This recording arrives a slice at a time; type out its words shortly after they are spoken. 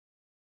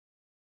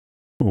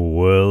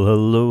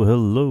Hello,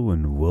 hello,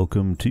 and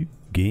welcome to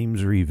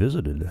Games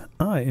Revisited.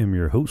 I am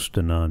your host,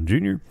 Anon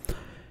Jr.,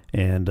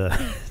 and,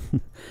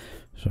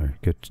 sorry,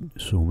 got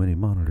so many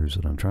monitors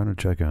that I'm trying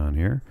to check on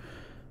here.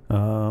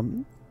 I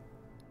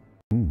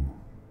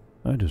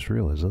just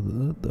realized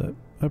that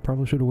I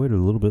probably should have waited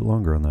a little bit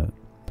longer on that.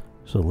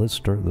 So let's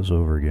start this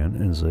over again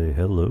and say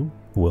hello,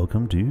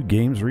 welcome to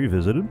Games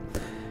Revisited.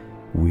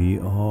 We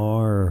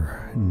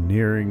are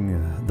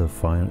nearing the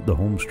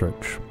home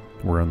stretch.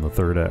 We're on the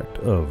third act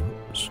of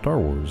Star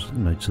Wars: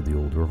 Knights of the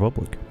Old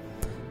Republic,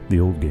 the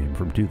old game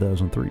from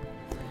 2003,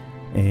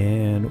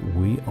 and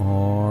we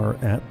are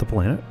at the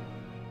planet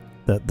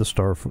that the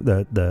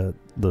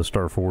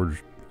Star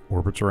Forge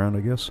orbits around,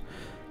 I guess,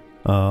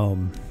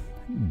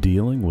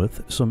 dealing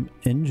with some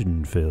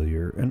engine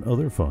failure and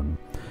other fun.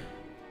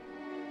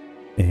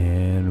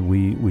 And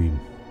we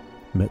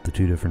met the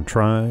two different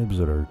tribes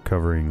that are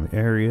covering the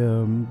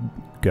area,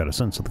 got a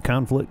sense of the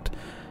conflict.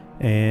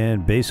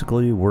 And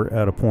basically, we're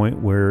at a point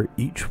where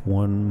each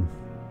one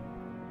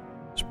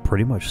is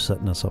pretty much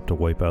setting us up to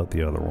wipe out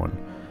the other one.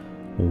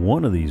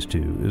 One of these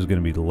two is going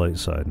to be the light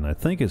side, and I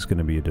think it's going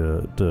to be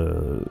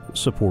to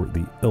support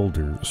the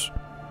elders,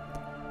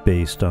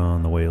 based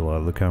on the way a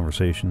lot of the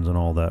conversations and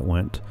all that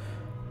went.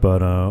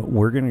 But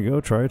we're going to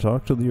go try to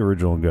talk to the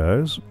original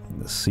guys,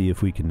 see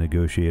if we can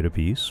negotiate a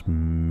peace.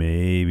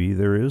 Maybe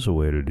there is a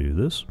way to do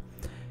this.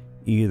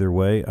 Either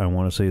way, I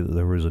want to say that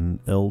there was an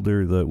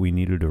elder that we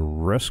needed to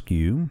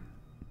rescue.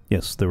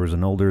 Yes, there was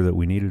an elder that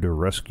we needed to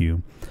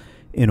rescue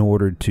in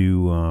order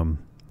to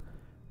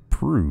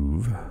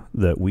prove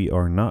that we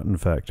are not, in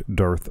fact,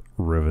 Darth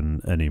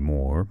Revan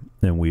anymore.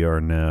 And we are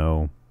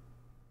now,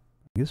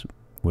 I guess,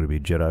 would it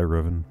be Jedi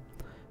Revan?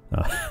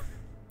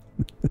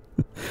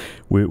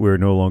 We're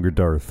no longer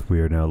Darth. We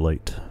are now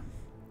Light.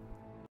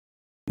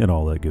 And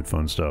all that good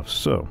fun stuff.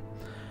 So,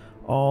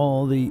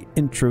 all the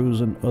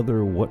intros and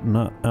other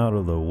whatnot out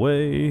of the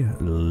way,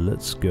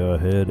 let's go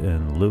ahead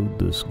and load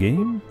this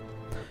game.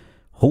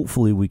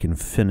 Hopefully we can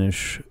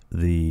finish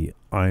the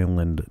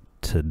island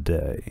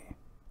today.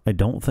 I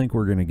don't think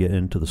we're going to get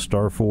into the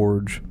Star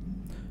Forge,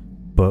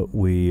 but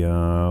we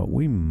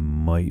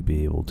might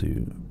be able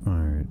to.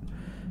 Alright.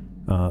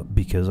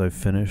 Because I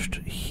finished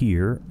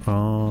here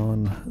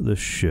on the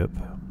ship.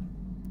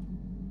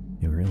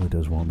 It really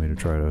does want me to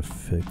try to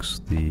fix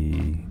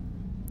the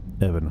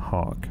Evan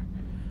Hawk.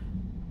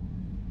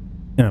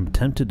 And I'm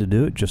tempted to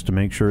do it just to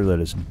make sure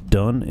that it's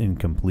done and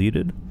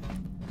completed.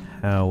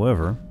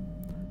 However,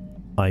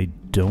 I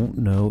don't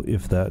know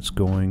if that's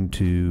going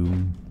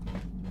to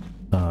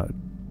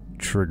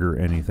trigger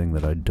anything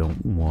that I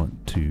don't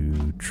want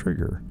to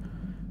trigger.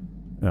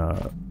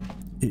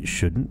 It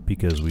shouldn't,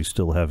 because we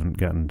still haven't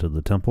gotten to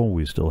the temple.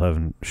 We still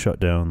haven't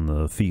shut down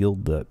the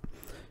field that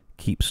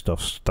keeps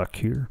stuff stuck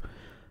here.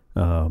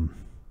 So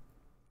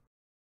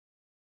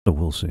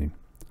we'll see.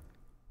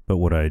 But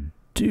what I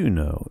do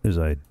know is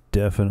I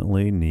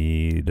definitely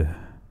need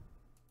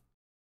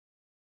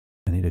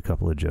a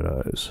couple of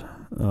Jedis,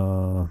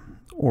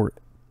 or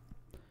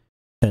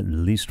at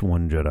least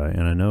one Jedi.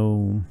 And I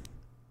know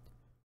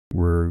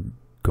we're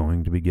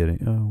going to be getting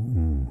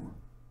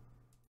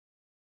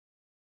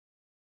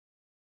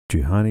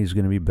Juhani's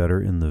going to be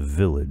better in the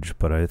village,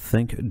 but I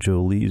think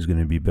Jolie is going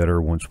to be better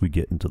once we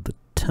get into the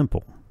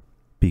temple,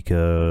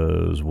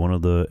 because one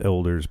of the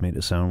elders made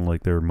it sound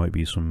like there might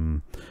be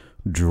some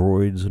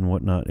droids and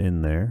whatnot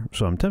in there.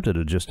 So I'm tempted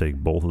to just take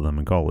both of them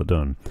and call it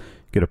done.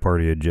 Get a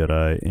party of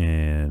Jedi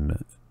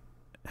and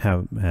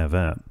have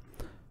that.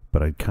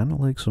 But I'd kind of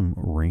like some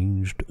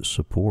ranged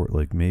support,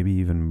 like maybe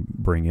even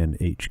bring in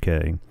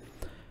HK.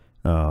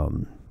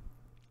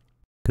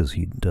 Because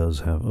he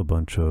does have a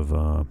bunch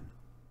of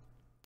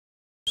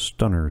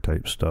stunner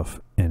type stuff,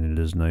 and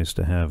it is nice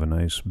to have a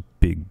nice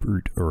big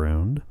brute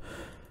around.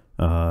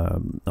 I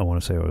want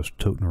to say I was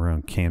toting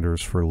around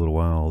Candors for a little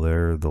while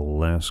there the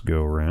last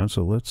go around,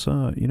 so let's,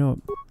 you know,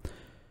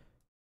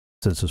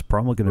 since it's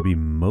probably going to be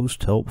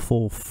most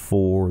helpful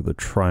for the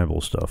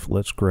tribal stuff,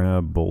 let's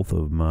grab both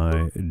of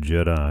my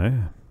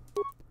Jedi,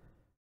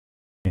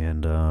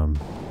 and then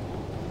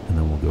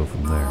we'll go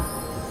from there.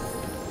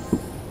 Ooh,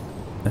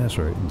 that's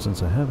right, and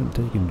since I haven't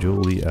taken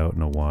Jolie out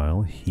in a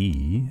while,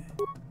 he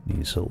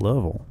needs to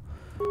level.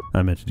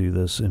 I meant to do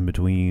this in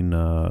between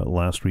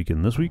last week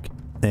and this week,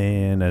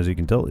 and as you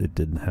can tell, it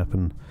didn't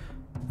happen.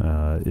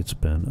 It's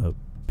been a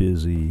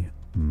busy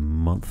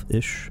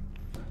month-ish.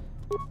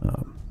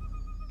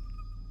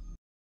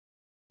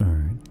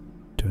 Alright,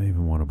 do I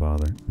even want to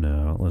bother?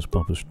 No, let's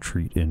bump his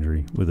treat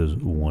injury with his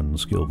 1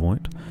 skill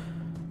point.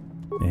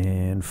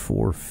 And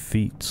 4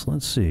 feats.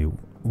 Let's see,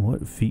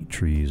 what feat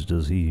trees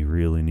does he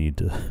really need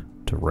to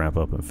wrap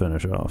up and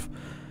finish off?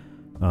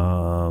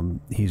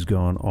 He's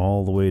gone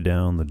all the way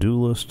down the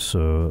duelist,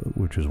 so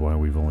which is why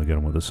we've only got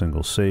him with a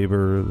single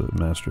saber, the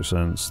master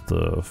sense,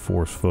 the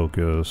force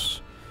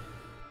focus.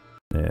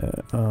 Yeah,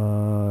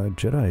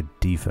 Jedi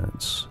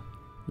defense.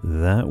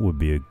 That would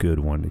be a good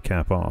one to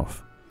cap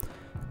off,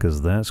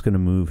 because that's going to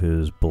move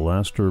his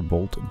blaster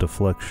bolt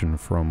deflection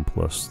from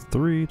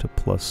 +3 to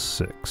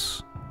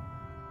 +6.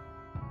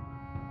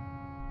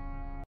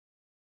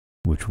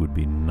 which would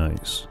be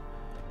nice.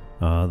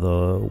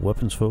 The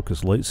weapons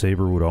focused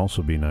lightsaber would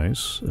also be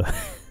nice,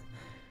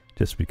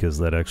 just because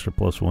that extra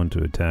 +1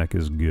 to attack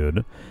is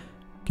good.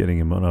 Getting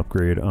him an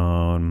upgrade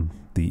on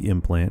the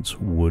implants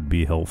would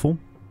be helpful.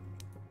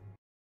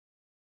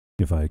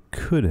 If I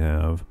could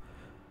have,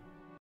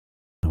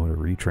 I would have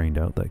retrained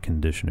out that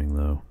conditioning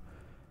though.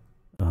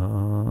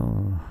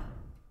 And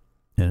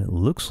it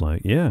looks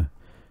like, yeah,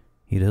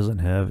 he doesn't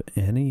have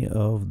any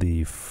of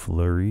the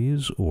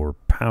flurries or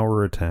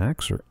power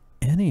attacks or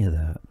any of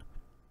that.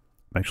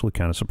 I'm actually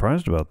kind of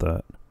surprised about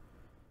that.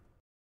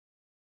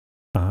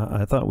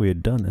 I thought we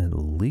had done at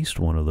least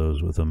one of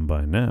those with him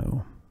by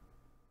now.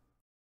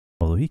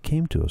 Although he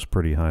came to us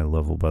pretty high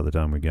level by the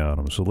time we got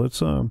him. So let's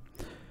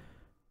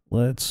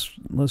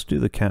do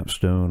the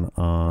capstone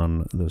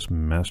on this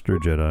Master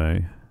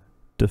Jedi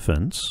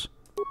defense,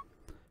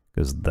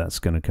 because that's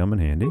going to come in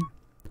handy.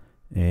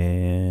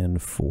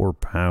 And 4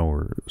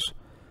 powers.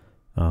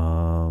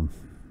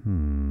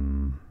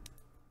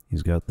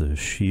 He's got the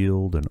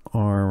shield and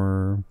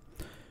armor.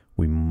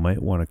 We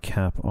might want to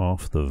cap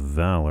off the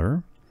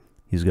Valor.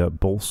 He's got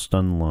both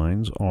stun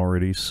lines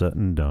already set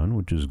and done,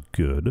 which is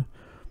good.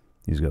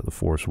 He's got the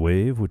Force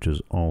Wave, which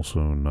is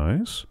also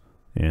nice.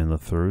 And the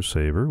Throw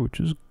Saber, which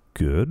is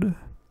good.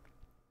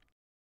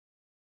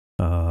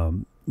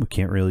 We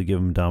can't really give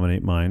him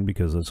Dominate Mind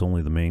because that's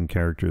only the main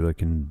character that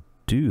can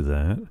do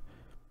that.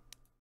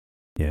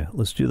 Yeah,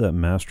 let's do that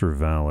Master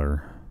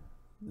Valor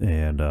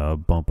and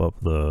bump up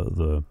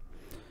the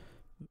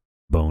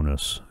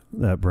bonus.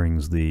 That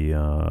brings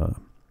the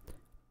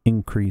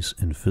increase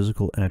in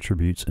physical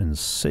attributes and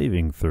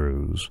saving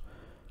throws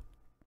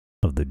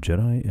of the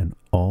Jedi and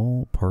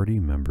all party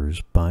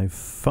members by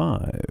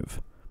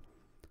 5.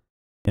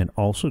 And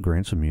also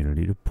grants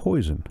immunity to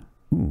poison.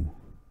 Ooh,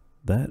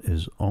 that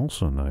is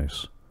also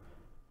nice.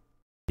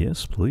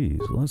 Yes,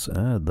 please. Let's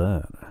add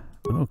that.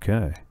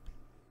 Okay.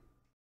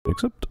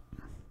 Accept.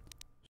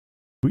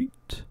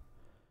 Sweet.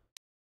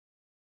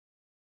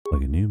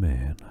 Like a new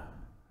man.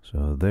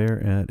 So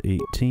they're at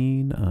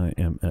 18. I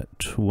am at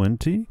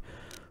 20.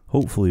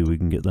 Hopefully we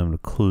can get them to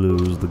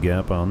close the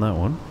gap on that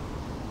one.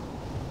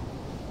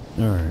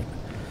 Alright.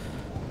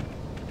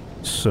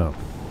 So,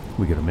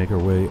 we gotta make our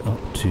way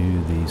up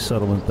to the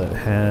settlement that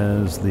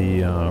has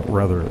the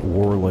rather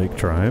warlike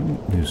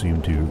tribe, who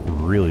seem to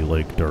really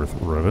like Darth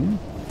Revan.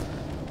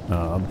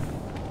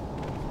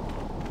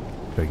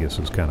 I guess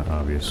is kind of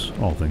obvious,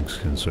 all things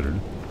considered.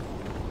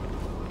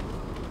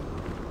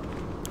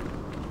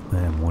 I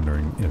am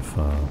wondering if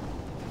I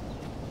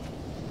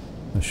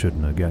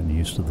shouldn't have gotten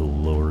used to the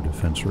lower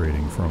defense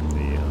rating from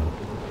the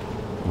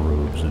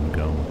robes and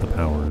gone with the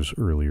powers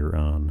earlier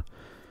on.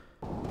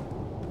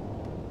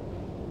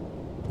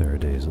 There are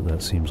days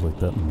that seems like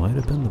that might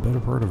have been the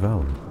better part of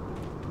Valor,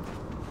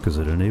 because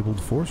it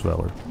enabled Force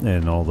Valor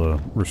and all the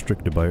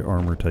restricted by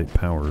armor type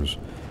powers.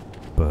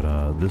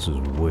 But this is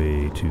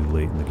way too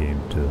late in the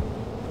game to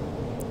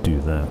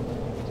do that.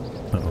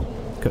 Uh-oh,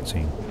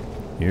 cutscene.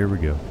 Here we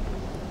go.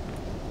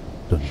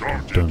 Dun,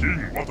 dun, dun.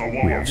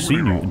 We have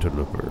seen you,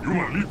 interloper.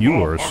 You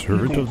are a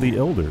servant of the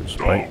elders.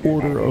 By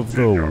order of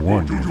the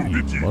One,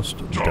 you must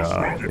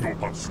die.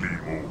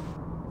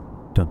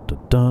 Dun dun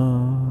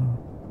dun.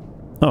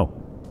 Oh,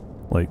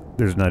 like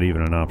there's not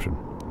even an option.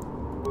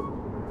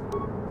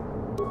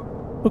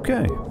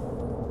 Okay.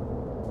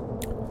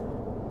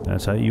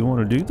 That's how you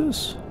want to do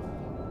this?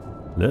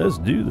 Let's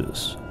do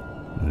this.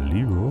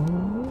 Leroy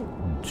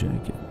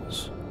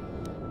Jenkins.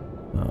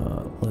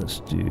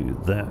 Let's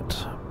do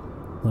that.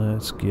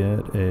 Let's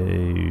get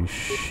a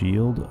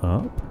shield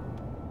up.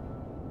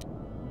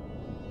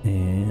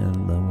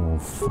 And then we'll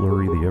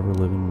flurry the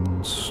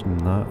ever-living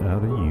snot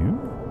out of you.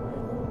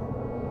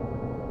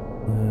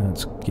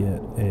 Let's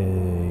get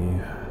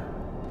a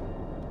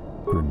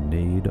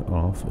grenade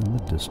off in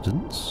the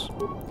distance.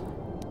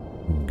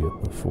 We'll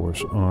get the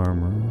Force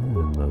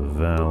Armor and the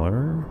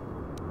Valor.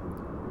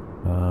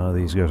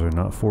 These guys are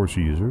not Force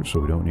users, so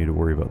we don't need to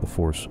worry about the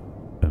Force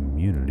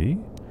immunity.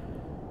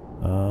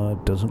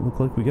 Doesn't look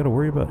like we got to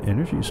worry about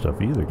energy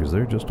stuff either, because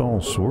they're just all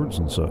swords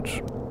and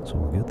such. So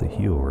we'll get the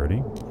heal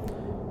ready.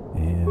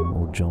 And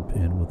we'll jump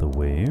in with a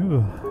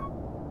wave.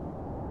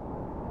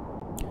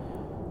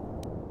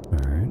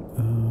 Alright,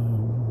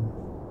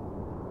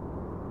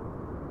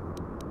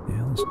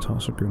 yeah, let's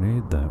toss a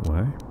grenade that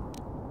way.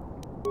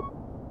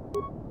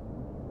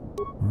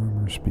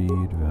 Armor,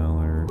 speed,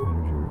 valor,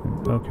 energy.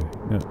 Okay,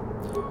 yeah.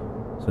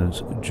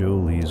 Since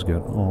Jolie's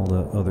got all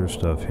that other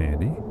stuff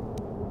handy,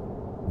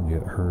 we'll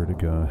get her to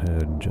go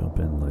ahead and jump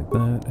in like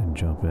that, and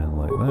jump in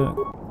like that,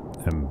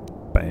 and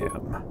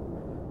bam.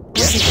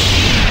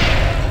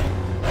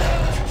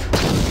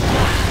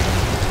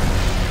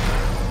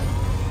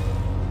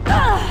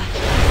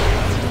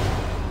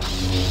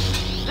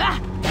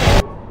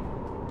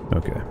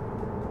 Okay.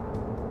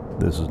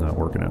 This is not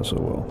working out so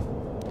well.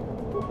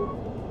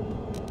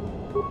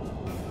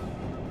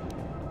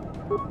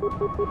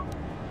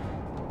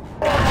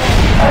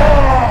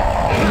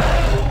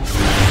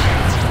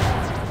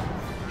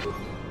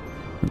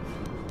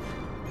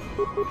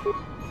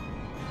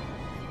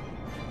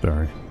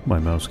 Sorry, my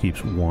mouse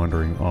keeps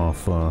wandering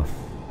off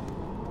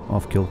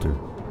kilter.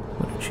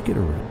 What did you get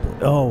a red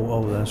blood?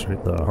 Oh, that's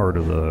right, the heart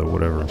of the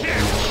whatever.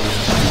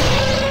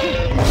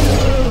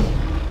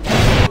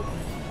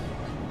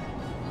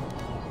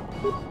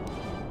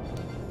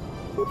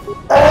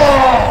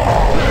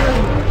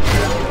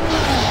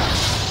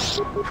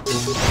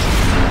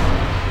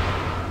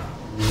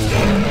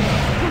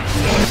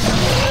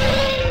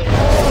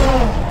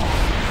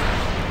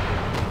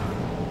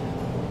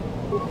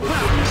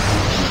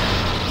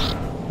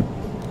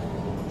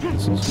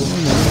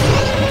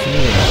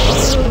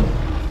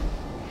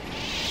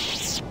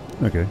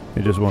 Okay,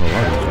 it just went a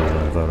lot easier than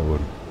I thought it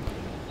would.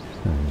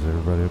 Is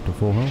everybody up to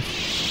full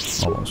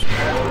health? Almost.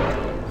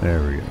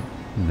 There we go.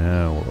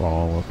 Now we're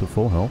all up to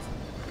full health.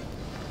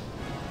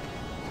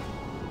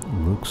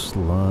 Looks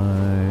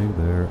like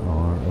there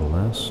are,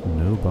 alas,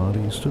 no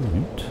bodies to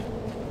loot.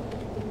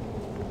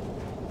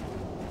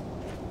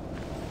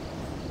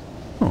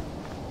 Huh.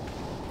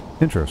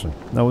 Interesting.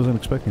 I wasn't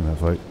expecting that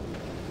fight.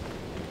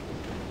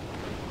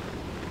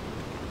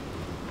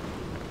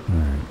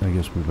 Alright, I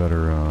guess we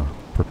better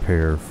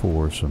prepare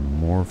for some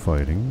more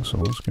fighting. So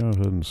let's go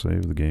ahead and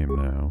save the game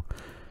now.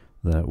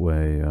 That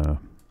way,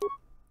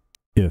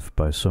 if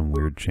by some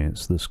weird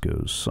chance this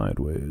goes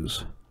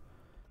sideways.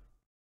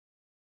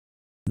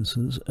 This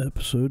is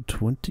episode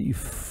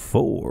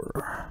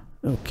 24.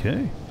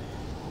 Okay.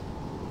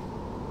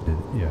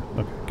 Yeah,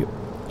 okay, good.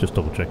 Just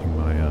double checking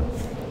my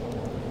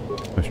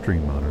my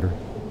stream monitor.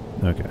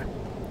 Okay.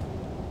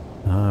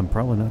 I'm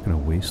probably not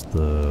going to waste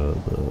the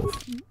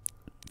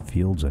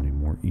fields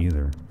anymore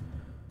either.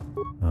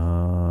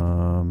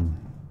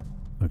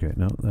 Okay,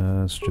 no,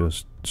 that's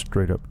just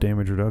straight up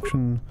damage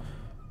reduction.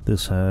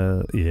 This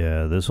has,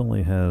 yeah, this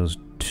only has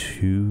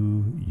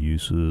 2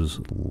 uses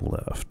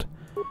left.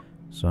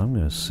 So I'm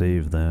going to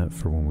save that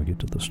for when we get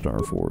to the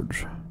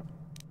Starforge.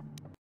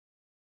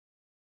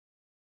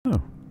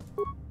 Oh.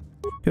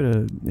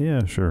 Coulda,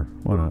 yeah, sure,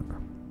 why not?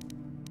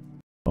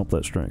 Bump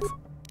that strength.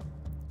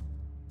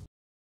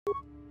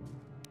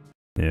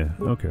 Yeah,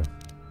 okay.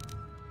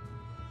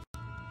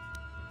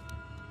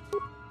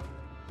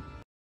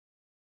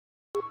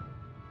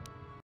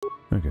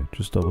 Okay,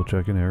 just double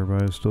checking.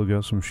 Everybody's still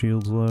got some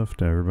shields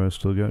left. Everybody's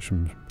still got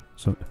some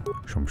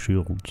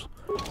shields.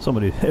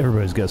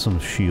 Everybody's got some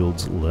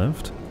shields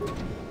left.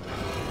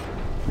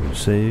 We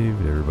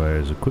saved.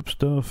 Everybody's equipped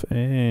stuff,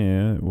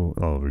 and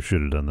well, we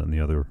should have done that in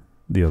the other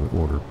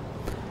order.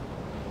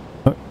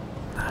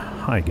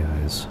 Hi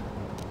guys.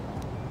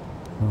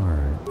 All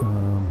right.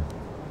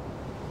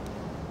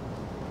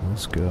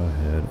 Let's go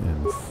ahead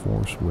and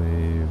force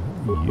wave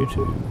you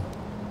two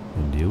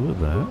and deal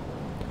with that.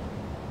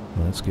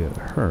 Let's get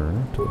her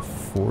to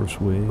force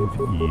wave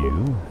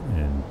you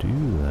and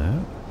do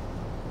that.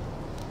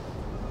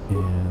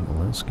 And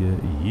let's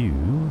get you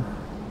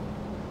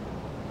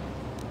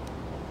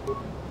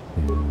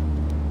to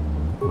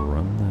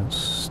run that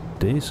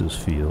stasis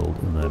field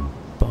and then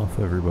buff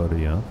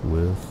everybody up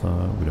with,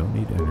 we don't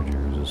need energy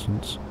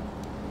resistance.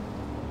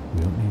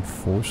 We don't need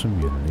force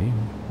immunity.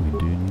 We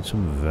do need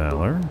some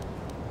valor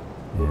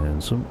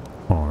and some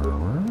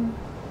armor.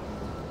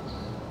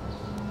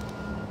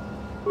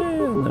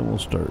 And then we'll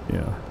start,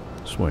 yeah,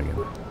 swinging.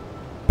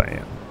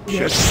 Bam.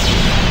 Yes.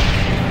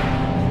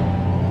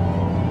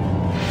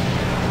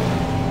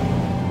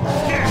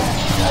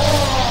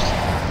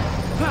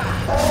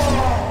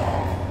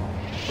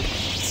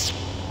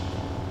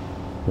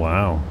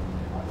 Wow.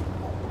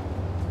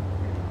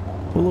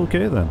 Well,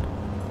 okay then.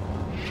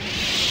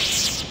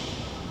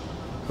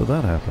 So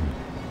that happened.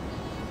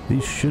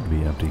 These should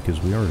be empty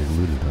because we already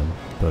looted them,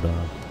 but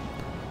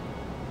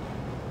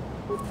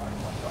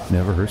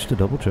never hurts to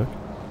double check.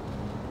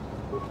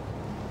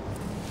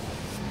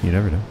 You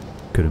never know.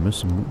 Could have missed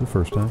some loot the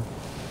first time.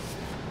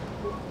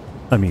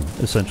 I mean,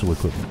 essential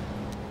equipment.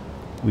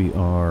 We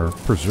are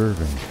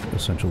preserving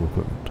essential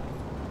equipment.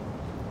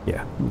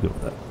 Yeah, we'll go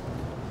with that.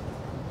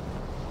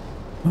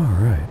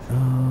 Alright,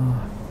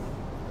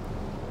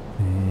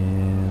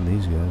 and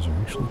these guys are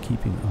actually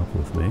keeping up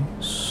with me,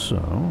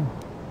 so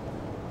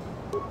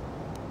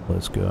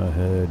let's go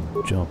ahead,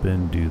 jump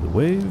in, do the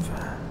wave.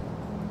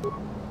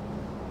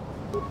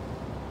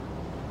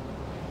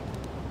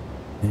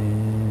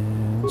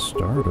 And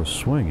start a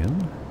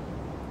swinging.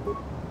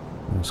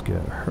 Let's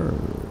get her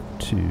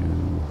to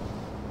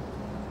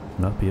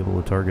not be able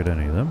to target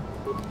any of them.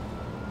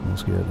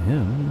 Let's get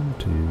him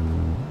to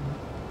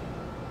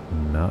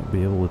not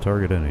be able to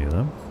target any of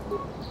them.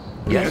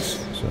 Yes.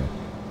 So.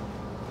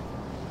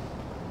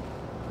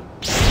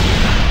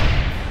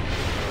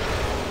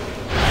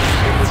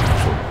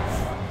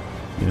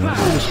 You know,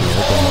 we're just gonna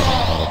let them run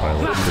on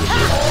autopilot for a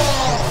bit.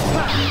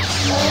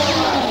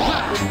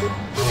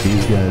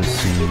 These guys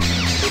seem,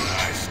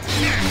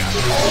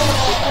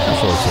 how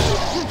shall I say,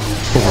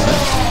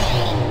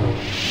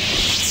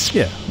 overmatched.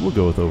 Yeah, we'll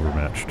go with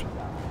overmatched.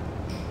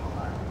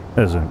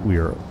 As in, we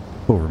are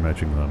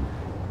overmatching them.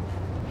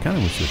 Kind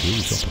of wish they'd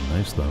do something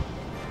nice, though.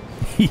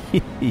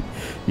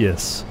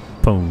 Yes,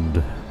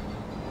 pwned.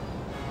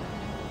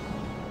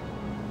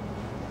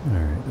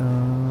 Alright,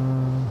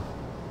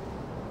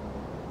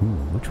 Ooh,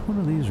 which one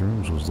of these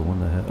rooms was the one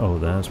that had... Oh,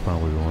 that's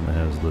probably the one that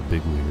has the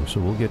big leader, so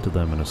we'll get to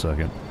them in a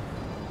second.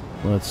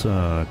 Let's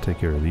take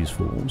care of these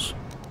fools.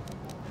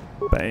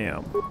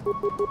 Bam!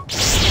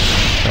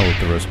 I'll let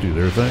the rest do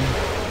their thing,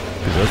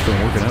 because that's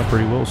been working out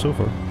pretty well so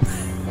far.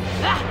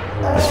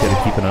 I just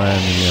gotta keep an eye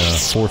on the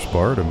force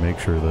bar to make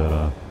sure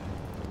that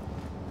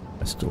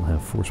I still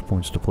have force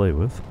points to play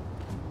with.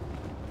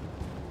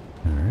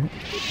 Alright.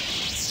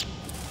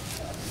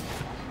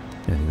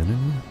 Anything in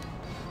here?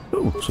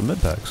 Oh, some med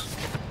packs.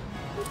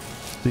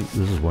 See,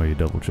 this is why you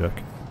double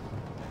check.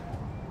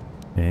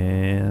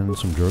 And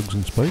some drugs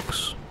and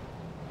spikes.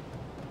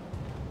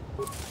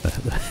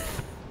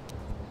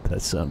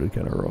 That sounded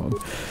kind of wrong.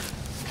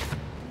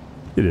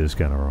 It is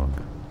kind of wrong.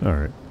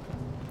 Alright.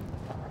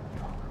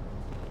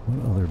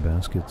 What other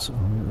baskets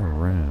are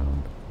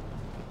around?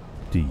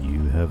 Do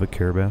you have a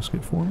care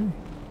basket for me?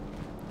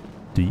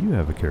 Do you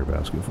have a care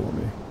basket for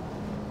me?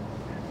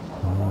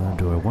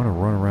 Do I want to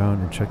run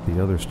around and check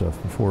the other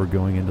stuff before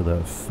going into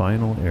that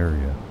final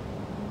area?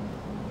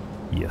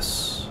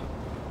 Yes.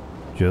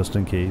 Just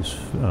in case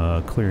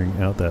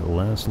clearing out that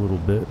last little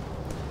bit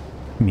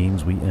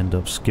means we end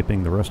up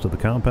skipping the rest of the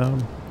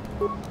compound,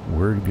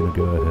 we're going to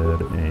go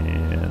ahead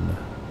and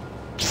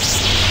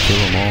kill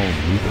them all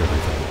and loot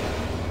everything.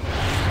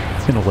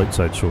 In a light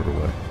side sort of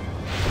way.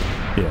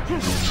 Yeah,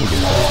 we'll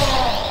get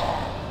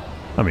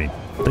that. I mean,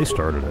 they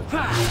started it.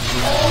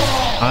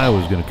 I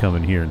was going to come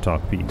in here and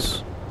talk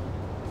peace.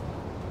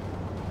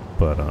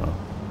 But,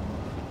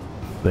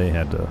 they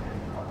had to...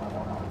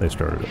 They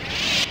started it.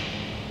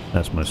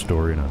 That's my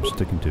story, and I'm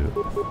sticking to it.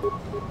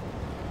 Don't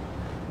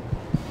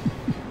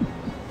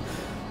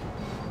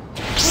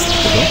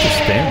just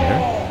stand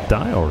there.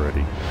 Die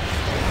already.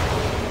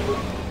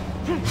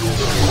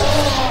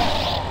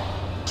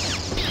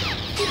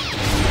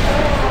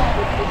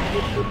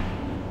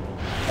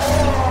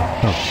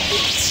 Oh.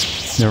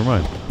 Never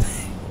mind.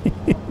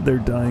 They're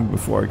dying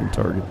before I can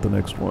target the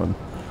next one.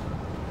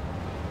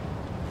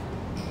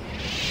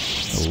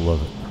 I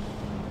love it.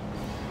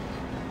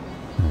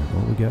 Alright,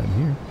 what we got in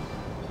here?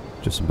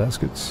 Just some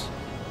baskets.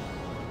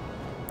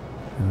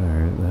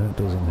 Alright, that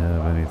doesn't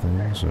have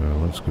anything, so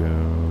let's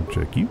go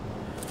check you.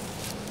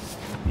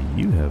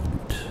 You have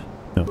loot.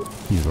 No,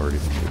 you've already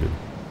been looted.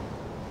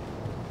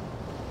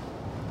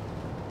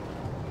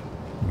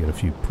 We got a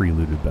few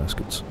pre-looted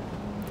baskets.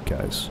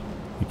 Guys,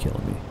 you're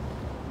killing me.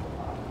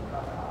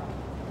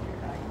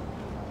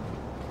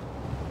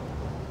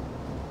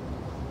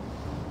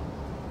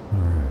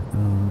 Alright, you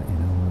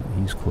know what?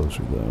 He's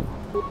closer though.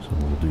 So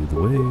we'll do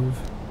the wave.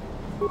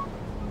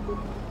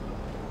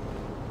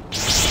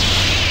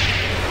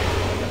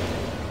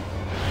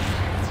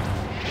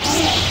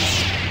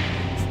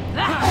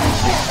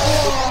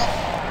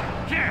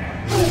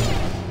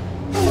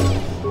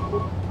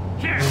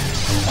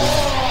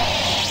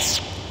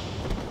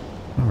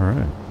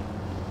 Alright.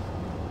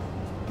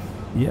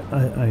 Yeah,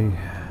 I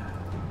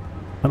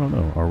don't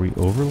know. Are we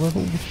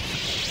over-leveled?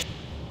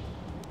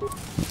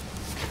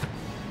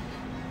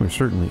 We're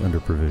certainly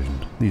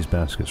under-provisioned. These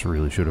baskets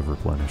really should have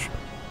replenished.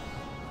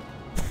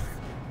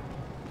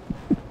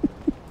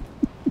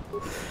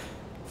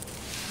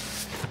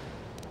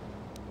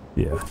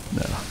 Yeah,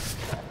 no.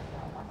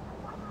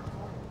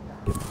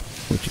 Come on.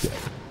 What you got?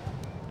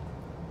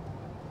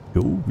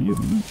 Oh, we have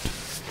loot.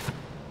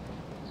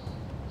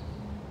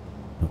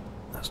 No,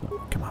 that's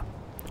not. Come on.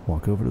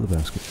 Walk over to the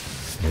basket.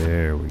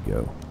 There we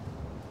go.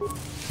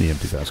 The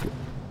empty basket.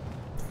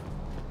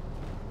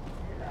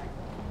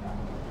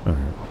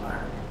 Alright.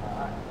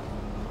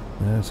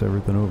 That's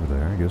everything over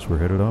there. I guess we're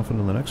headed off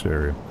into the next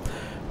area.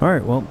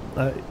 Alright, well,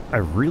 I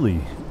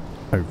really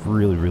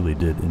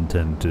did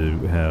intend to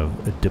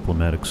have a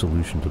diplomatic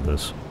solution to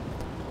this.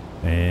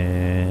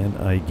 And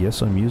I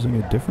guess I'm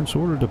using a different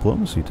sort of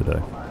diplomacy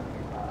today.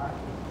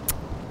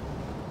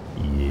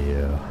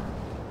 Yeah.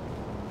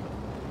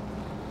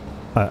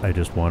 I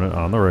just want it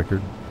on the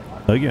record.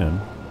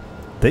 Again,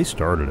 they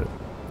started it.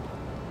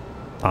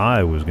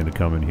 I was going to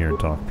come in here and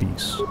talk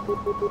peace.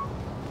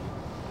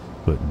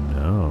 But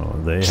no,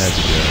 they had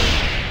to go.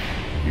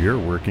 You're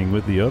working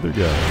with the other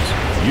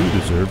guys. You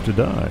deserve to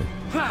die.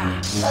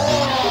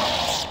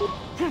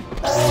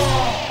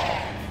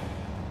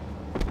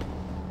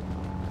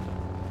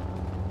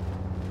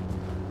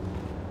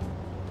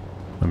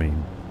 I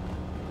mean,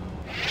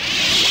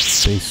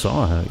 they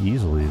saw how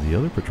easily the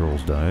other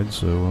patrols died,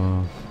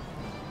 so,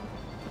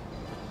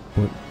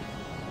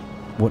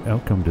 what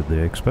outcome did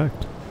they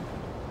expect?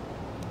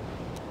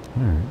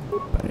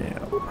 Alright,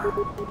 bam.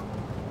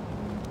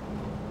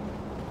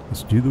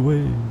 Let's do the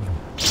wave.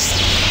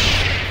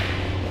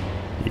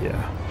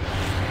 Yeah.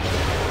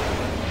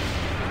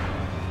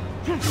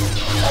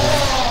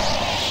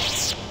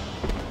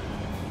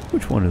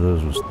 Which one of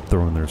those was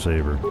throwing their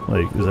saber?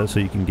 Like, is that so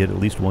you can get at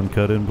least one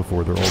cut in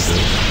before they're all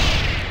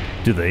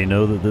dead? Do they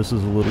know that this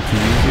is a little too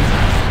easy?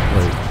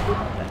 Like...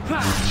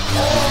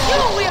 You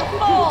will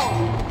fall!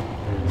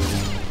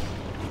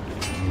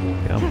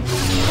 Yeah.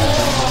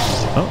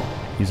 Oh,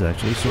 he's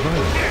actually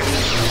surviving.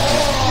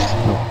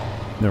 Oh,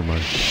 never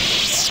mind.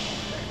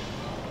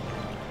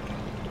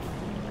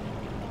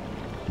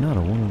 Not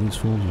a one of these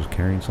fools was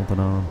carrying something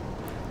on.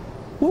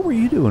 What were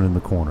you doing in the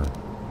corner?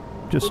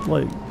 Just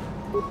like...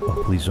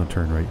 Oh, please don't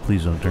turn right.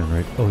 Please don't turn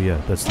right. Oh yeah,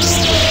 that's the only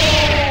way.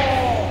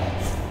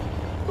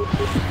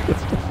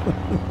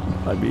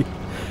 I mean,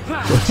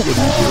 what are you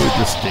doing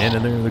just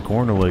standing there in the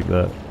corner like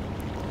that?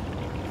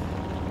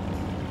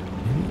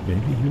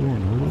 Maybe he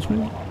won't notice me?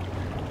 Maybe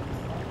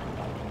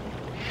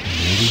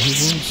he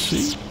won't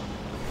see?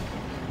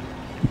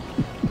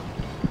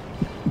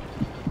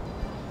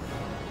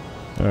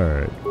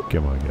 Alright,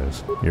 come on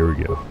guys. Here we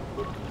go.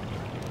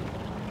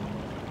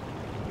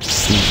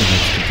 Who's the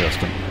next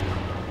contestant?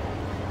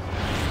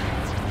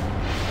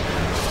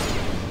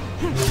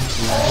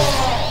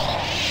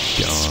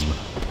 Gone.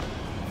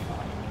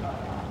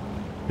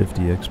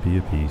 50 XP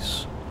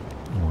apiece.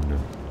 I wonder.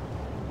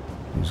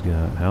 Who's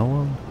got how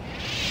long?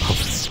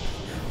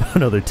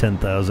 Another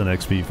 10,000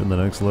 XP for the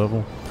next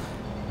level.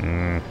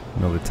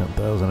 Another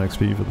 10,000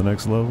 XP for the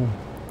next level.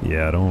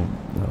 Yeah, I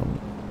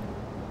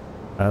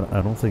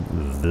don't think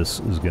this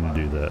is going to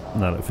do that.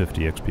 Not at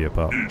 50 XP a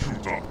pop.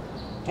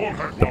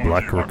 The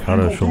Black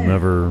Rakata shall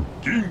never...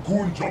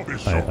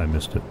 I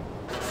missed it.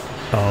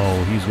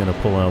 Oh, he's going to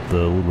pull out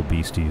the little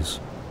beasties.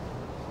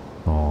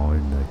 Oh,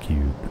 isn't that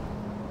cute?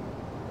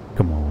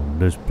 Come on,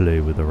 let's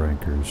play with the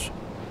rankers.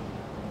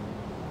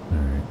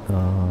 Alright, you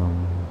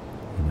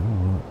know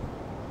what?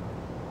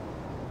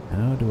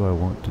 How do I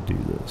want to do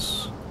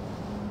this?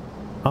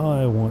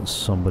 I want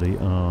somebody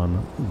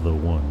on the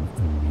one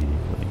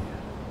immediately.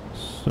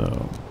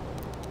 So,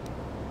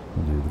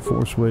 we'll do the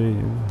force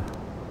wave.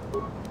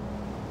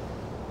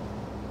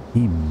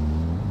 He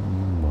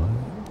might...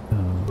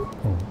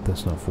 oh,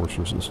 that's not force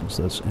resistance,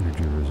 that's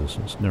energy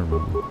resistance. Never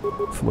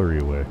mind. Flurry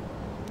away.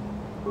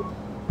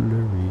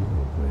 Flurry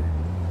away.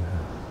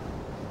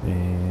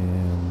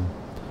 And...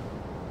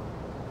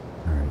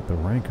 Alright, the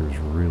rankers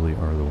really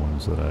are the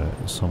ones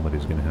that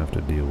somebody's going to have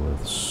to deal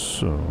with.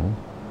 So,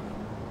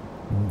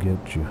 we'll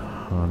get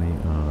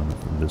Juhani on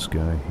this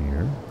guy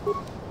here.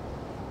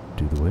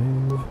 Do the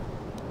wave.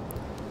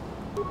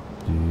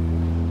 Do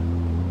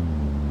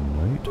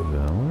Knight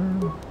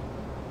Valor.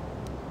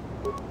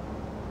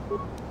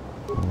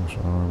 Force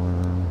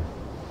armor.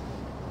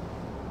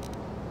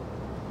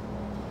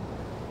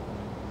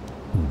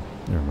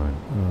 Never mind.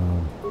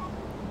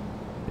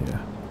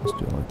 Yeah, let's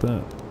do it like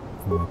that.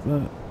 Like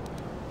that.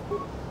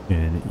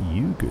 And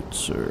you, good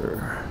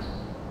sir,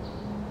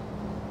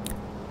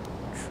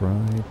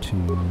 try to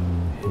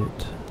hit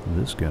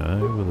this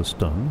guy with a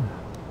stun.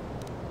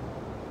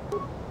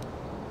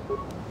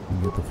 And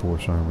get the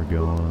force armor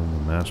going,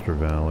 the master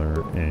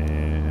valor,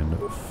 and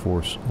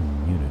force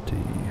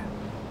immunity.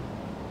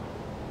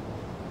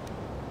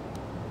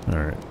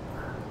 Alright.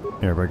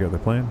 Everybody got their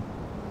plan?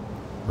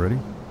 Ready?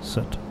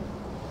 Set.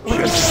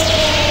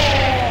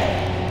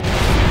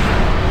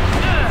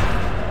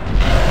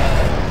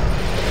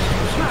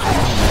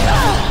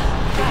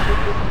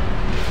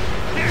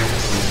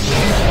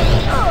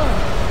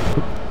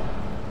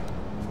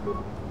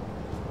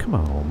 Come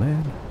on, old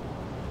man.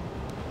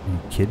 Are you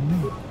kidding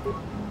me?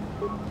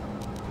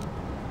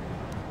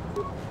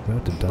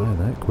 About to die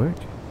that quick?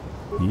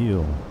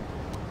 Heal.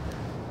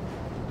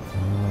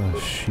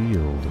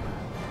 Shield.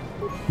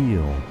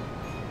 Heal.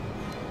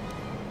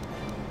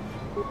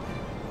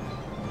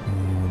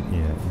 And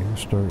yeah, you're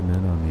starting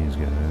in on these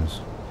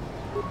guys.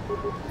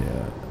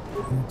 Yeah,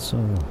 let's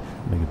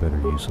make a better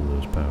use of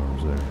those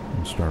powers there.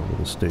 And start with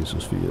a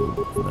stasis field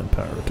and then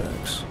power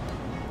attacks.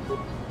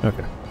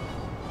 Okay.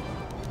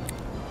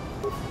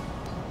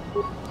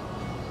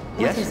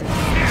 Yes.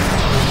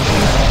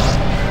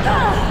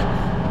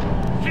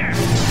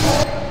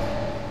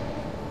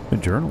 A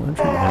journal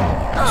entry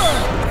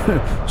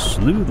and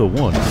slew the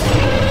one.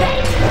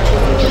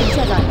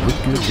 Look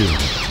good doing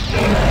it.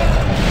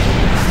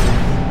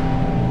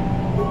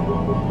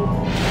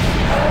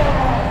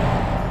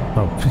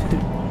 Oh,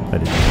 I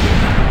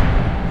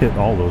didn't hit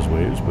all those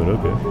waves, but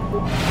okay.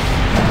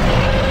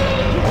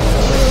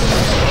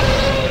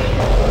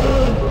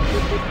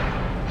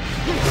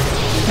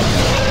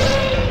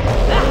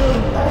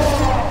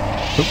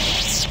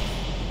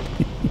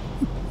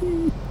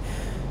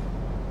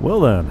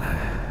 Well then.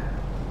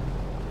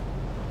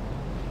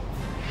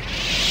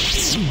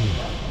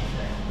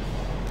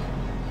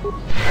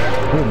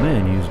 Old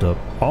man used up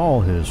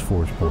all his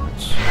force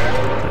points.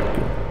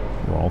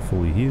 We're all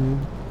fully healed.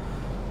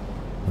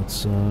 Let's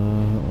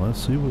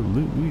see what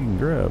loot we can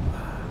grab.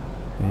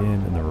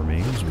 And in the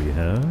remains we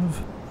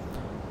have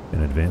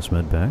an advanced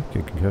med pack,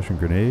 a concussion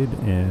grenade,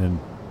 and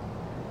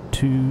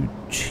 2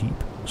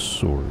 cheap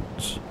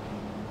swords.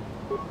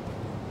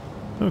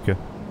 Okay.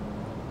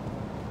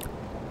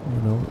 I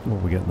know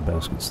what we got in the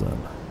baskets then.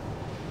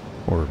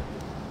 Or,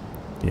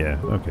 yeah,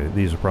 okay,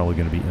 these are probably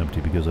going to be empty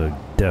because I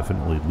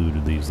definitely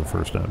looted these the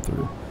first time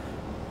through.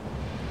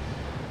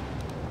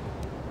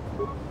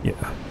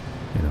 Yeah,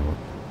 you know what?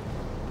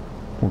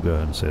 We'll go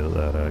ahead and say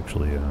that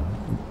actually,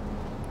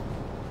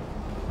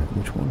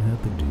 which one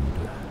had the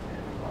dude?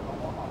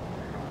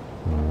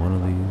 One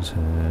of these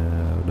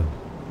had...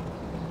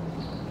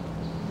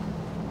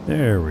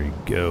 There we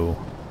go.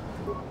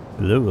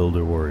 Hello,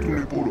 Elder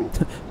Warrior.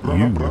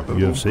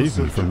 You have saved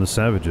me from the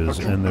savages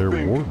and their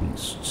war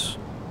beasts.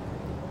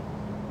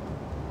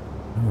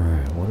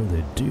 Alright, what do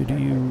they do to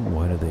you?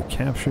 Why did they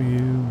capture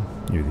you?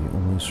 You're the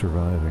only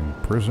surviving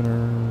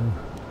prisoner.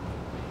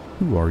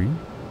 Who are you?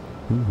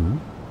 Who?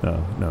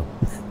 Oh, no.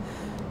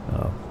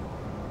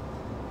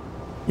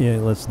 Yeah,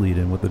 let's lead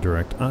in with the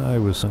direct. I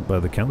was sent by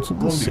the council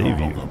to save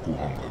you.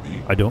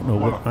 I don't know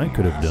what I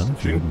could have done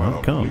if you had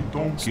not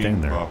come.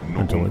 Stand there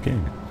until I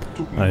came.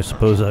 I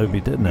suppose I would be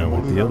dead now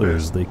like the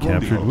others they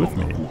captured with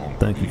me.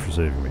 Thank you for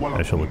saving me.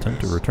 I shall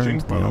attempt to return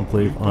to the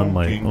Enclave on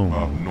my own.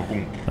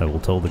 I will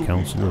tell the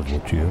council of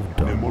what you have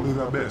done.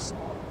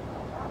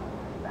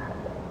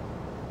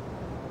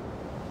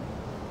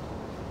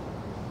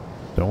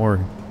 Don't worry.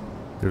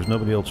 There's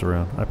nobody else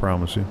around, I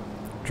promise you.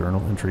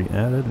 Journal entry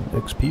added and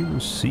XP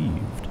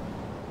received.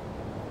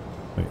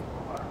 Wait.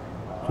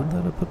 Shouldn't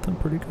that have put them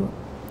pretty good?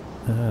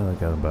 That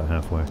got them about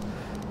halfway.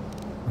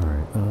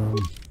 Alright,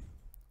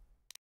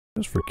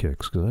 just for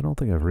kicks, because I don't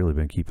think I've really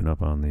been keeping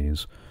up on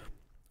these.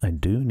 I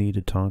do need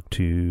to talk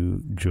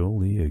to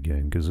Jolie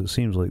again, because it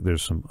seems like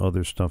there's some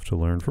other stuff to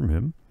learn from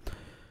him.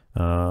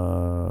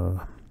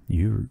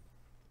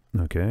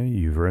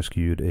 You've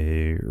rescued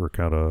a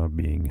Rakata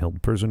being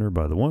held prisoner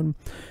by the One.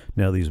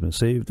 Now that he's been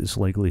saved, it's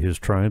likely his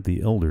tribe,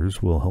 the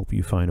Elders, will help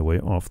you find a way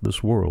off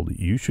this world.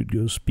 You should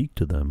go speak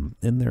to them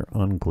in their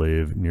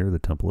enclave near the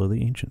Temple of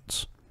the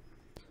Ancients.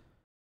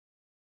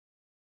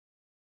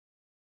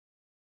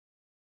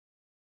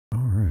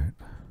 Alright.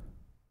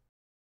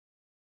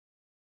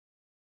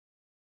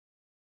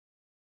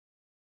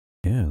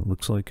 Yeah, it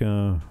looks like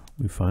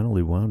we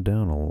finally wound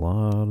down a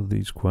lot of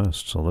these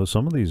quests, although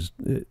some of these...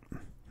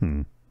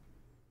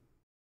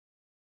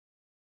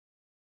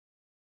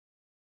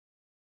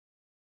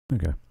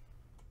 Okay.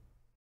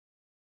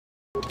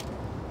 Alright,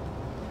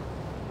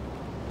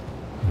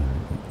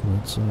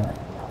 let's,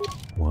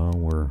 while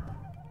we're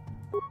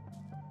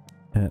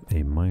at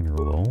a minor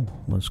lull,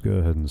 let's go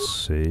ahead and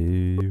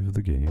save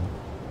the game.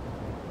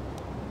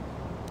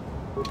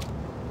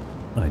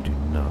 I do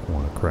not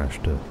want to crash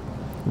to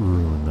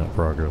ruin that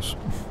progress.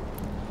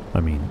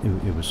 I mean,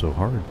 it was so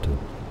hard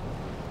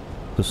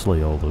to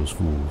slay all those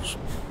fools.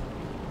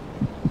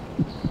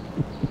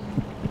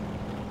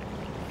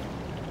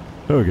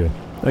 Okay.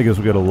 I guess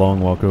we got a long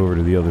walk over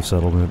to the other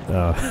settlement.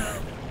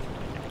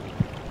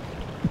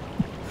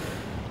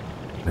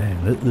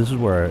 Man, this is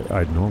where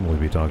I'd normally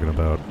be talking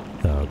about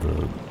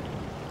the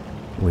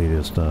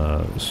latest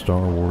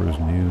Star Wars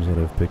news that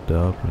I've picked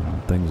up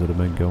and things that have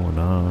been going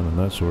on and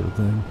that sort of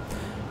thing.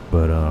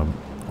 But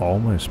all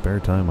my spare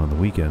time on the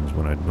weekends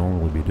when I'd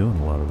normally be doing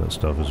a lot of that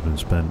stuff has been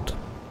spent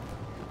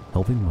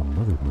helping my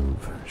mother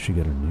move. She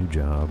got a new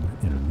job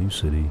in a new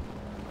city,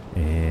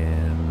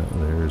 and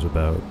there's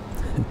about...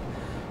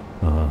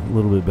 a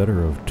little bit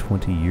better of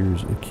 20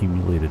 years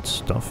accumulated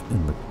stuff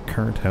in the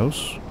current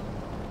house.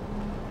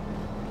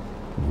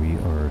 We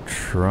are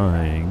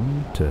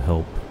trying to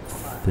help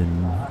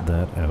thin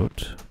that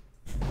out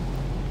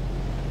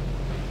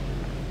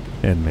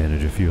and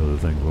manage a few other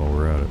things while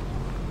we're at it.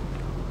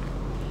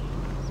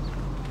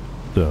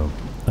 So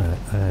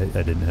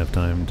I didn't have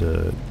time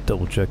to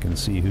double check and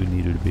see who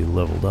needed to be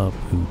leveled up,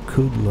 who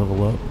could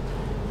level up,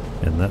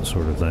 and that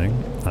sort of thing.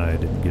 I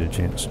didn't get a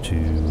chance to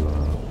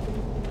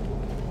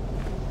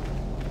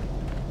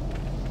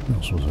what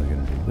else was I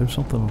going to do? There's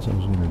something else I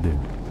was going to do.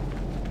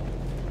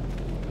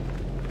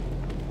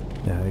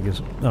 Yeah, I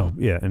guess... Oh,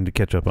 yeah, and to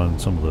catch up on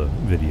some of the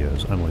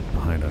videos. I'm like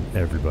behind on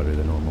everybody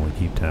that I normally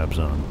keep tabs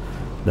on.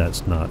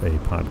 That's not a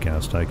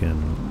podcast I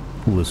can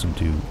listen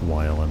to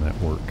while I'm at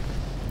work.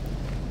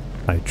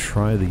 I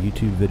try the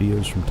YouTube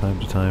videos from time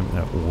to time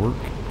at work,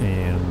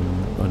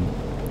 and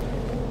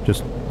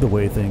just the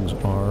way things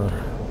are,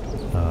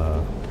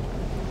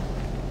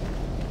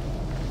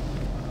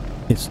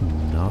 it's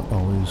not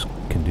always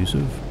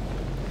conducive.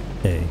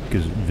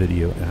 Because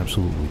video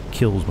absolutely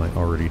kills my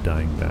already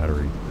dying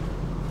battery.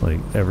 Like,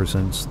 ever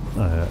since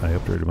I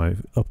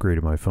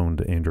upgraded my phone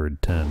to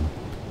Android 10,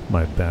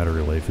 my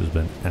battery life has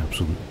been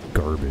absolute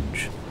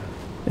garbage.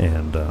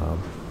 And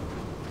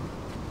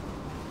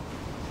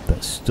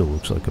that still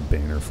looks like a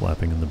banner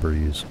flapping in the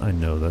breeze. I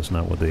know that's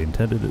not what they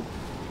intended it,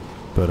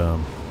 but yeah,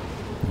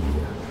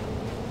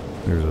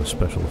 there's a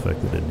special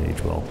effect that didn't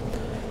age well.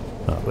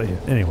 But yeah,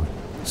 anyway.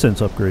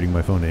 Since upgrading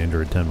my phone to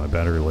Android 10, my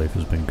battery life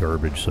has been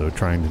garbage, so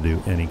trying to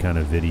do any kind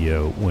of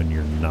video when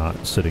you're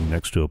not sitting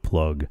next to a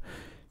plug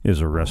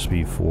is a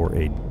recipe for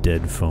a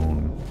dead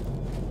phone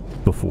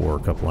before a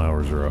couple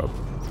hours are up.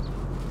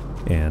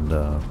 And,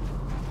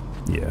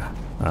 yeah,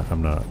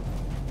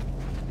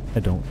 I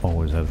don't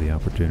always have the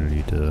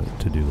opportunity to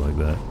do like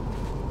that.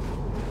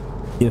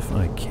 If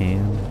I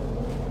can,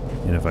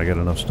 and if I got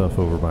enough stuff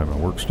over by my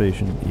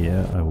workstation,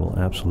 yeah, I will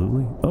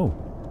absolutely. Oh!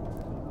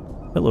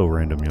 Hello,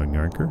 random young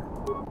yanker.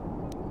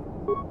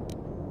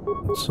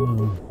 It's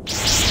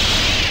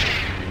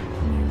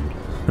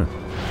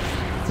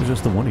it's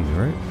just the one of you,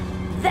 right?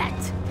 That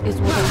is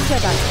what I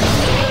said I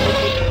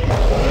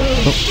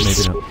Oh,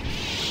 maybe not.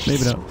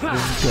 Maybe not.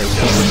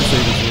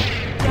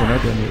 We're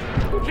not done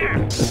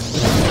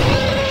yet.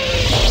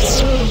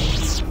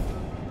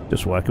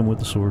 Just whack him with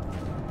the sword.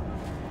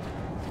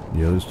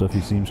 The other stuff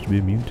he seems to be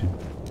immune to.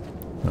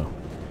 Oh.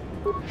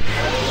 I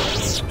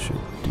guess I should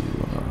do,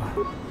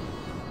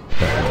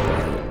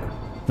 that.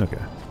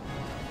 Okay.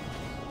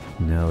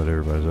 Now that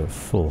everybody's at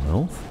full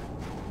health.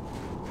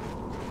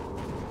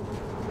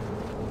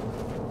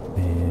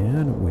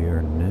 And we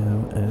are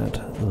now at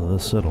the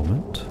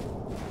settlement,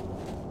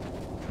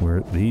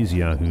 where these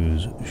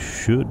yahoos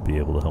should be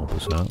able to help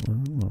us out.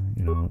 Well,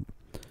 you know what?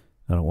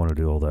 I don't want to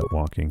do all that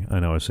walking. I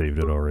know I saved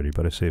it already,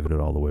 but I saved it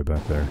all the way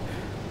back there.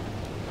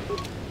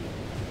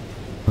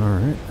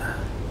 Alright.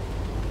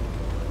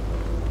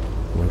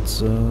 Let's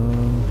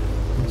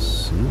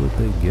see what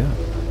they got.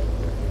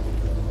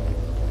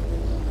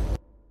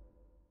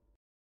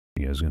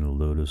 You guys gonna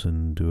load us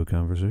into a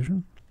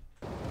conversation?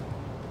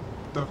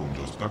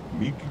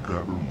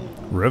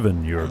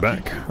 Revan, you are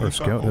back. Our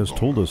scout has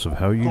told us of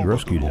how you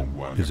rescued him.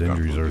 His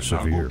injuries are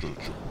severe,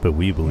 but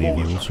we believe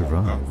he will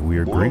survive. We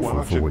are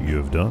grateful for what you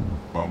have done.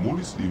 Like,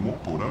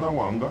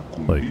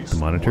 the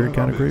monetary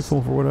kind of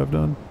grateful for what I've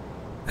done?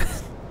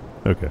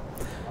 Okay.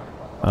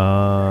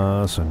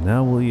 So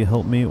now will you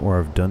help me, or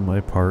I've done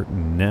my part,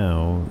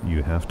 now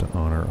you have to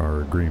honor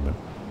our agreement.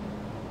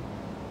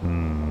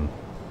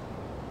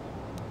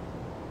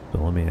 So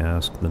let me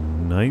ask the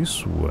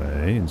nice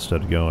way,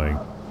 instead of going,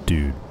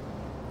 dude,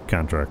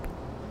 contract.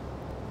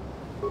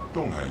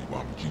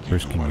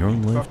 Risking your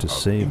own life to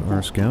save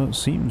our scout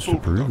seems to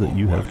prove that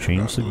you have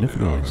changed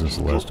significantly since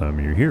the last time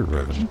you were here,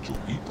 Revan.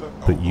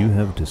 But you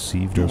have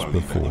deceived us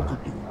before.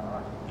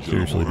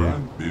 Seriously,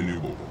 dude.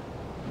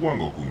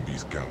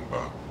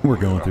 We're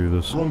going through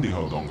this.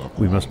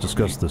 We must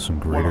discuss this in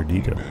greater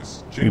detail.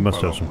 We must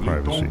have some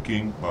privacy.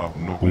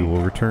 We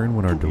will return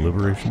when our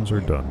deliberations are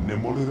done.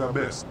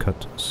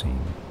 Cut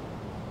scene.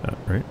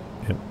 Right?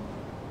 Yep.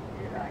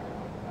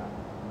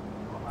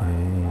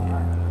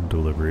 And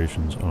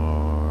deliberations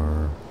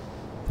are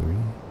 3,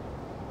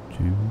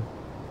 2,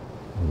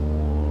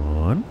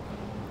 1.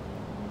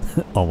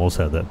 Almost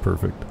had that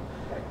perfect.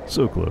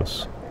 So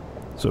close.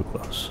 So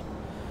close.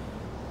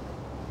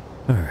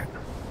 Alright.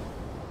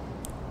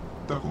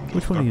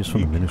 Which one of you is from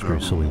the Ministry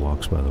of Silly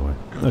Walks, by the way?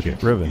 Okay,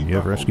 Revan, you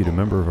have rescued a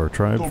member of our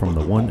tribe from the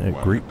one at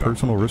great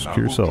personal risk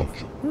to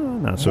yourself.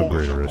 Not so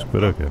great a risk,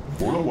 but okay.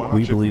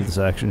 We believe this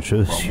action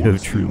shows you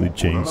have truly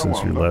changed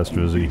since your last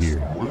visit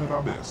here.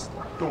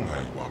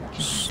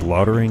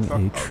 Slaughtering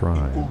a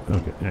tribe.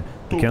 Okay.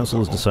 The council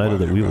has decided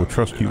that we will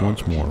trust you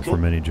once more. For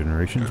many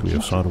generations, we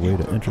have sought a way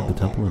to enter the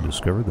temple and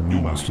discover the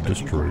means to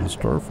destroy the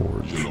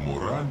Starforge.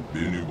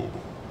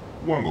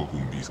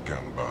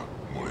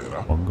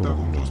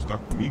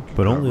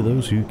 But only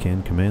those who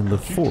can command the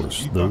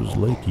Force, those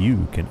like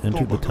you, can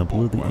enter the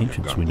Temple of the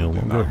Ancients. We no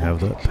longer have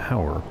that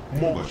power.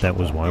 That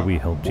was why we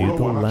helped you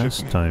the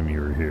last time you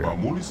were here.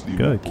 Go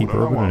ahead, keep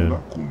rubbing it in.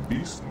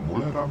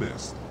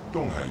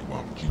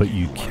 But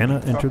you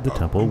cannot enter the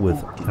temple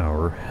with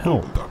our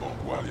help.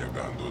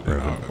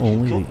 Revan,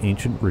 only the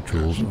ancient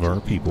rituals of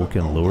our people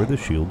can lower the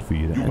shield for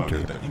you to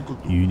enter.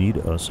 You need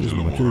us as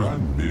much as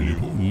we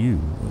need you.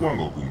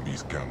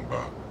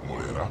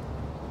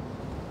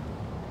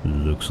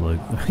 Looks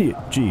like...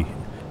 Gee,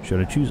 should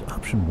I choose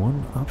option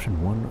 1,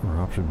 or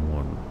option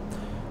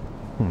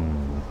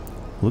 1?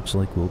 Looks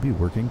like we'll be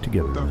working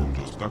together then.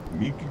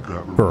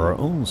 For our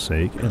own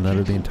sake, and that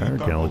of the entire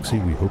galaxy,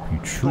 we hope you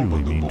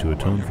truly mean to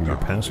atone for your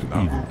past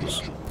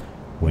evils.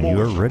 When you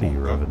are ready,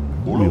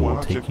 Revan, we will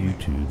take you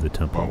to the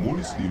temple.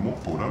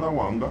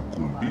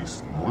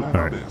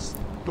 Alright,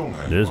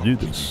 let's do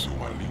this.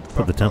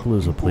 But the temple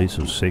is a place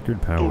of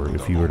sacred power.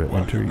 If you are to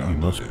enter, you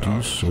must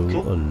do so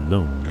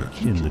alone,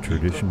 in the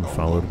tradition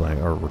followed by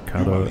our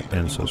Rakata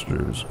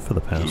ancestors for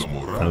the past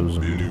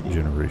 1,000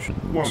 generations.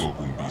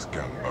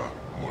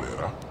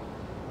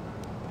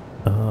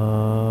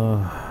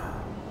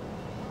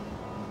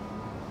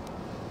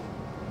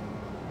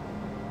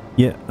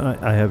 Yeah,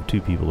 I have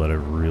 2 people that I'd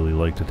really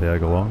like to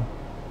tag along.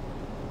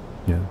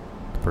 Yeah,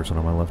 the person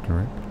on my left and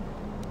right.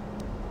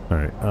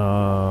 Alright,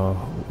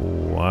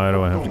 why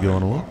do I have to go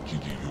on alone?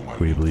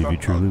 We believe you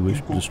truly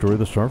wish to destroy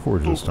the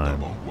Starforge this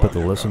time, but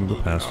the lesson of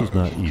the past is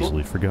not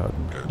easily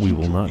forgotten. We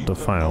will not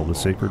defile the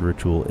sacred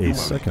ritual a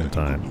second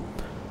time.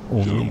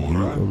 Only you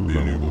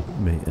alone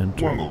may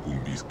enter.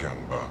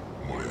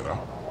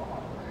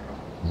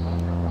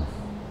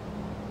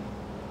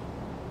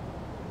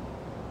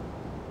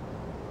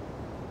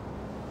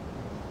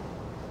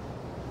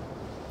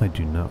 I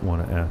do not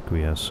want to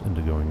acquiesce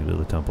into going into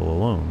the temple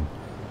alone.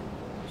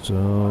 So,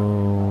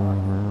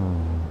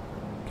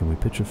 can we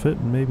pitch a fit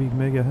and maybe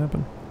make it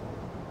happen?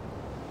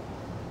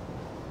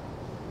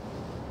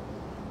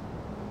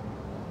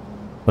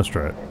 Let's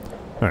try it.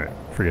 Alright,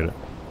 forget it.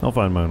 I'll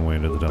find my own way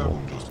into the temple.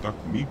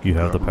 You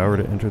have the power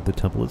to enter the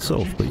temple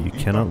itself, but you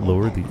cannot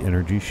lower the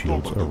energy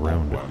shields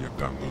around it.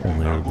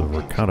 Only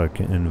the Rakata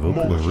can invoke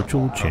the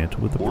ritual chant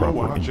with the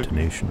proper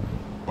intonation.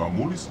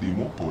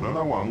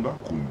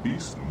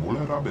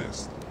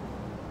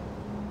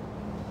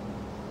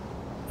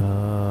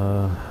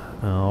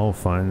 I'll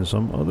find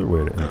some other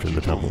way to enter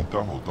the temple.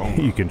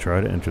 You can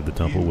try to enter the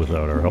temple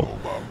without our help,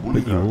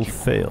 but you will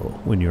fail.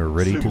 When you are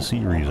ready to see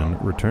reason,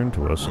 return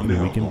to us and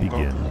we can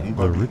begin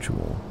the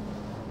ritual.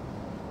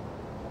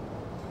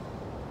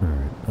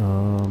 Alright,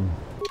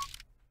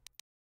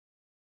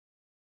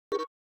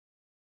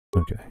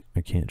 okay,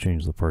 I can't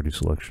change the party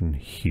selection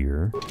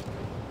here.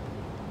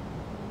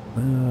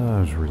 I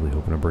was really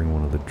hoping to bring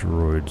one of the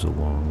droids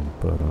along,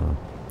 but,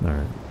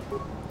 alright.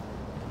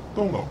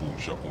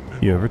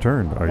 You have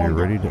returned. Are you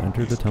ready to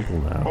enter the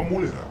temple now?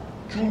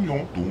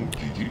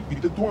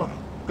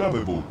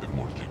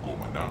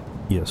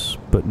 Yes,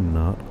 but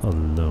not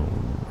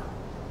alone.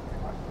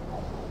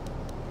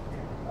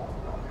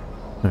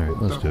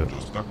 Alright, let's do it.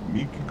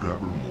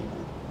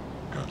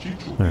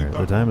 Alright,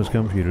 the time has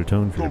come for you to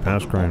atone for your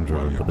past crimes,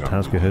 Reverend, but the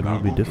task ahead will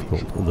be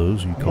difficult.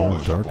 Those you call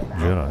Dark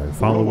Jedi,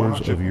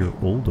 followers of your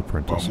old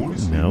apprentice,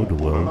 now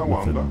dwell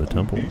within the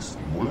temple.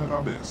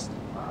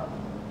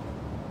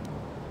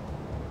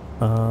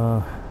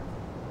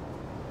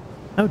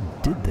 How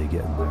did they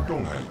get in there?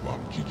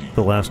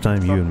 The last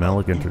time you and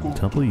Malik entered the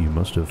temple, you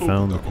must have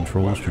found the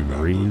controls to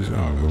raise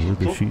and lower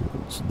the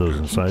shields. Those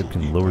inside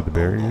can lower the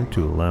barrier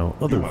to allow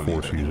other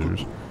Force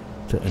users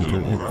to enter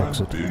and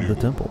exit the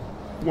temple.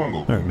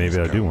 Alright, maybe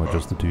I do want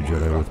just the 2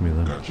 Jedi with me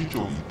then.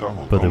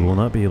 But they will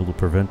not be able to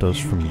prevent us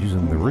from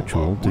using the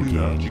ritual to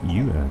gain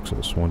you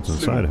access. Once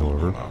inside,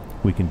 however,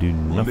 we can do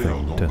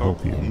nothing to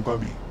help you.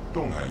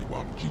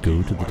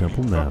 Go to the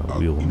temple now.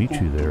 We will meet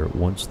you there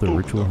once the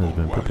ritual has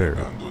been prepared.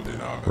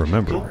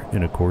 Remember,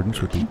 in accordance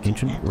with the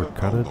ancient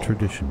Rakata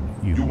tradition,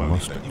 you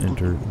must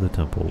enter the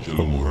temple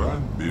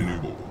alone.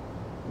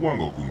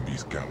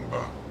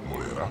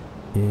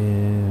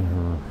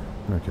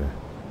 Yeah, okay.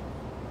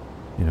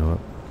 You know what?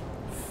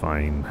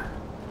 Fine.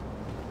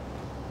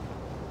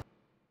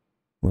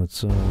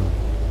 Let's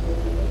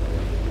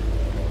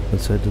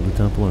head to the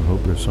temple and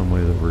hope there's some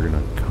way that we're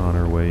gonna con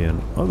our way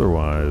in.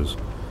 Otherwise,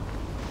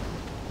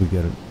 we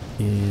got an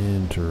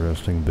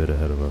interesting bit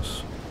ahead of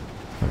us.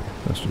 Alright,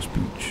 that's just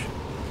beach.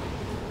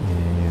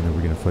 And are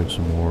we gonna fight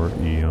some more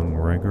young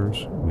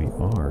rankers? We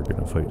are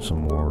gonna fight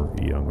some more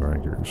young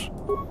rankers.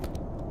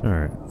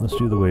 Alright, let's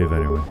do the wave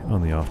anyway,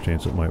 on the off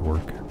chance it might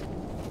work.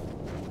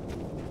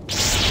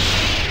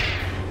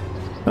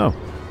 Oh.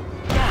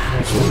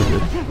 That's really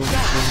good.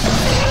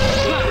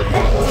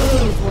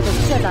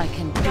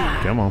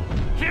 Come on.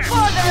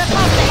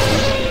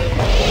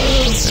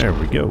 There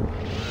we go.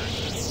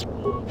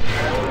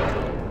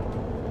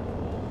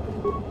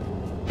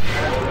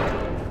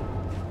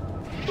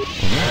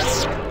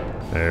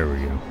 There we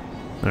go.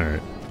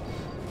 Alright.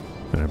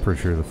 And I'm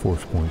pretty sure the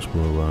Force points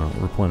will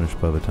replenish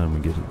by the time we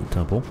get to the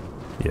temple.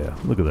 Yeah,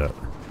 look at that.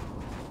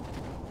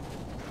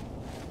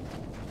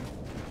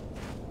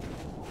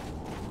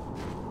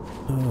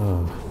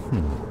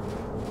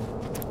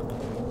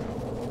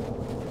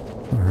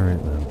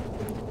 Alright then.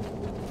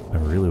 I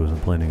really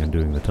wasn't planning on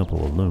doing the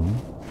temple alone,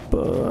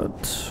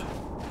 but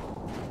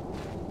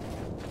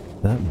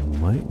that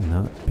might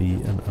not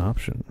be an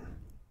option.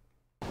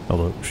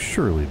 Although,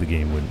 surely the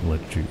game wouldn't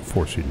let you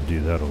force you to do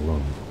that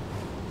alone.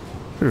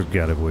 There's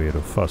gotta be a way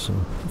to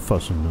fussing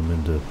them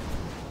into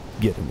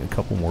getting a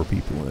couple more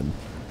people in.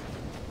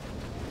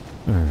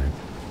 Alright.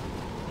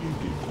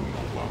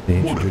 The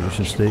ancient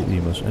tradition state that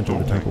you must enter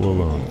the temple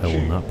alone. I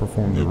will not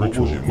perform the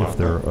ritual if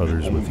there are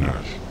others with you.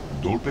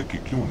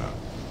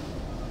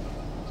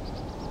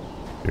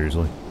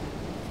 Seriously?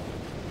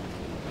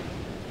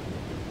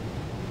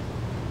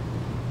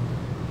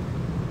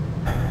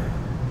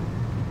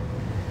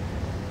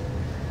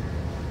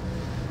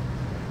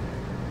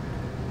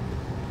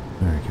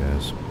 Alright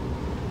guys.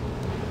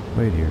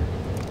 Wait here.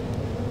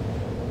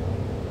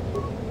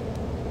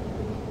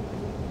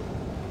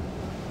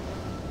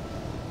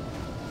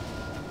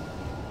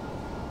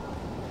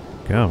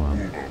 Come on.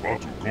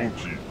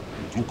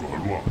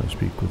 Let's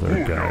speak with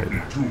our guide.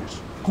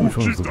 Which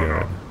one's the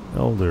guide?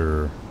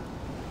 Elder.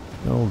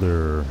 Oh,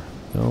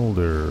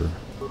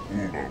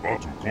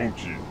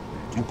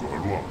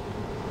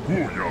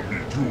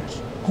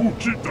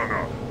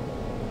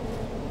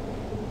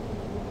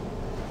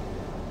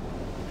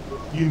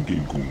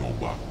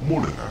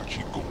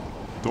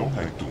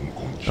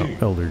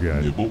 Elder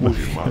guide.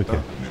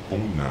 Okay.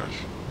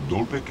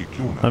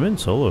 I'm in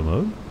solo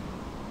mode.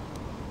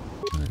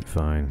 Alright,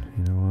 fine.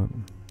 You know what?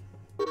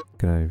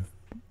 Can I...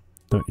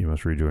 Oh, you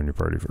must rejoin your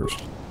party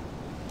first.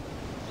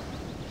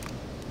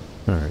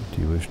 Alright,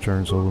 do you wish to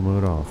turn solo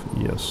mode off?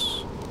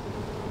 Yes.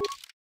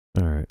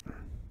 Alright.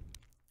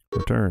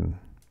 Return.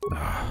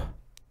 Ah.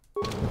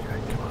 Okay,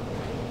 come on.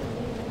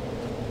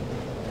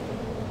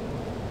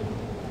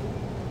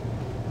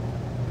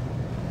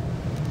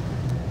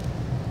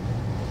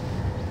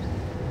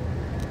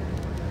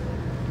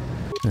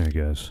 Alright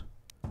guys.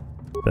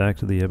 Back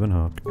to the Ebon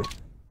Hawk.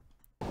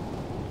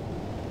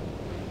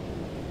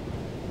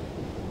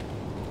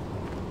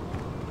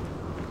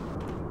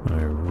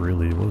 I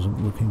really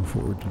wasn't looking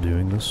forward to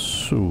doing this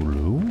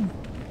solo,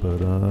 but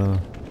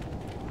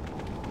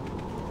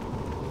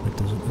it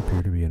doesn't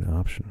appear to be an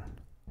option.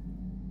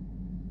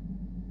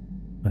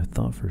 I I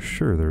thought for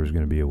sure there was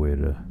going to be a way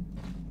to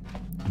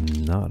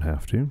not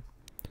have to.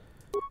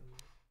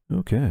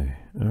 Okay,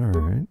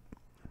 alright.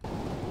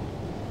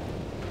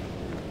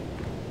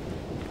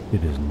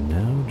 It is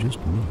now just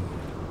me.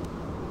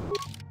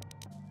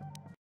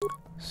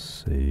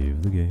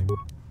 Save the game.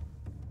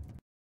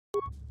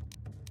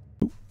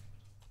 Ooh.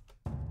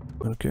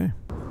 Okay.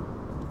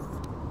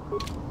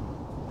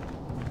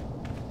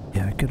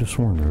 Yeah, I could have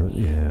sworn there.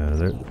 Yeah,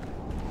 there.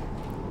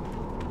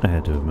 I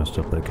had to have messed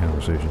up that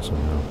conversation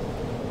somehow.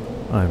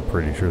 I'm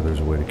pretty sure there's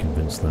a way to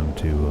convince them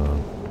to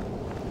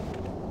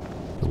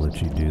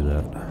let you do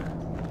that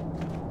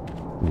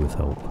with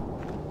help.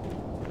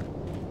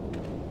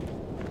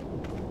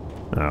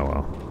 Oh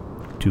well,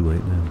 too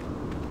late now.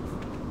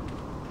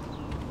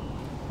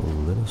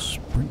 Let us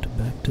sprint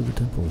back to the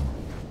temple.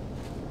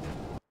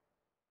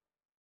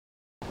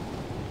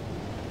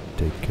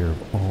 Take care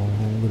of all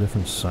the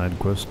different side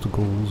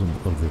questicles and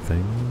other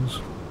things.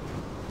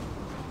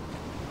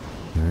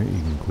 Alright, you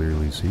can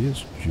clearly see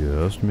it's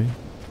just me.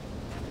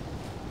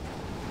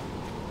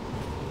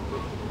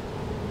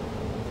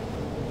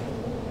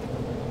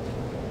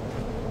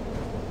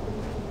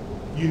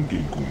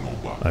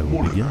 I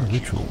will begin the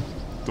ritual.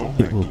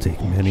 It will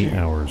take many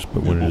hours,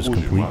 but when it is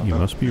complete, you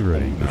must be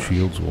ready. The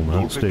shields will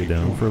not stay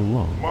down for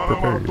long.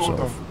 Prepare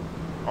yourself.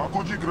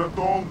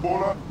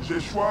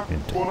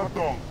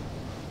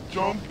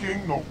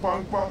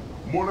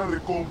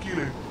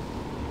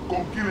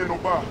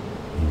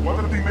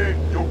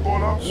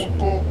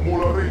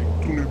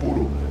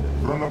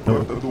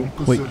 Oh,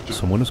 wait,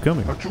 someone is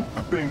coming.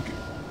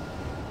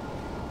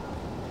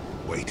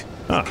 Wait,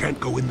 you can't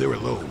go in there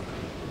alone.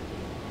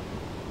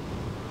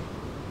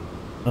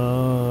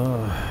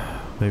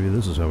 Maybe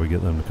this is how we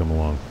get them to come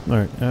along.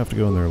 Alright, I have to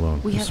go in there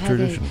alone. We It's have had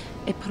tradition.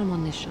 a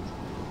premonition.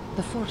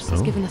 The Force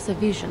has given us a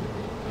vision.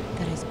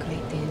 There is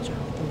great danger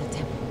within the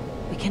temple.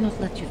 We cannot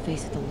let you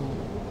face it alone.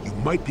 You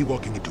might be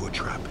walking into a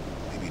trap.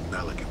 Maybe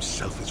Malik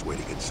himself is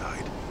waiting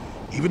inside.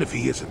 Even if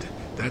he isn't,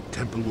 that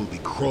temple will be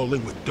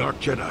crawling with dark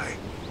Jedi.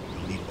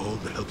 You'll need all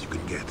the help you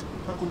can get.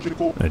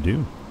 I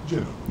do.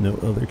 No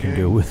other can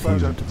go with you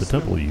to the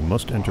temple. You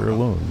must enter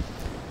alone.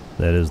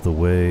 That is the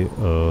way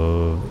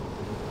of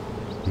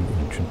the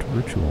ancient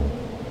ritual.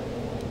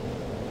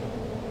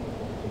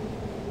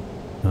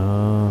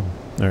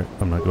 Alright,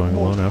 I'm not going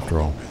alone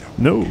after all.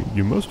 No,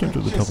 you must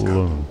enter the temple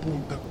alone.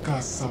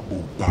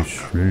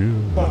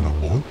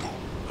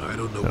 I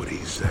don't know what he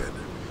said,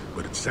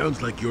 but it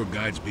sounds like your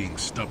guide's being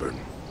stubborn.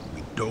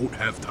 We don't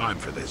have time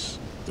for this.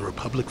 The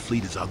Republic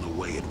fleet is on the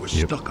way, and we're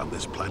stuck on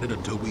this planet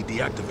until we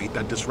deactivate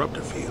that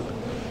disruptor field.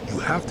 You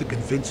have to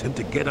convince him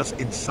to get us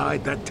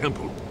inside that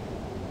temple.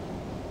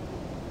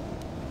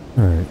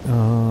 Alright,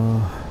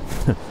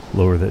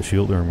 lower that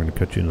shield or I'm going to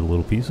cut you into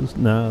little pieces.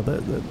 Nah,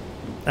 that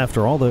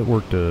after all that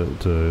work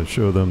to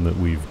show them that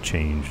we've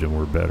changed and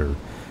we're better.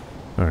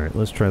 Alright,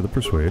 let's try the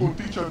persuade. Oh,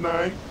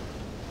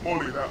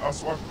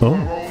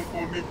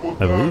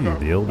 I believe you.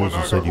 The elders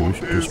have said you wish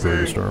to destroy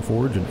the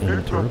Starforge and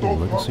end the terrible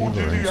legacy of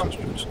our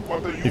ancestors.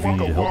 If you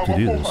need help to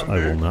do this, I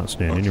will not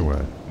stand in your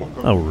way.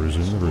 I will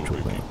resume the ritual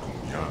then.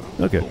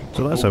 Okay,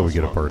 so that's how we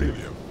get a party.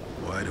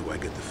 Why do I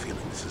get the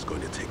feeling this is going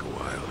to take a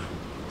while?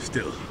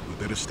 Still, we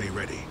better stay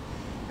ready.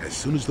 As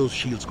soon as those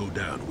shields go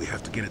down, we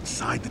have to get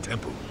inside the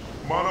temple.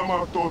 I love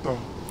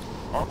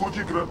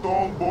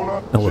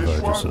how it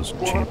just says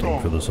chanting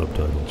for the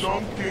subtitles.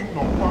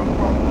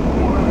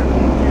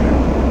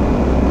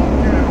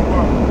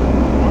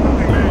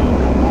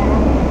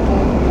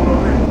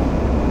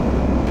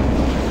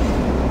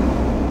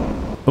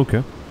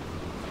 Okay.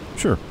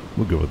 Sure,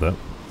 we'll go with that.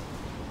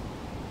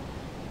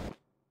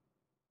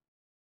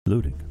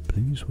 Loading.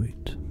 Please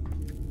wait.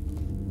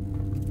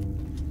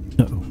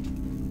 Uh-oh.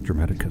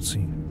 Dramatic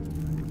cutscene.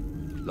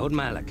 Lord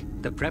Malik,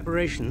 the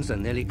preparations are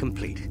nearly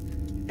complete.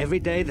 Every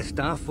day the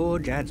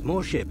Starforge adds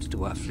more ships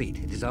to our fleet.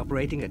 It is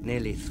operating at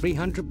nearly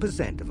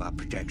 300% of our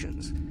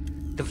projections.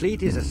 The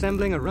fleet is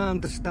assembling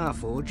around the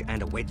Starforge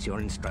and awaits your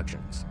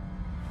instructions.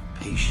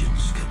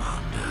 Patience,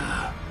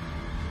 Commander.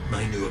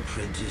 My new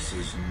apprentice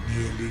is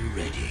nearly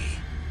ready.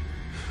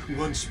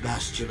 Once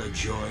Bastila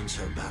joins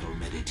her battle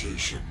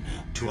meditation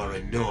to our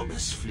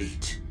enormous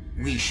fleet,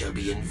 we shall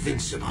be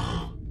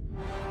invincible.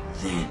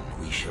 Then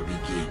we shall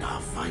begin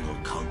our final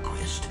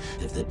conquest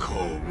of the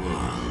core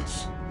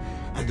worlds,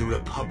 and the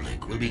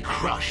Republic will be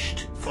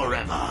crushed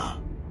forever.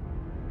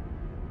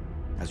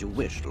 As you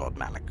wish, Lord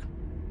Malik.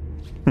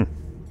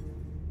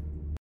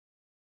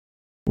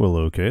 Well,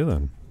 okay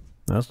then.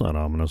 That's not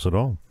ominous at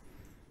all.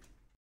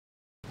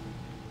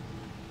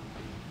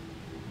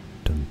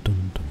 Dun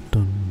dun dun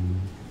dun.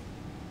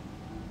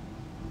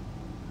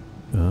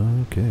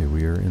 Okay,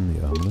 we are in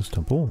the ominous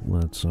temple.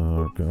 Let's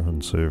go ahead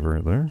and save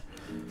right there.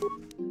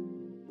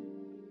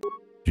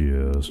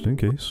 Just in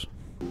case.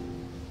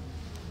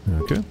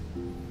 Okay.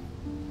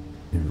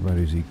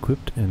 Everybody's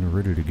equipped and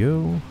ready to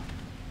go.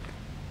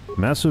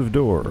 Massive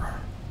door.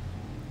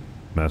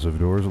 Massive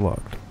door is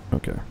locked.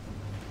 Okay.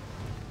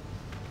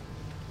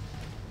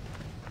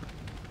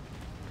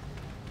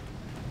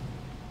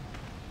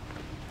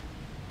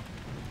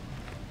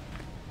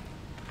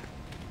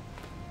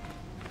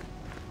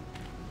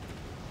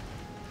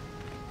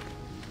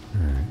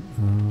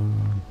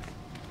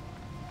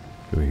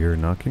 Do I hear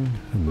knocking?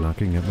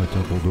 Knocking at my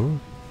temple door?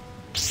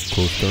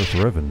 Close Darth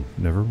Revan,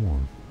 nevermore.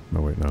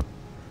 No, wait, no.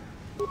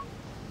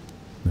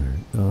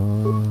 Alright,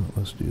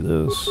 let's do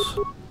this.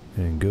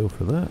 And go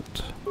for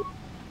that.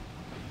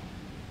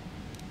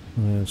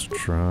 Let's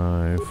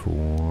try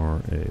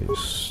for a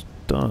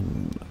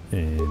stun.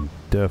 And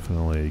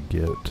definitely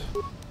get...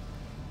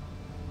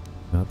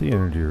 not the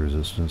energy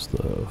resistance,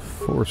 the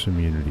force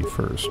immunity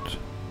first.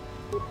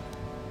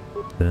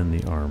 Then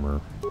the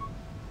armor.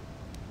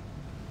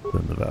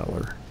 Then the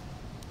valor.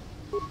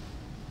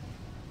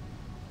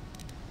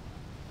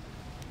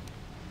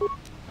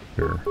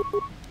 Sure.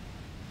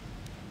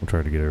 We'll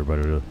try to get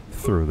everybody to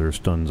throw their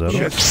stuns at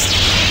us.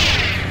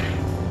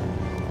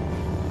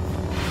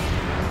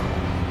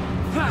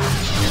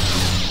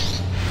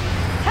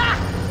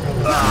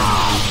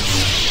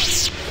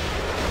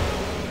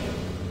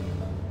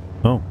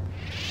 Oh.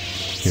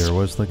 Here I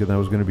was thinking that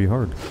was going to be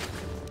hard.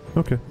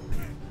 Okay.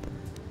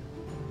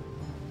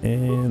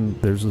 And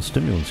there's the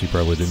stimulants he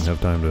probably didn't have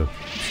time to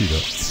shoot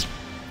up.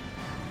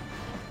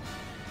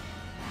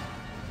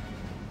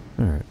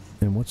 Alright,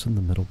 and what's in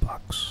the middle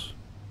box?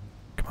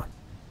 Come on.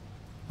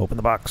 Open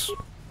the box.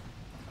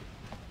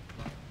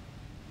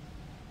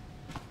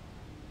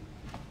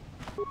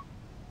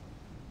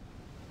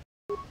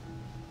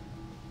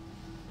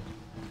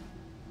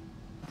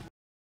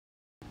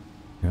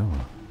 Yeah.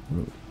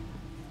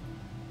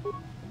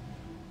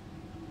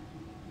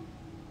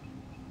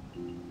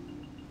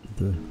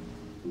 Did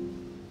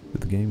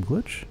the game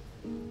glitch?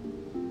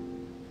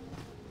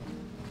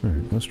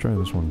 Alright, let's try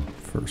this one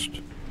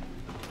first.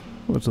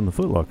 What's in the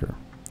footlocker?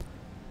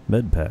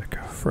 Med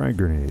pack, frag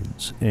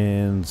grenades,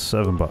 and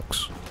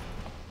 $7.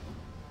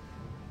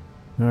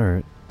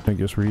 Alright, I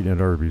guess we're eating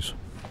at Arby's.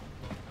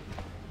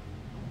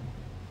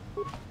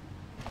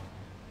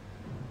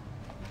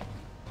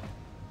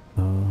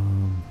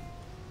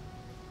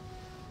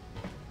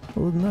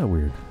 Well, isn't that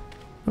weird?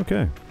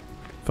 Okay,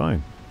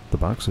 fine. The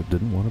box that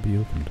didn't want to be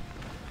opened.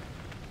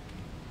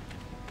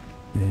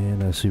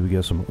 And I see we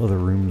got some other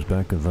rooms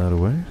back that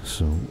way,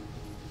 so...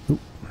 Oop.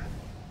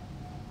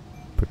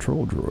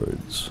 Patrol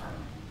droids.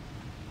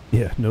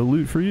 Yeah, no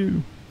loot for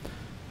you.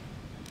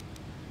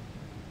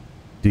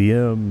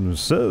 DM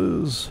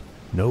says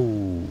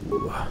no.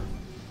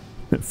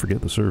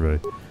 Forget the survey.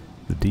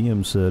 The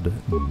DM said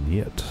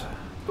niet.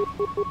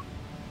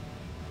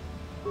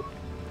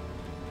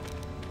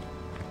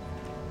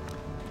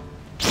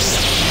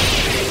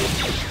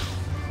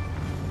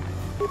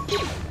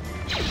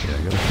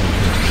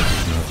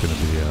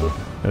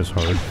 As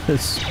hard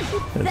as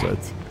that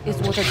is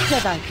what a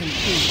Jedi can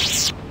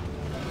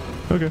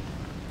do. Okay.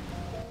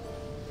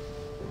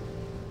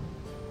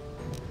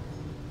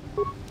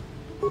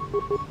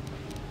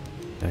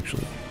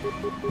 Actually,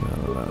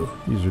 no,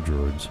 these are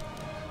droids.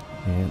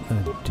 And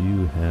I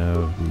do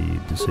have the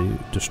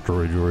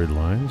destroy droid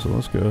line, so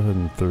let's go ahead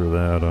and throw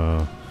that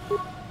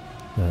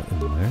in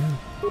there.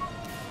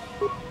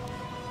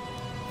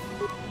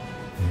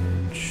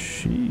 And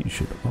she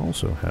should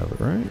also have it,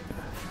 right?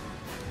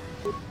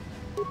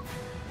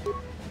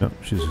 No,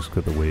 she's just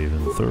got the wave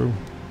and the throw.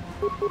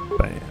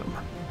 Bam.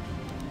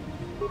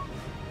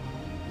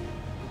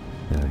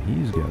 Now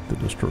he's got the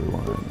destroy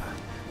line.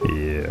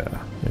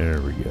 Yeah, there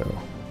we go.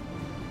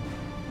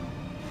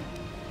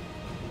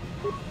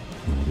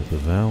 We'll get the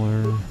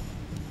valor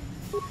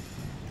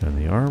and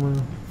the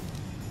armor.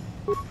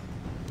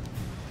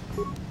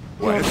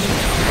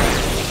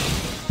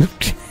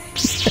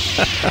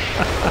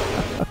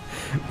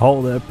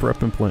 All that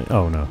prep and plan.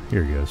 Oh no,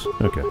 here he goes.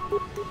 Okay.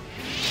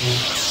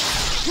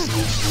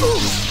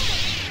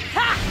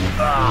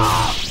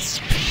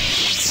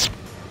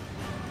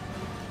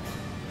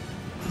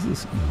 Is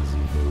this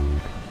easy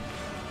mode?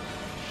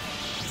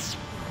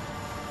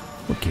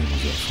 What game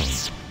was that from?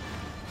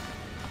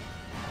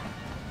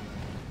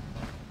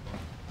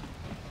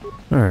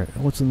 Alright,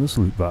 what's in this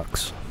loot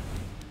box?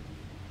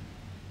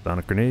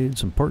 Sonic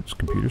grenades, some parts,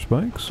 computer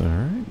spikes.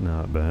 Alright,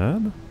 not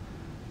bad.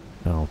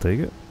 I'll take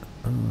it.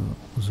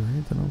 Was there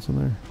anything else in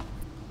there?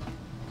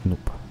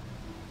 Nope.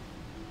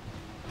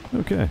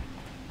 Okay.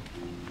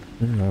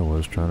 There I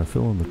was trying to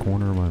fill in the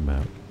corner of my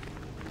map.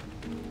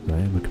 I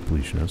am a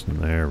completionist, and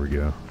there we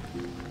go.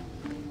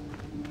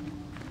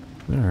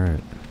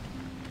 Alright.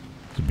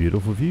 It's a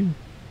beautiful view.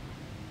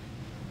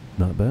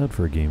 Not bad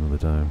for a game of the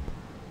time.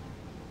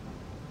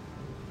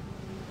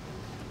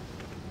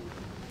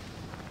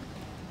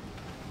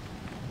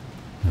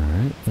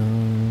 Alright,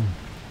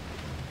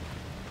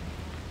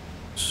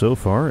 so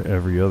far,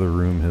 every other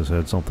room has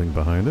had something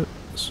behind it,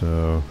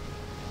 so...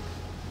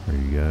 Are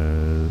you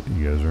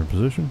guys are in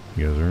position?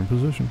 You guys are in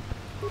position.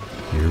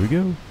 Here we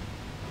go.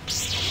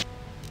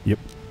 Yep,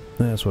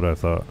 that's what I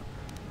thought.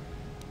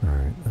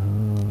 Alright,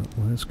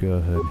 let's go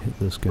ahead and hit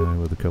this guy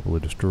with a couple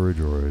of destroy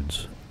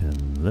droids,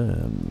 and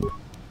then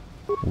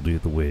we'll do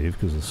the wave,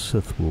 because the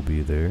Sith will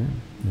be there.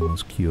 And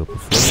let's queue up a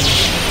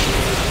flash.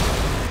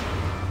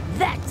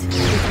 That is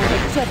what a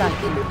Jedi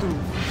can do.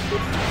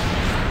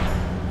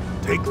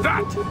 Take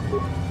that!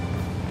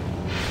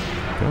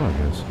 Come on,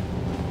 guys.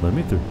 let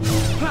me through. We're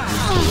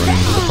running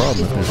into the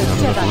problem that there's not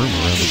enough room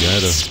around the guy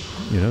to,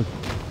 you know,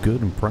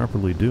 good and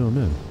properly do him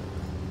in.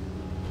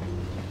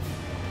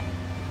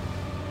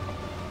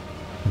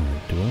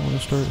 Alright, do I want to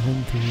start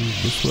heading through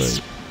this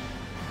way?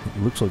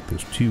 It looks like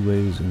there's 2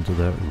 ways into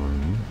that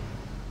room.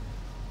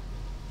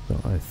 So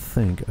I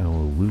think I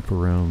will loop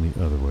around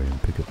the other way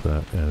and pick up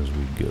that as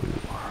we go.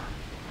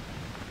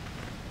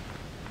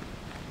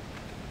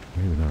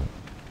 Maybe not.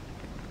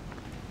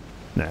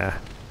 Nah.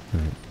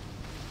 Alright.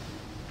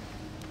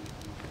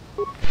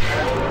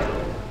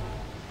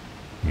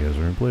 You guys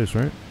are in place,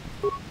 right?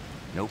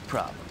 No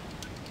problem.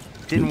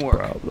 Didn't work.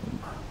 No problem.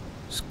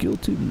 Skill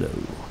too low.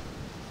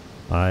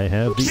 I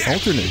have the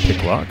alternate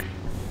pick lock.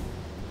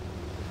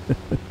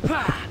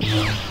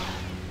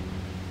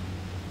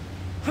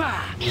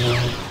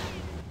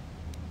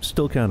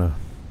 Still kind of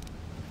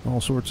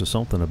all sorts of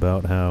something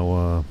about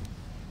how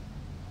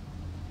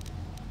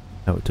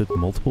it took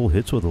multiple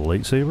hits with a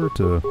lightsaber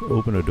to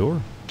open a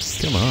door.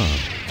 Come on.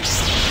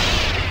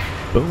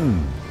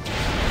 Boom.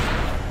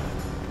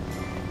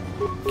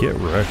 Get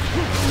wrecked.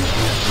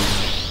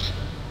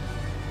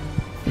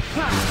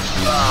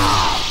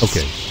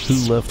 Okay, who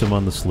left him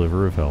on the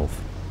sliver of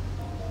health?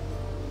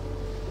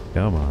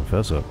 Come on,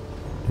 fess up.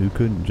 Who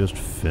couldn't just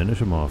finish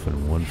him off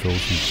in one fell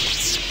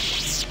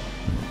swoop?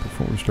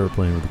 Before we start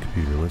playing with the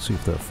computer, let's see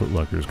if that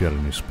footlocker's got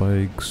any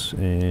spikes,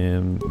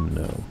 and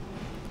no.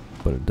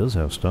 But it does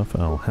have stuff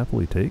I'll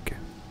happily take.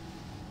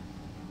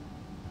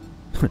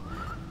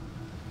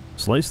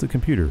 Slice the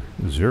computer,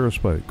 0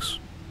 spikes.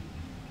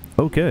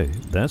 Okay,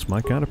 that's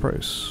my kind of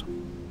price.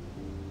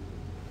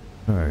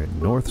 Alright,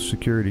 North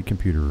Security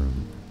Computer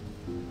Room.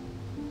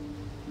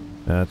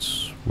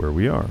 That's where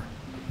we are.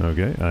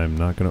 Okay, I'm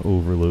not going to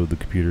overload the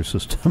computer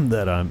system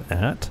that I'm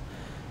at.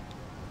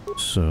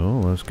 So,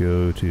 let's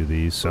go to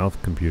the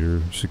South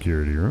Computer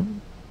Security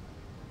Room.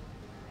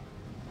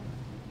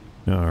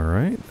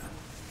 Alright.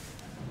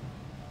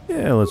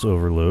 Yeah, let's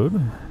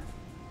overload.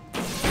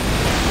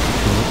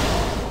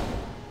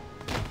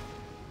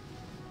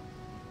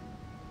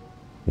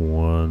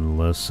 One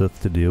less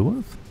Sith to deal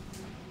with.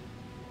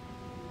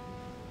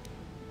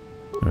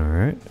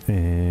 Alright,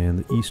 and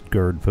the East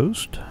Guard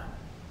Post.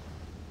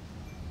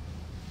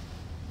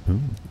 Ooh,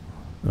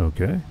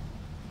 okay.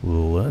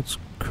 Let's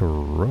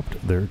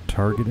corrupt their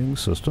targeting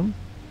system.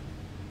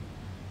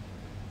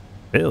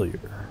 Failure.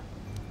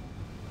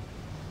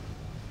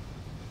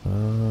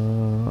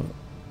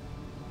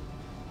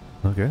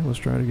 Okay, let's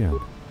try it again.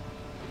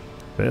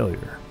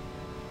 Failure.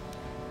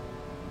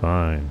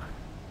 Fine.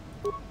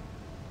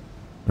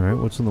 Alright,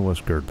 what's in the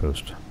West Guard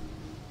Post?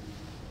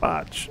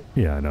 Botch.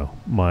 Yeah, I know.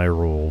 My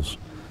rolls.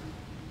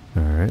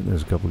 Alright,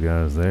 there's a couple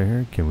guys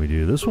there. Can we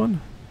do this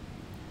one?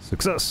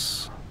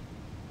 Success!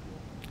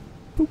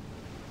 Boop.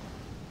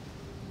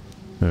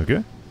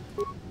 Okay.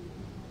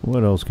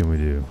 What else can we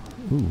do?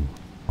 Ooh,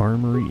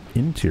 Armory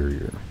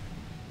Interior.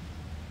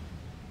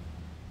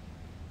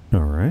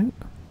 Alright.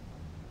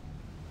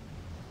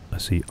 I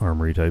see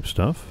armory type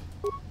stuff.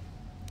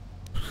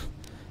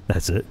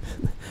 That's it.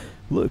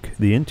 Look,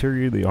 the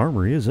interior of the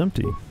armory is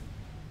empty.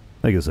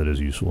 I guess that is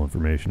useful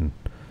information.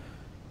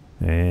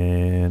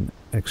 And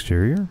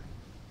exterior?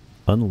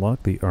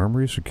 Unlock the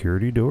armory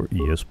security door?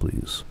 Yes,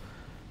 please.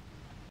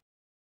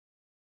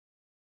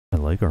 I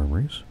like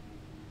armories.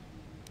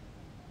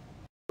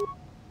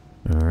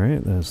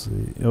 Alright, that's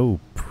the... Oh,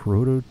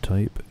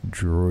 prototype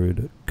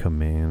droid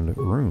command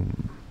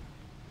room.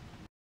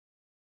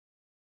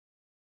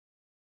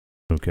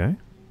 Okay.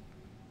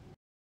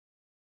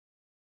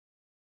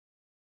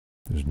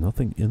 There's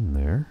nothing in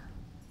there.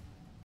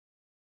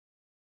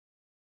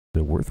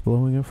 Is it worth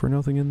blowing up for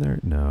nothing in there?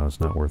 No,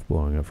 it's not worth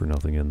blowing up for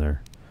nothing in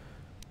there.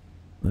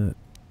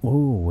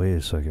 Whoa, wait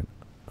a second.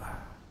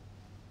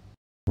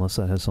 Unless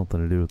that has something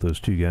to do with those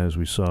 2 guys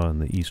we saw in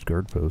the East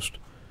Guard Post.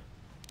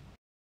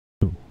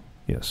 Ooh,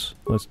 yes.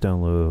 Let's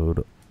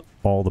download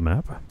all the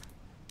map.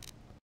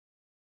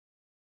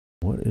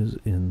 What is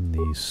in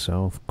the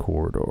South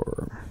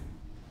Corridor?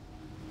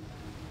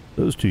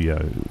 Those 2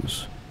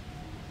 yahoos.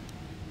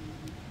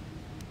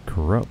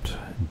 Corrupt.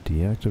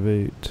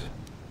 Deactivate.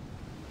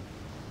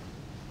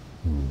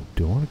 Ooh,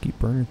 do I want to keep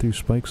burning through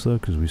spikes though?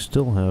 Because we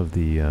still have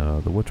the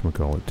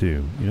whatchamacallit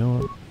too. You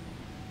know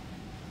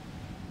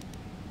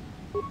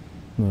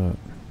what?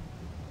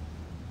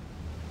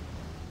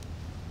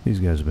 These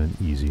guys have been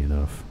easy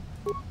enough.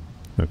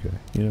 Okay,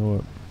 you know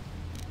what?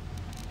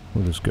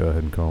 We'll just go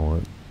ahead and call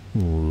it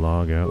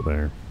log out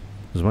there.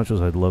 As much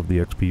as I'd love the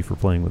XP for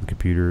playing with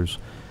computers,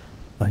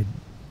 I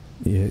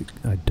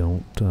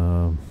don't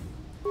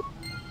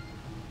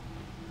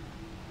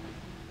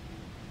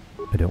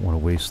want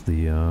to waste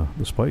the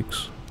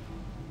spikes.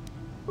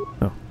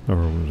 Oh, our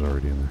was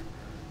already in there.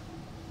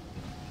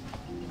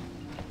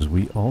 Because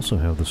we also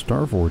have the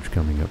Starforge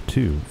coming up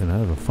too, and I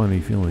have a funny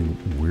feeling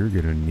we're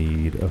going to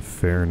need a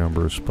fair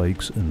number of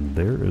spikes in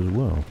there as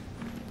well.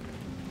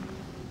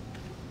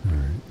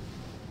 Alright.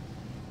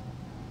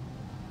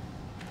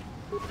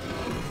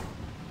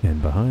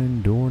 And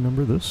behind door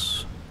number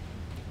this.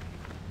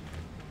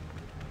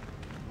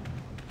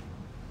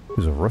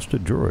 is a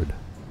rusted droid.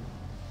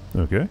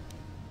 Okay.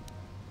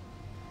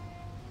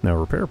 Now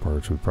repair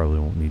parts we probably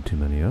won't need too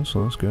many of,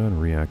 so let's go ahead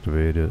and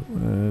reactivate it.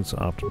 It's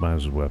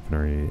optimized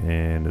weaponry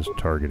and its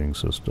targeting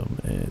system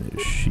and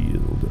its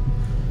shield.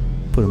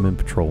 Put them in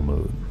patrol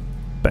mode.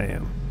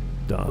 Bam.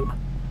 Done.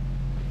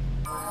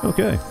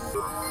 Okay.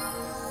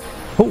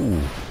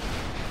 Oh!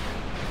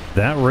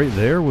 That right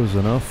there was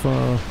enough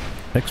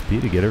XP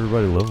to get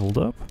everybody leveled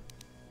up.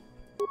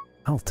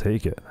 I'll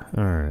take it.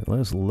 Alright,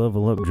 let's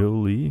level up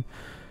Jolie.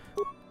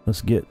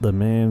 Let's get the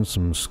man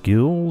some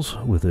skills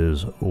with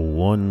his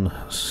 1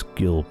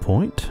 skill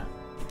point.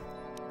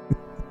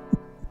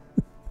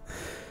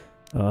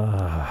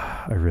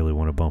 I really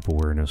want to bump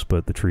awareness,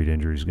 but the treat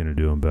injury is going to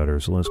do him better.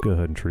 So let's go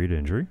ahead and treat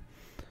injury.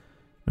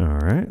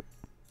 Alright.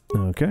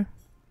 Okay.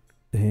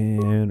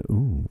 And,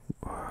 ooh.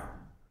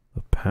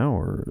 The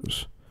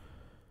powers.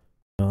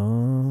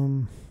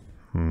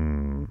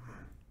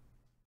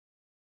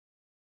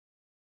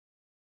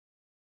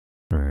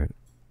 Alright.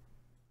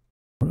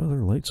 What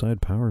other light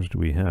side powers do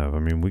we have? I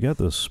mean, we got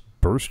this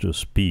burst of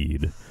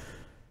speed,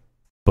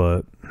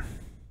 but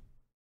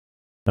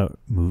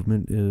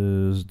movement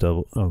is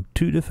double. Oh,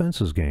 2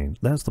 defenses gained.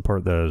 That's the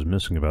part that I was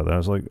missing about that. I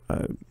was like,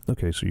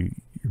 okay, so your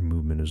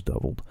movement is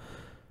doubled.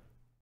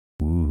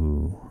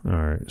 Ooh.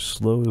 Alright.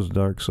 Slow is a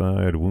dark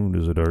side, wound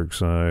is a dark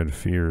side,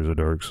 fear is a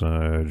dark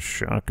side,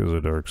 shock is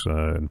a dark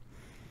side.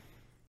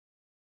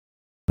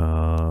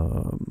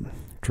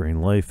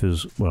 Drain life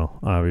is, well,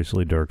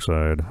 obviously dark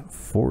side.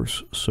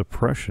 Force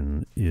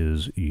suppression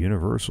is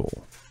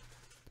universal.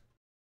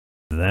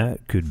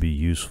 That could be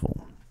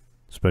useful,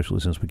 especially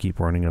since we keep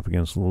running up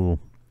against little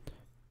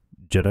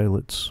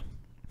Jedi-lets.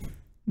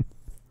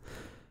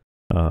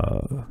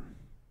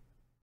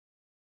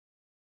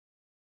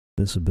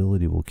 This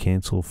ability will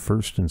cancel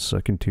first and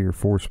second tier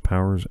force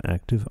powers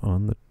active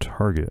on the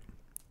target.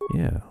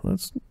 Yeah,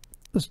 let's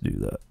do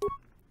that.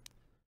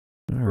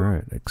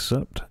 Alright,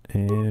 accept,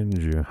 and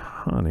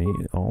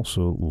Juhani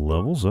also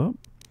levels up.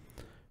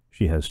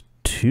 She has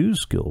 2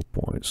 skill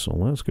points, so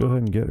let's go ahead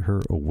and get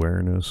her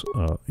awareness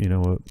up. You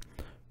know what?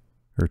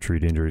 Her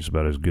treat injury is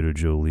about as good as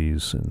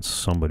Jolie's, and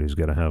somebody's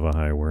got to have a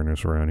high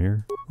awareness around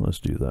here.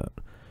 Let's do that.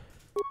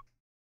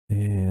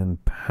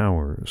 And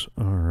powers.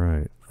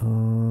 Alright,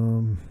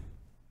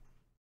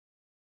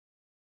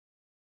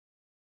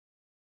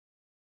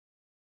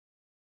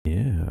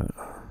 yeah.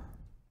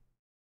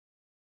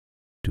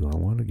 Do I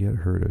want to get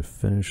her to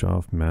finish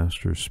off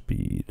master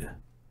speed?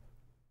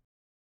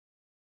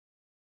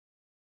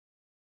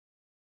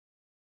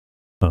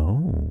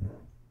 Oh.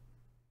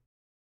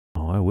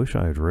 Oh, I wish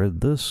I had read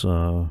this,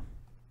 I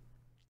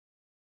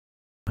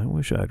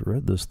wish I had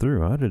read this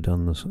through. I'd have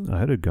done this,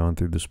 I'd have gone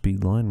through the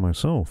speed line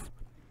myself.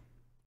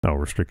 Oh,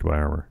 restricted by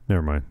armor.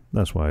 Never mind.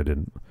 That's why I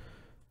didn't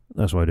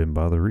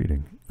bother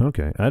reading.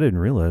 Okay, I didn't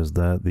realize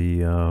that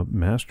the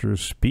master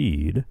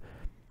speed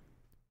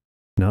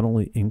not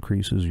only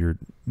increases your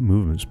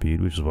movement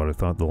speed, which is what I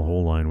thought the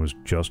whole line was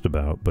just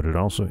about, but it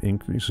also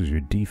increases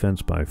your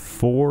defense by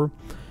 4,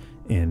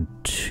 and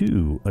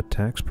 2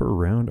 attacks per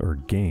round are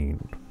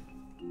gained.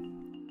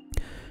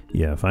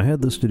 Yeah, if I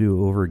had this to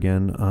do over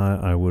again,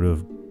 I would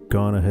have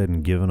gone ahead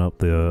and given up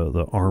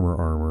the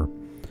armor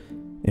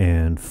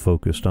and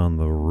focused on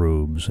the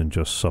robes and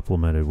just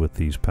supplemented with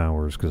these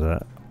powers,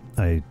 because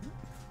I'm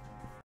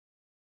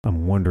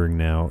wondering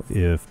now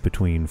if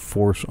between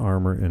force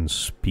armor and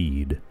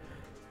speed,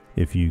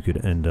 if you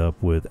could end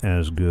up with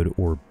as good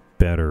or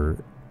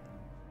better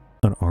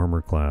an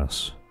armor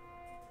class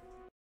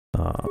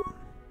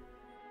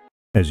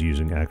as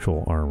using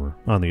actual armor.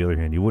 On the other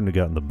hand, you wouldn't have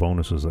gotten the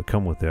bonuses that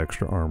come with the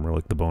extra armor,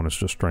 like the bonus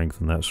to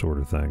strength and that sort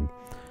of thing,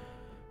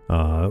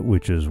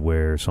 which is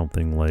where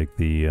something like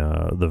the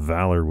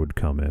Valor would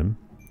come in,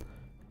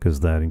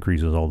 because that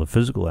increases all the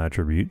physical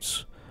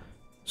attributes,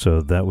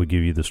 so that would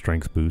give you the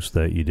strength boost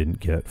that you didn't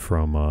get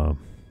from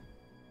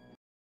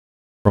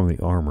the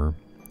armor.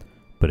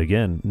 But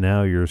again,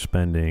 now you're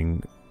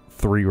spending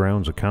 3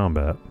 rounds of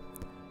combat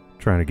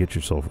trying to get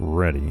yourself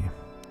ready.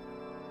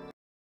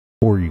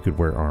 Or you could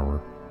wear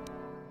armor.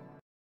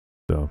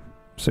 So,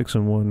 6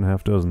 in one,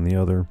 half dozen the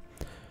other.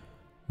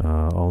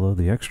 Although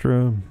the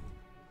extra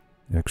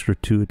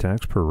 2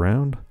 attacks per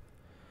round.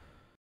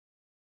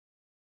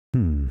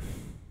 So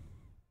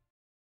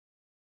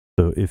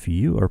if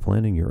you are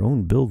planning your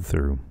own build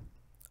through,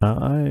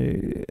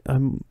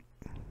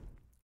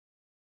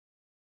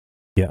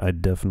 yeah,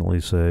 I'd definitely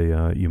say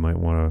you might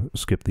want to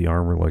skip the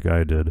armor like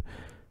I did.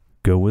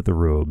 Go with the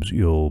robes.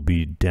 You'll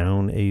be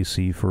down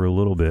AC for a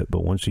little bit,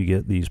 but once you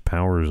get these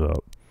powers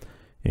up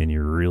and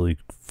you really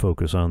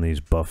focus on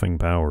these buffing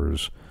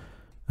powers,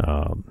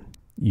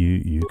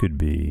 you could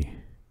be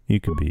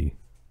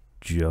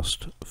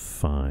just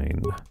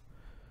fine.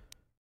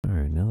 All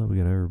right, now that we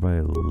got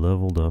everybody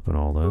leveled up and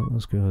all that,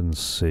 let's go ahead and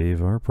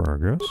save our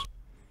progress.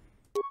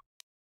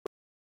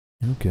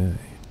 Okay.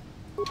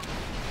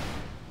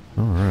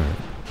 Alright.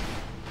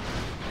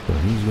 So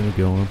he's going to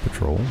go on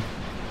patrol.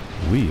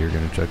 We are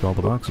going to check all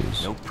the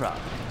boxes. No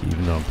problem.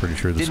 Even though I'm pretty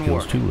sure the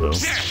skill's too low.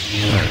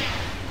 Alright.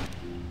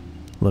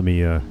 Let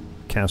me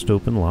cast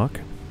open lock.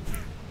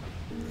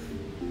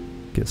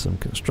 Get some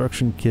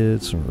construction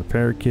kits, some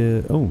repair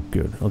kit. Oh,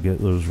 good. I'll get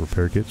those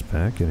repair kits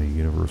back in a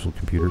universal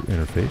computer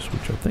interface,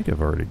 which I think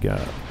I've already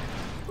got.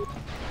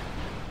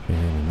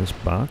 And in this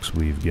box,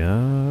 we've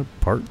got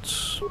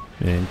parts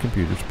and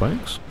computer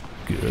spikes.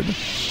 Good.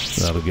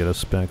 That'll get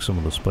us back some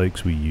of the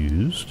spikes we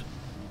used.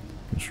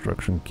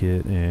 Construction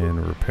kit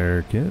and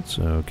repair kits.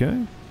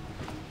 Okay.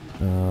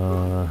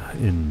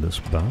 In this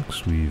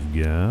box, we've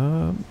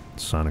got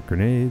sonic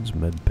grenades,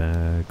 med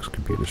packs,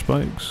 computer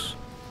spikes.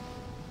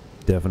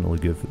 Definitely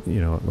good for, you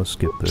know, let's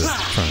skip this,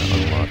 trying to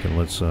unlock, and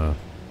let's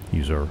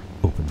use our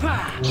open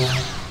lock.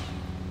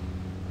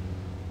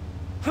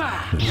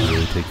 Does it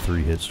really take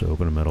 3 hits to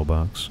open a metal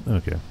box?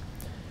 Okay.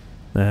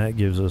 That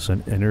gives us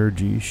an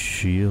energy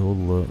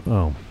shield.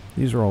 Oh,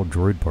 these are all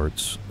droid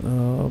parts.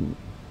 Man,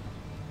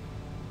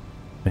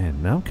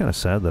 now I'm kind of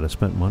sad that I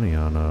spent money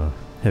on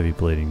heavy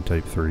plating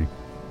type 3.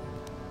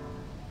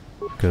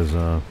 Because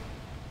I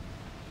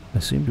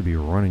seem to be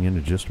running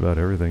into just about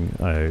everything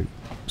I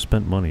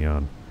spent money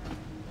on.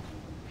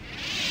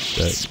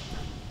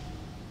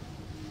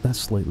 That's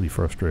slightly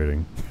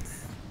frustrating.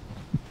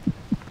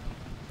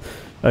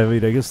 I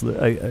mean, I guess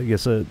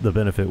the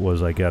benefit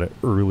was I got it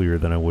earlier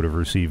than I would have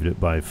received it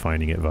by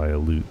finding it via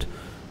loot.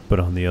 But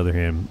on the other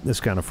hand,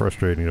 it's kind of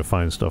frustrating to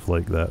find stuff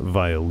like that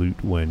via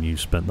loot when you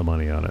spent the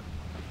money on it.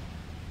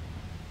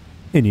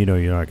 And you know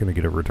you're not going to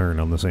get a return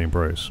on the same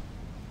price.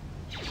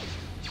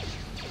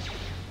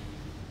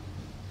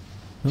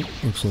 Oh,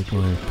 looks like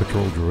my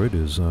patrol droid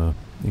is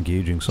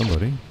engaging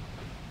somebody.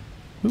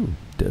 Ooh,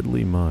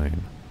 deadly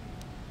mine.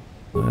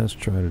 Let's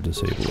try to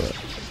disable that.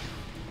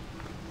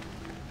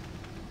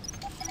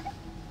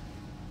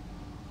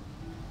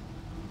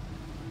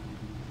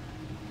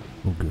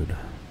 Oh, good.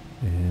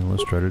 And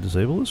let's try to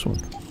disable this one.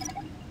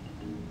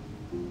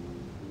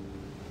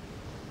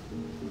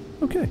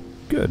 Okay,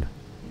 good.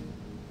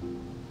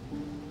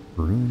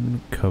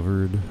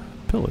 Rune-covered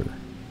pillar.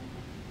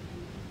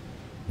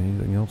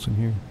 Anything else in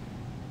here?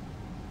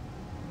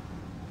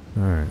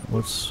 Alright,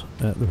 what's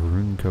at the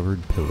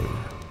rune-covered pillar?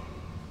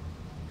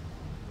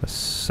 A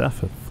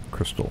Saphith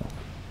crystal.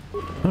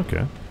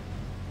 Okay.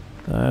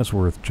 That's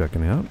worth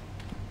checking out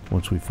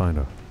once we find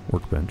a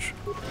workbench.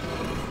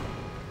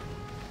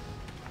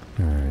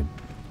 Alright.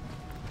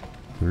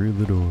 Through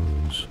the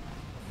doors.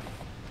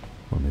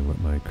 Let me let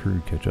my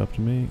crew catch up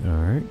to me.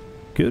 Alright.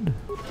 Good.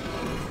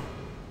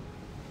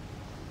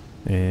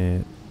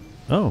 And...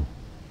 oh.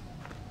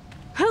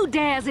 Who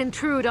dares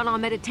intrude on our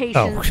meditations?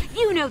 Oh.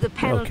 You know the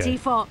penalty Okay.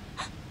 for...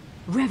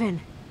 Revan,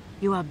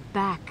 you are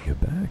back. You're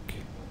back.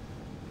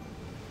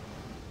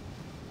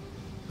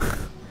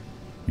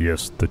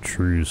 Yes, the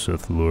true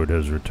Sith Lord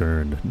has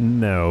returned.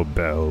 Now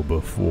bow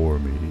before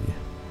me.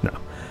 No.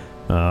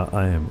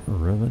 I am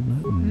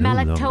Revan.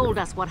 Malak told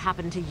us what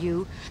happened to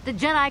you. The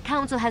Jedi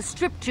Council has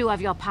stripped you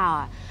of your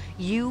power.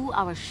 You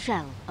are a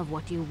shell of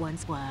what you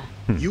once were.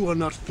 You are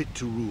not fit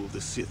to rule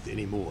the Sith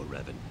anymore,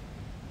 Revan.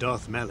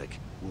 Darth Malak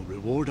will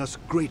reward us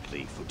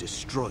greatly for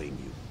destroying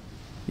you.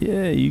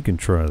 Yeah, you can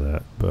try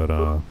that, but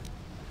I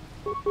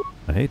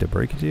hate to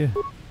break it to you.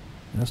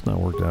 That's not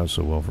worked out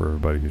so well for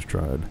everybody who's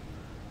tried.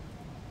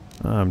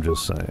 I'm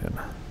just saying.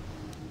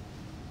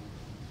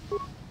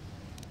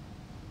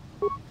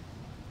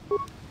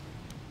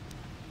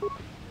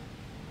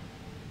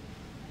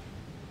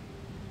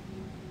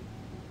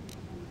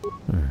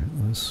 Alright,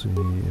 let's see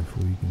if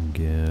we can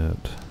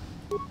get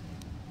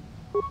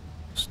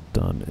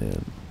stun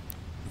in.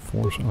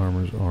 Force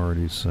armor's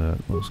already set.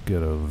 Let's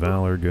get a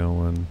Valor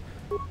going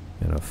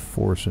and a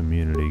Force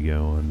immunity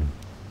going.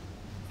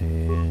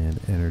 And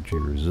energy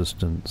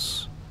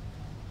resistance.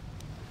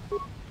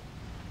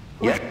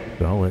 Yeah.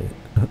 Oh,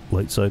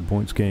 light side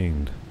points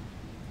gained.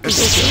 By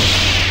denying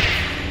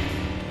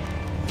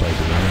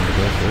the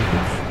best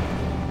voltage.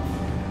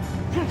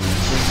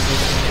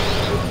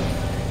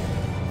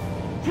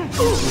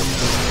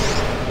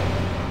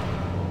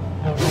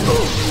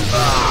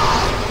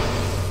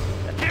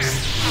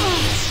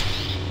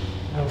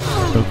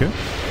 Okay.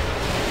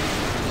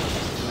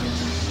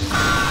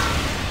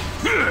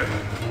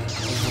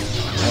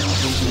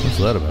 What's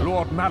that about?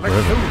 Lord Malak,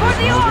 Forever. for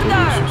the order!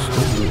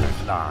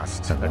 At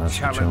last, At a last,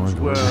 challenge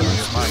worthy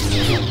of my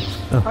skill.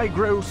 I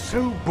grow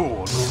so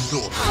bored with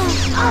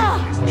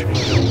slaughtering this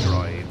chain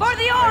droid. For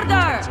the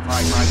order!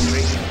 Intensify my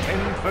training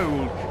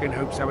tenfold in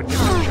hopes I would get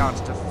a chance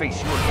to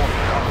face you in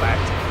mortal combat.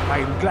 I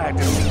am glad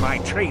to see my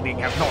training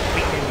has not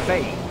been in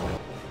vain.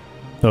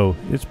 Oh,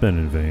 it's been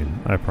in vain.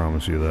 I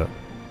promise you that.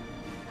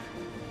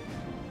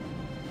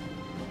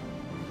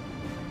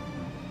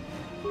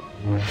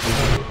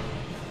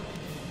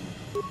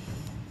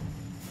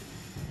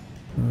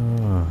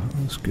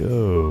 Let's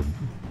go.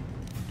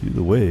 Do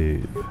the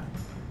wave.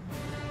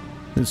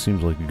 This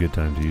seems like a good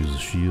time to use the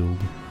shield.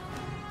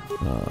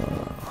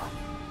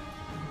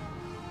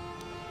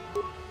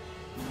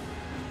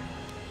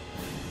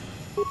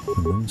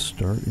 And then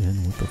start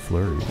in with the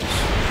flurries.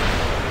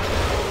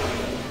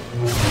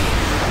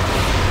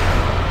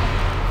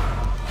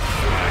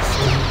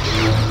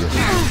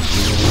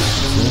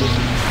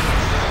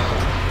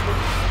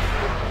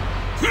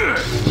 For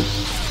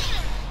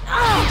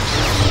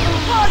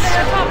the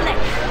Republic!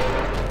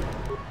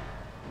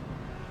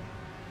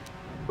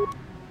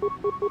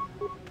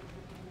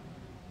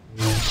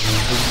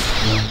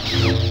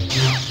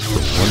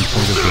 One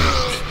point of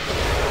damage.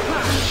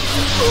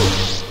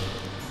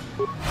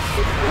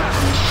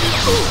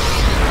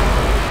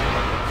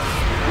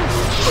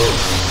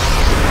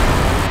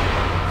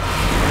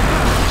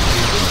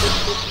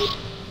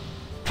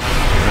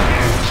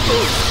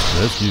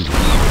 Let's do this.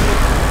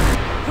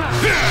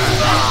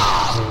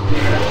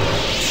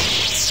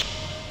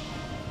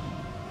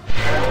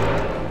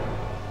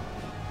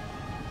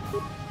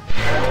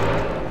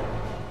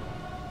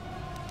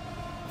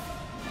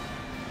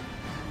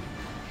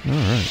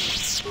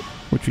 Alright.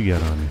 What you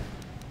got on you?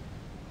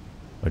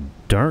 A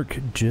Dark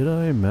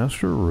Jedi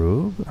Master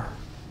Robe, a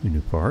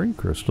Nupari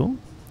Crystal,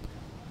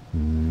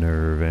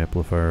 Nerve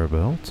Amplifier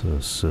Belt,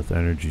 a Sith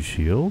Energy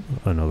Shield,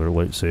 another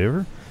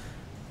lightsaber,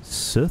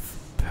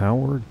 Sith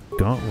Power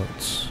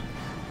Gauntlets.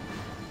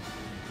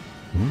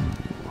 Ooh.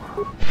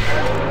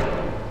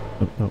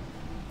 Oh,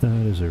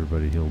 that is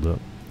everybody healed up.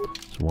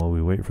 So while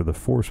we wait for the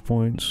force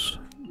points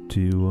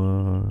to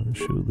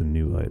show the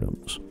new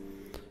items.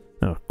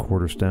 Now,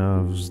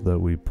 quarterstaffs that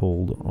we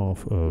pulled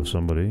off of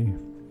somebody.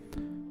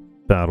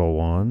 Battle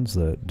wands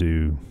that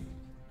do...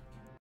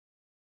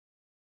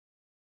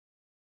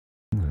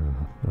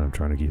 I'm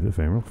trying to keep it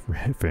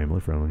family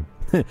friendly.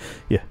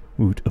 Yeah,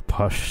 Woot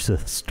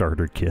Aposh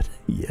starter kit.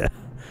 Yeah.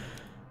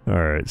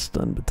 Alright,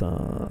 stun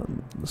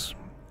batons.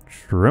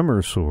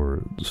 Tremor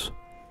swords.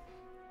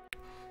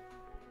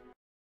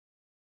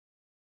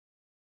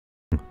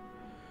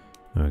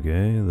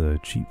 Okay, the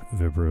cheap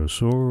vibro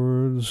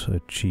swords, a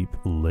cheap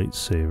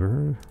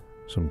lightsaber,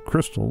 some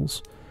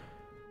crystals.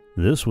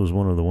 This was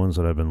one of the ones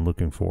that I've been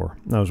looking for.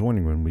 I was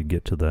wondering when we'd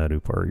get to that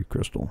Upari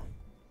crystal.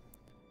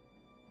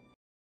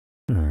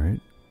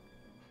 Alright.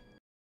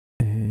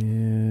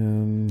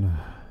 And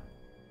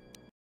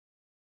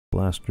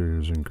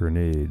blasters and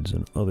grenades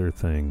and other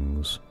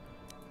things.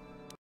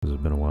 Because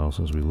it's been a while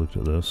since we looked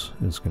at this.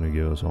 It's going to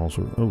give us all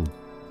sorts. Oh.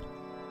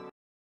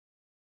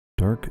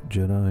 Dark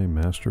Jedi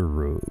Master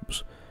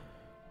Robes.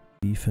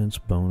 Defense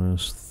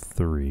bonus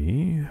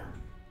 3.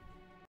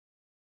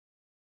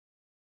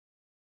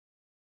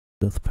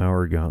 Death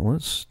Power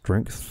Gauntlets.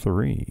 Strength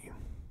 3.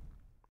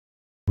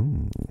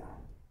 Ooh.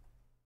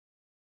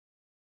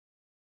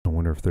 I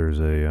wonder if there's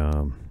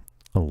a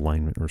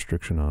alignment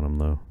restriction on them,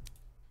 though.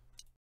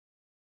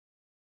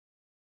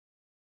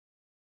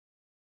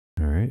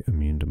 Alright,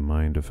 immune to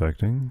mind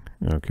affecting.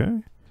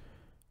 Okay.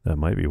 That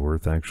might be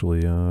worth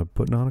actually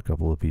putting on a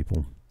couple of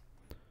people.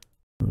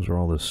 Those are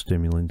all the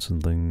stimulants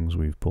and things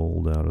we've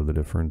pulled out of the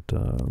different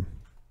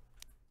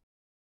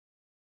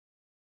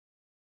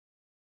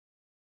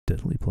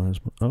deadly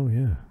plasma. Oh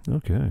yeah,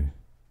 okay.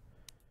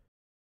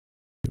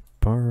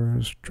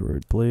 Bars,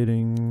 droid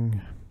blading,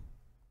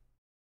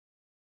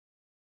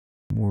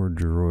 more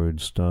droid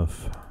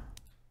stuff.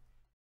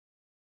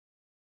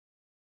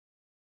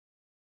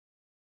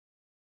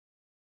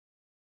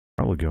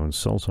 Probably go and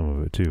sell some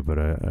of it too, but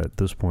at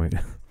this point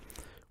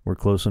we're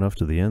close enough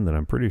to the end that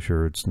I'm pretty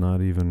sure it's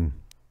not even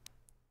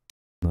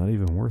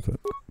worth it.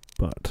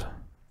 But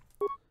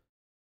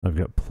I've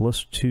got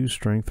 +2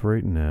 strength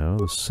right now.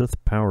 The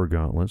Sith Power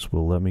Gauntlets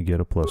will let me get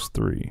a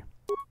 +3.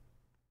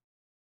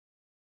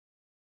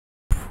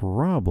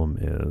 Problem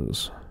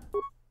is,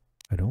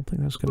 I don't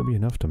think that's going to be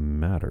enough to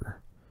matter.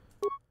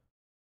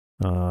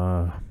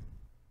 Yeah,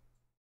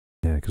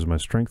 because my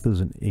strength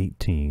is an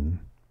 18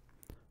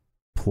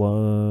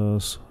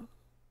 plus,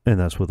 and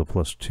that's with a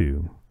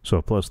 +2. So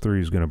a +3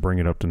 is going to bring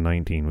it up to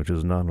 19, which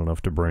is not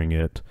enough to bring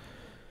it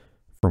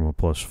from a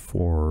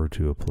 +4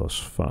 to a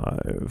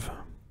 +5.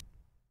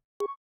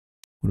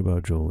 What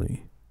about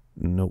Jolie?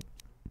 Nope.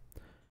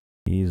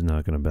 He's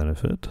not going to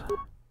benefit.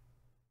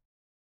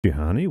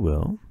 Juhani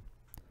will,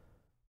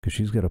 because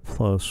she's got a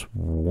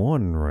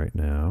 +1 right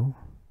now.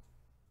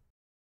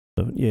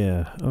 So,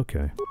 yeah,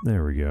 okay.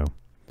 There we go.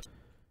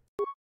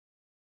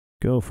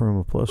 Go from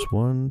a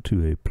 +1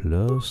 to a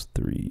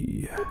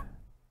 +3.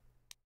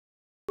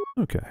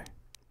 Okay.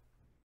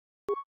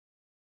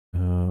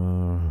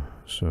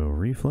 So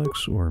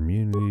reflex or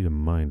immunity to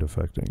mind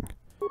affecting.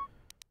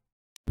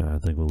 I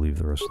think we'll leave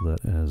the rest of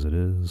that as it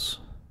is.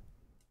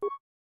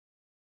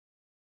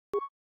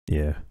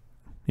 Yeah,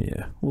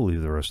 we'll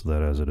leave the rest of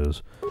that as it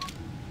is.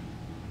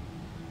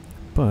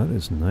 But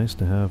it's nice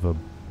to have a...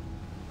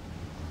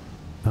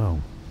 Oh,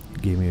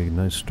 gave me a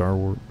nice Star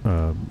Wars...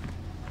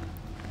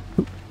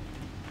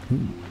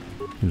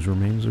 Whose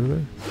remains are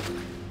there?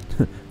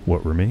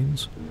 What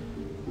remains?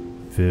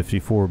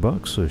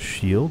 $54, a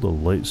shield, a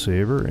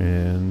lightsaber,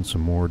 and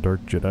some more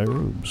Dark Jedi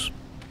robes.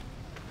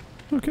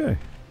 Okay.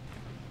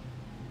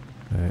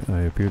 I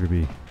appear to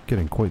be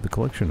getting quite the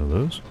collection of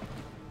those.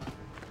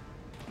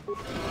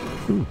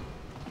 Ooh,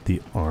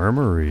 the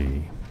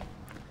armory.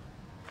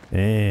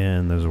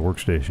 And there's a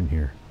workstation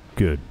here.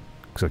 Good,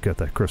 because I got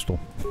that crystal.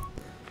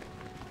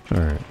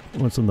 Alright,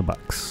 what's in the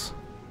box?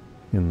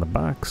 In the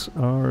box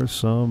are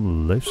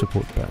some life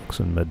support packs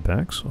and med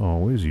packs,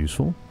 always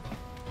useful.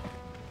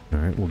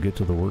 Alright, we'll get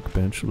to the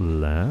workbench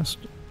last.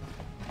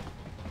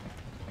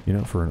 You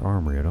know, for an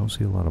armory, I don't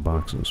see a lot of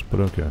boxes, but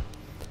okay.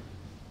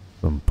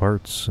 Some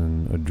parts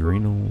and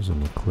adrenals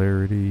and the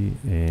clarity,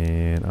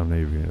 and I'm not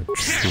even going to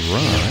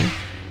try.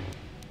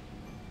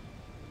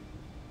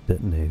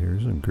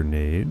 Detonators and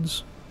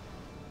grenades.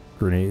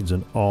 Grenades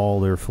in all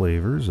their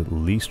flavors, at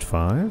least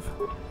 5.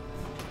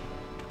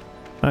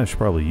 I should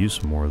probably use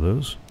some more of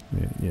those.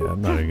 Yeah,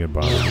 I'm not even going to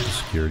bother with the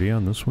security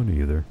on this one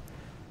either.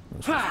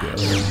 Let's just go ahead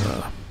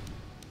and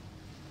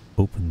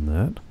open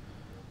that.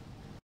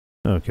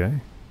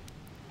 Okay.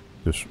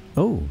 Just,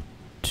 oh,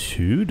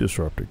 2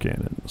 disruptor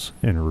cannons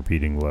and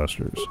repeating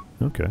blasters.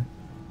 Okay.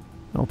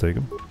 I'll take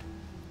them.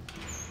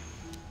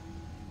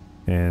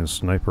 And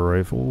sniper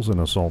rifles and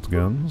assault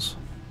guns.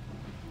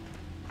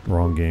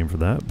 Wrong game for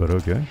that, but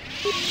okay.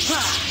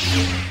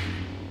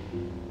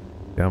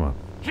 Come on.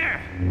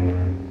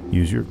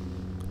 Use your...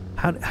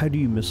 How do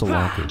you miss a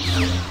locker?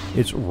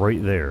 It's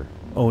right there.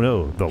 Oh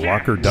no, the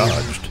locker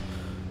dodged.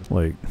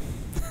 Like...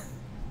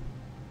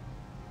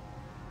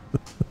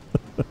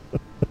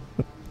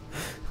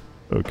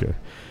 Okay.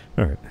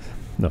 Alright.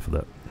 Enough of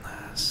that.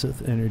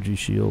 Sith Energy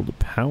Shield.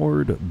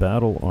 Powered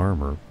Battle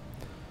Armor.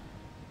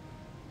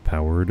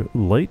 Powered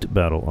Light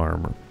Battle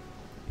Armor.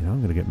 You know,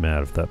 I'm going to get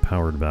mad if that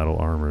Powered Battle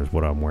Armor is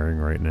what I'm wearing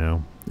right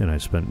now, and I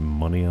spent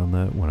money on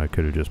that when I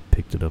could have just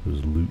picked it up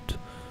as loot.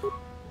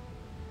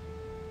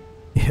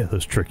 Yeah,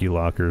 those tricky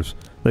lockers.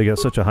 They got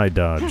such a high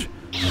dodge.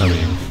 I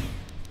mean...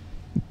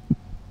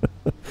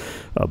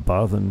 A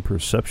Bothan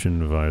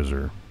Perception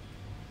Visor.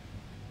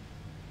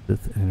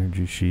 Sith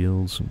Energy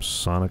Shield, some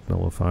Sonic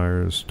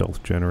Nullifiers,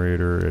 Stealth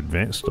Generator,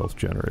 Advanced Stealth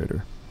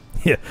Generator.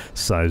 Yeah,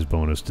 size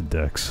bonus to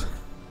Dex.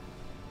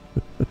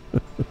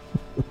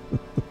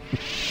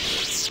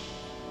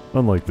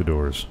 Unlike the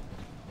doors.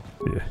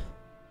 Yeah.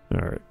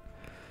 Alright.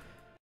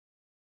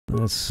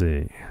 Let's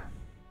see.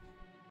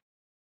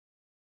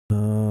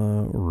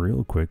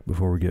 Real quick,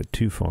 before we get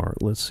too far,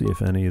 let's see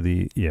if any of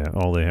the... Yeah,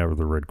 all they have are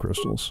the red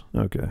crystals.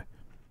 Okay.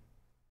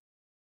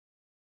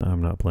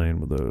 I'm not playing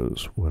with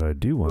those. What I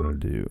do want to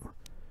do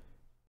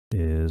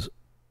is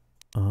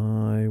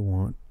I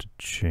want to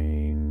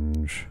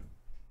change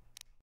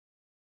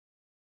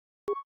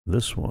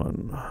this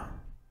one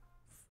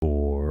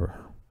for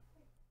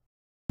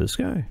this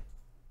guy.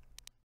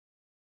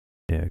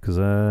 Yeah, because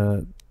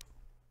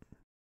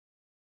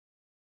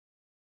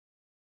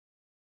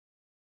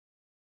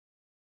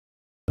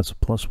that's a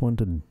 +1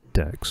 to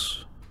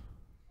Dex.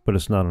 But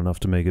it's not enough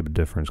to make a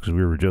difference, because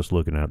we were just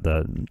looking at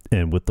that,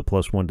 and with the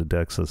 +1 to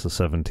Dex, that's a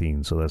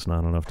 17, so that's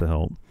not enough to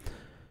help.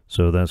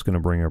 So that's going to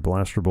bring our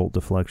Blaster Bolt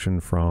deflection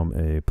from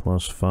a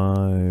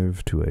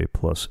 +5 to a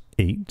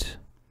 +8.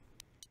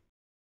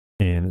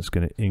 And it's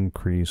going to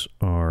increase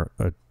our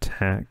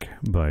attack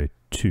by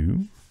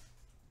 2.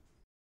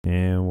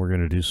 And we're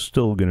going to do,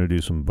 still going to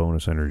do some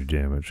bonus energy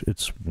damage.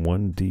 It's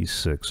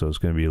 1d6, so it's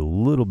going to be a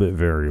little bit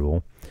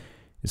variable.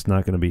 It's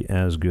not going to be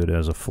as good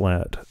as a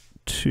flat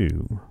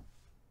 2.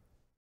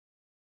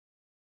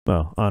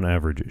 Well, on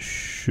average it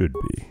should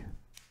be.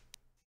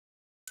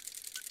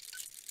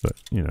 But,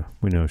 you know,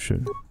 we know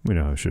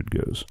how should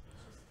goes.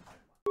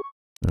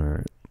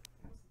 Alright.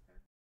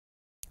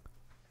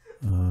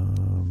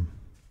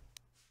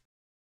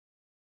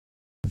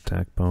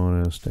 Attack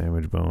bonus,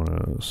 damage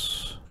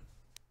bonus.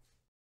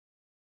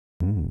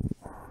 Ooh.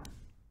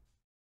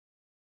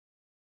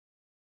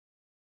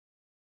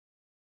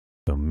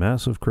 So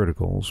massive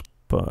criticals,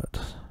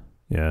 but...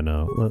 Yeah,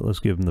 no, let's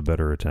give them the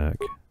better attack.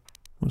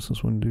 What's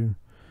this one do?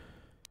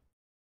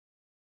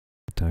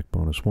 Attack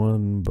bonus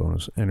 1,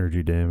 bonus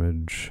energy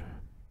damage.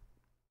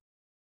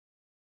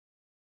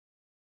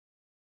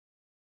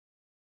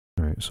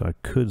 Alright, so I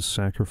could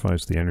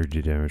sacrifice the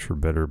energy damage for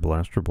better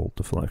blaster bolt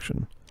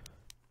deflection.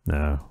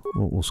 Nah,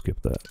 we'll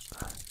skip that.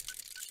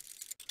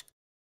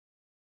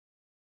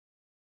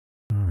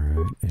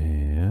 Alright,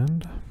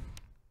 and...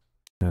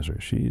 That's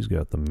right, she's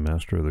got the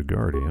Master of the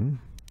Guardian.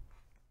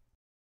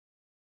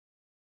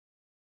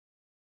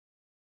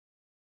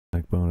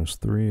 Attack bonus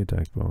 3,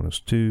 attack bonus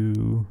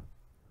 2.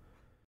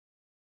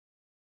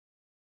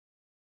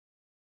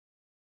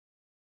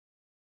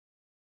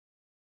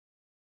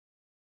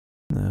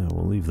 Nah,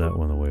 we'll leave that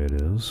one the way it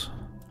is.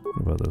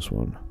 What about this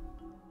one?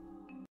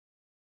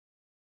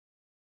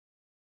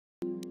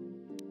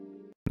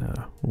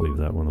 Nah, we'll leave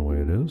that one the way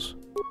it is.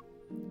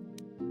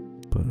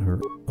 But her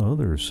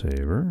other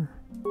saber...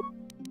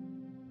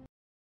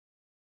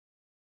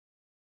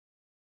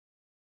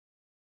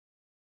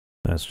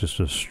 That's just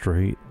a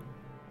straight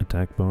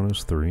attack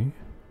bonus 3.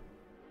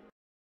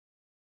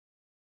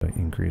 I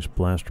increase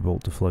blaster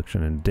bolt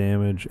deflection and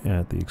damage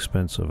at the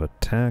expense of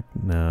attack.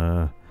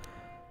 Nah.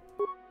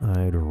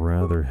 I'd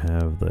rather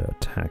have the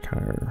attack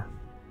higher.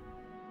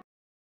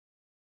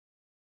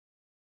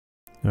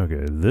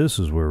 Okay, this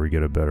is where we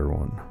get a better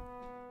one.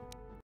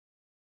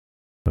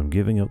 I'm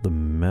giving up the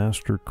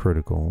master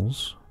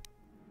criticals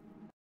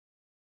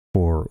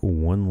for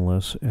 1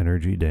 less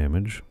energy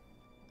damage,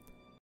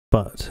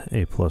 but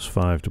a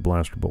 +5 to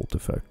blaster bolt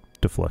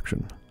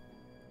deflection.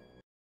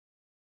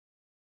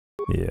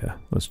 Yeah,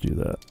 let's do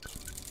that.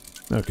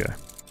 Okay.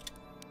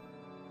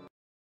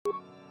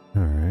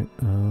 Alright,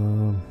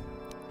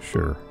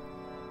 sure.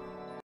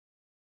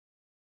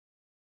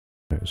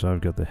 Alright, so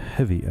I've got the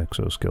heavy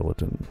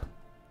exoskeleton,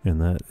 and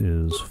that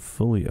is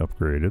fully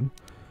upgraded.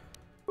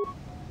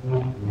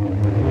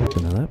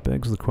 And now that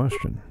begs the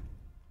question.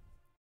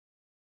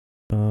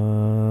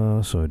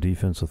 So a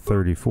defense of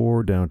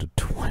 34 down to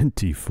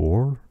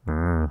 24.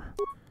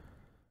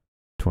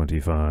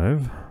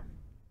 25.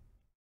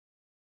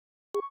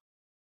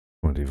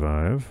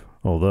 25.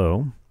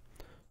 Although,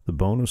 the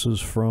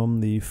bonuses from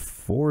the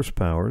force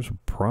powers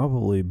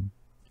probably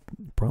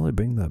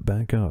bring that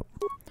back up.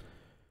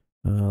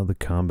 The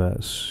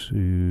combat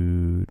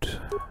suit.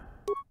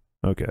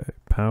 Okay,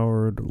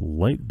 powered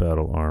light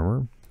battle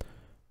armor.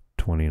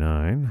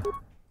 29.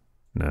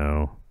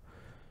 No.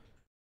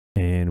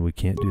 And we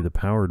can't do the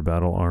powered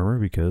battle armor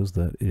because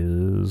that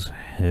is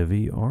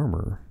heavy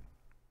armor.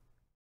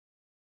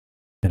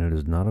 And it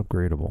is not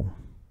upgradable.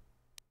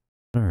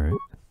 Alright.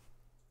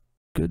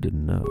 Good to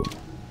know.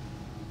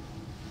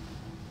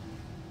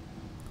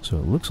 So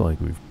it looks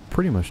like we've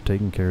pretty much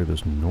taken care of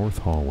this north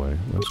hallway.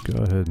 Let's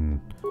go ahead and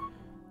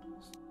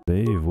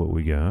save what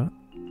we got.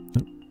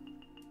 I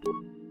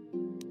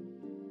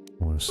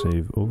want to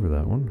save over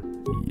that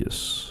one.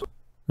 Yes.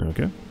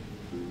 Okay.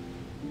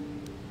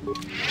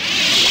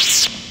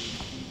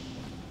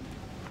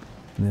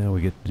 Now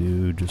we get to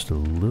do just a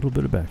little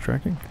bit of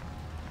backtracking.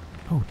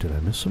 Oh, did I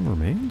miss some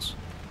remains?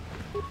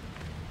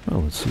 Oh,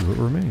 let's see what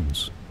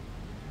remains.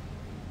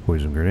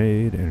 Poison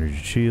grenade, energy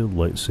shield,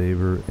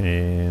 lightsaber,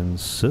 and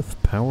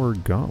Sith power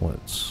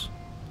gauntlets.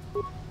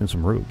 And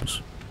some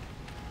robes.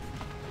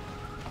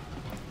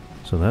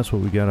 So that's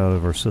what we got out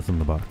of our Sith in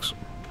the box.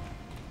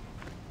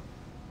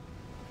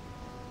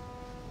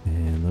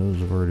 And those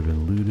have already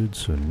been looted,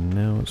 so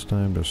now it's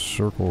time to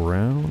circle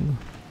around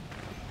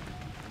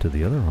to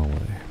the other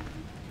hallway.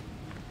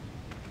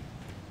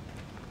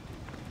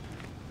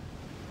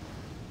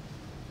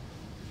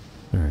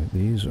 Alright,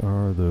 these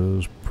are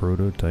those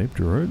prototype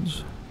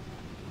droids.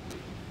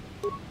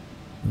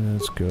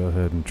 Let's go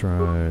ahead and try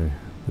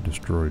the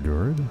destroy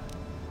droid.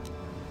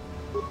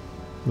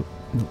 Oh,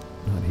 no,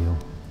 not heal.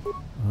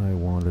 I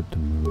wanted to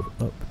move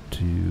up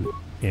to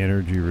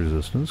energy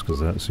resistance because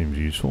that seems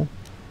useful.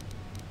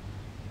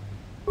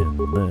 And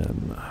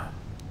then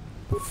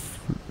the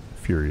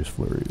Furious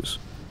Flurries.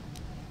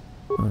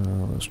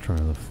 Let's try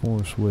the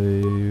Force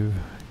Wave,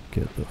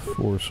 get the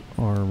Force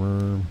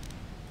Armor.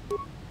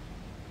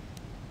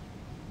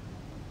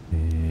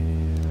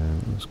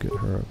 And let's get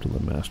her up to the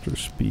Master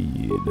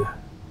Speed.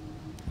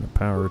 And a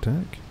Power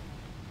Attack.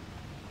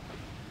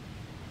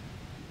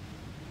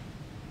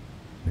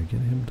 Can I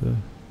get him to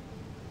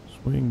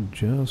swing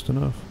just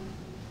enough?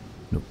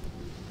 Nope.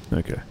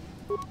 Okay.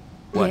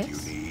 What you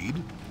need?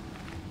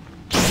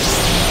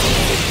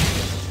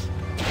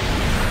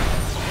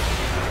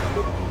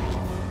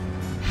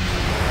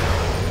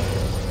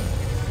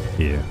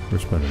 Yeah, we're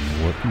spending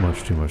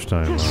much too much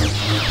time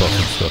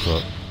buffing stuff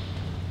up.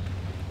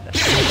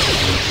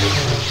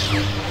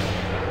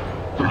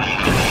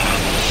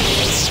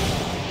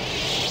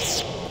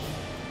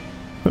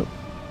 Oh.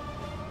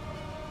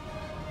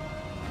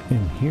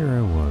 And here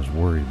I was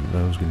worried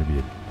that was going to be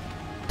a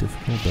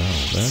difficult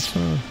battle. That's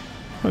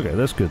okay.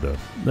 That's good though.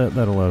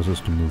 That allows us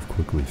to move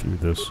quickly through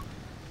this.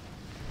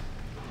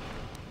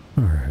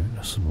 Alright,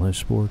 some life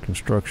spore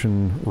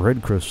construction,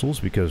 red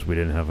crystals because we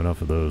didn't have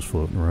enough of those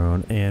floating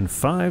around, and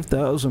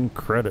 5,000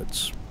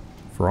 credits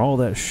for all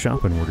that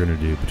shopping we're going to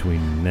do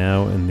between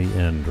now and the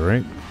end,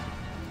 right?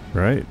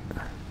 Right?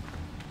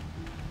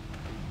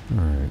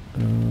 Alright,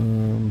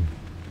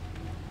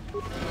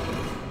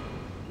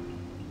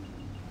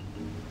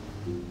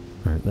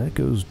 Alright, that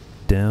goes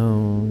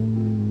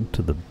down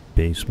to the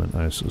basement,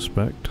 I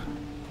suspect.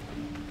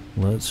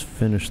 Let's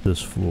finish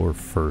this floor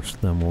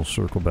first, then we'll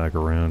circle back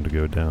around to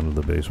go down to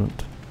the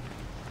basement.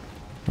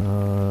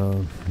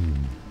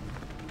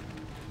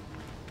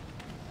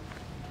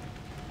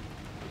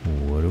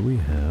 What do we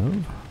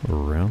have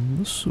around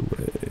this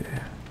way?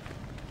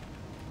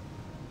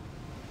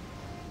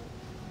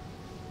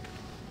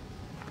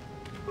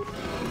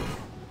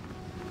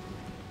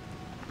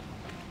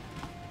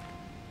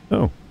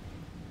 Oh,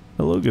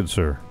 hello, good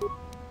sir.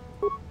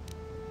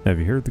 Have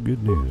you heard the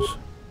good news?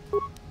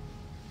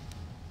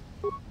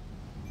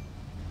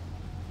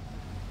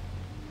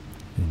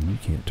 And you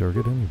can't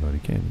target anybody,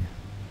 can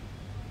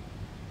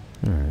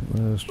you? Alright,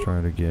 let's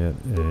try to get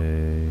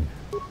a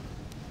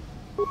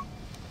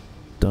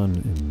done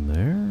in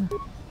there.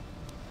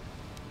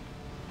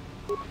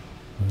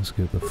 Let's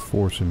get the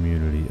force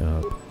immunity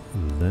up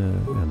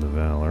then, and the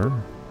valor.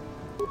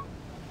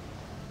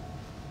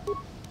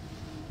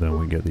 Then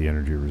we get the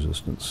energy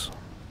resistance.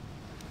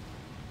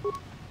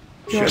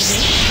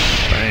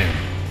 Bam!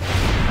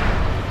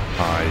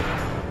 Hi.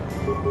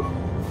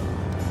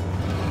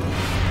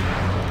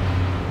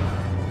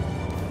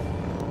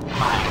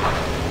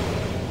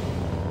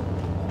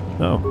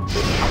 Oh.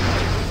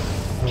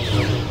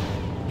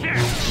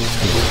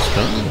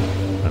 Stunned?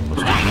 I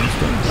must have been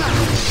stunned.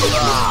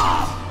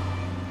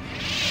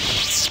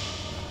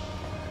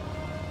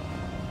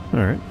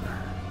 Alright.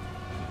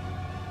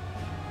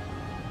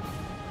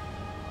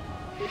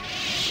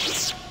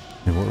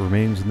 And what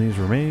remains in these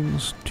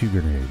remains? 2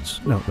 grenades.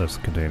 No, that's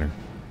the container.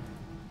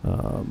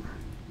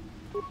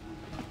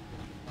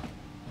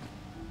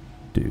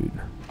 Dude.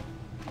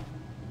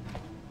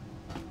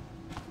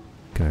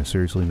 Can I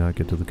seriously not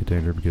get to the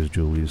container because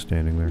Julie is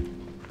standing there?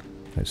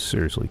 I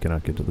seriously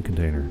cannot get to the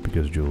container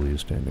because Julie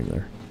is standing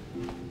there.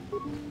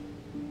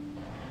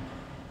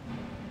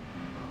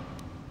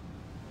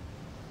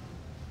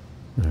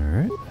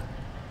 Alright.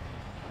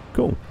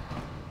 Cool.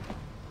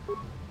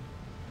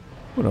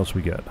 What else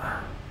we got?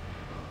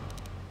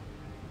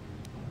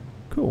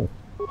 Cool.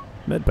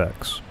 Med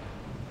packs.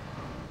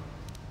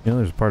 You know,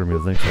 there's a part of me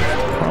that thinks I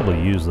should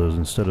probably use those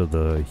instead of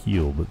the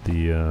heal, but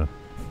the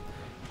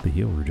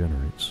heal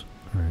regenerates.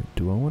 Alright,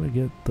 do I want to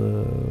get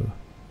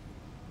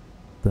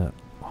that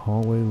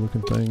hallway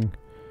looking thing?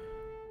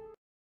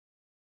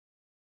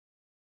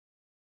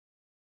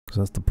 Because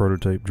that's the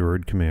prototype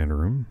droid command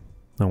room.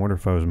 I wonder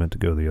if I was meant to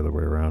go the other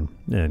way around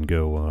and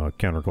go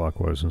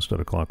counterclockwise instead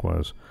of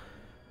clockwise.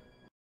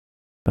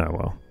 Oh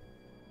well.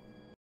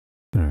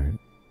 Alright.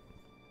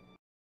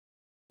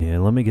 Yeah,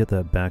 let me get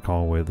that back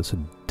hallway that's a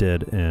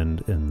dead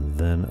end, and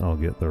then I'll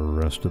get the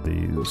rest of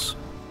these.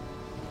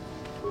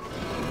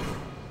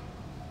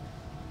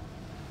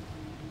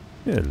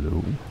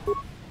 Hello.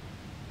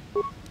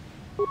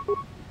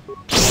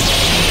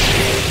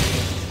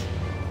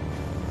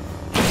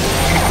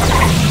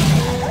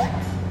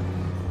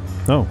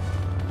 Oh.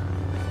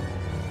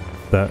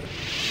 That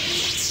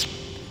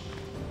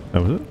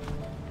was it?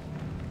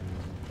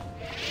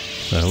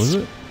 That was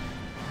it?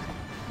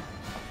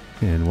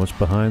 And what's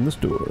behind this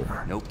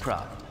door? No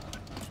problem.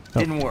 Oh,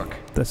 Didn't work.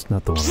 That's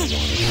not the one I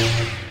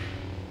wanted.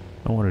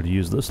 I wanted to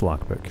use this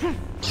lockpick.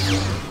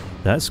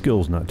 That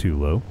skill's not too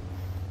low.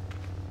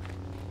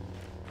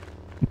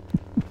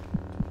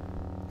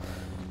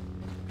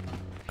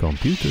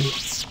 Computer.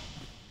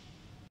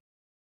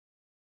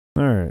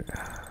 Alright.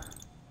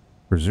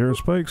 For 0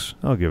 spikes,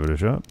 I'll give it a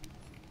shot.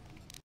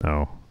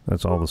 No,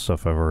 that's all the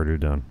stuff I've already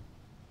done.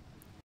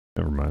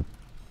 Never mind.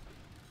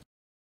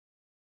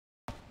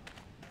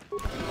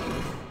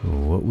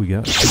 What we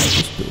got through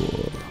this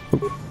door?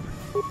 Oh.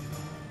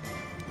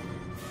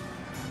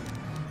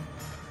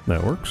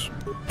 That works.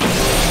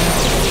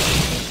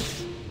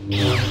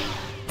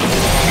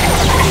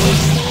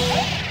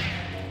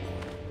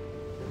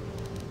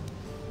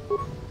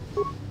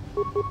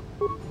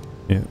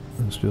 Yeah,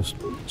 let's just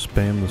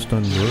spam the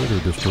stun droid or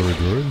destroy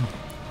droid.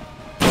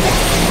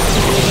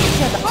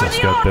 It's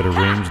got better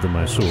range than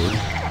my sword.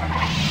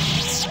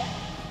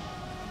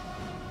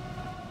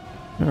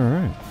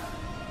 Alright.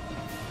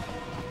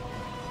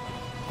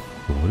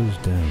 What is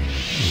down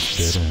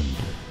this dead end?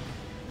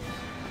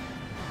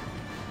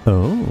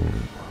 Oh.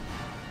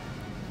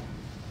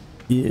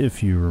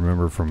 If you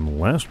remember from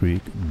last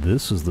week,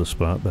 this is the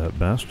spot that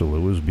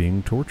Bastila was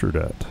being tortured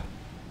at.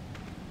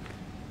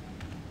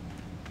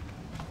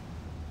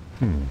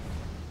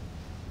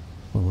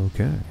 Well,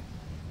 okay.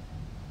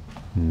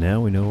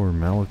 Now we know where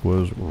Malik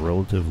was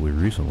relatively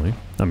recently.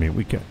 I mean,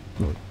 we can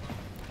look.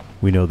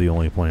 We know the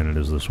only planet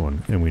is this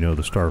one, and we know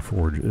the Star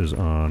Forge is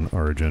on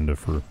our agenda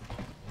for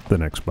the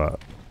next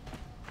spot.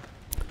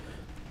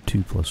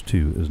 2 plus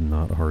 2 is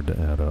not hard to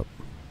add up.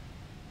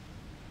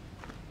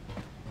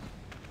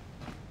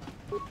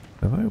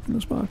 Have I opened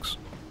this box?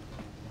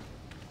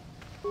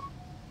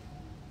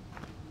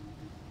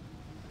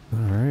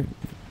 Alright.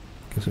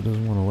 Guess it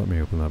doesn't want to let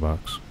me open that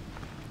box.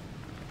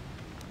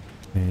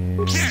 And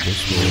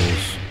this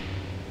was...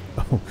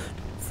 Oh,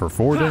 for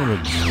 4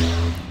 damage.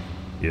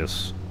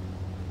 Yes.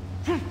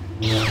 I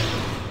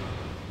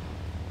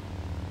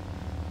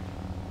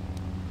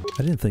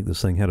didn't think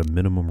this thing had a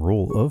minimum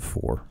roll of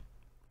 4.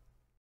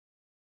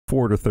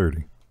 4 to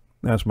 30.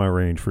 That's my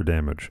range for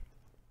damage.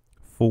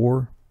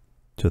 4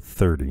 to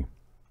 30.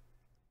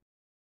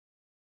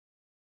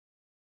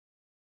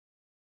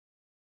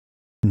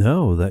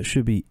 No, that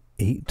should be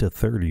 8 to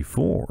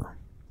 34.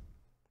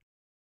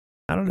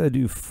 How did I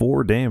do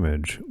 4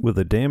 damage with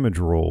a damage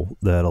roll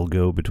that'll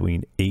go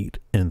between 8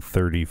 and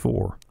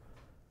 34?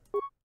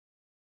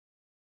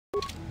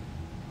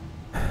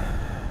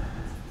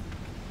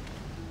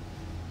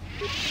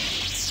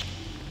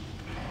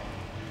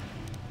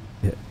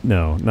 Yeah,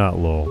 no, not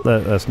lol.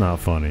 That's not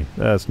funny.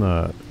 That's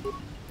not...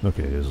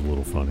 Okay, it is a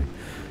little funny.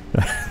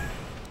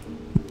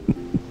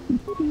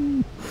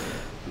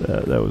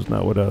 That was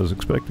not what I was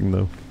expecting,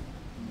 though.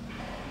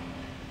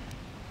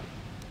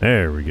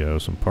 There we go.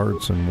 Some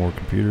parts and more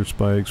computer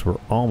spikes. We're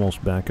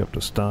almost back up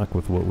to stock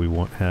with what we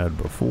had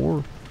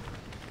before.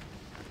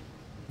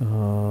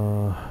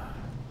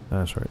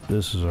 That's right.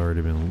 This has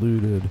already been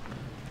looted.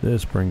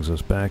 This brings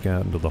us back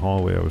out into the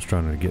hallway I was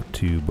trying to get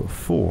to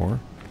before.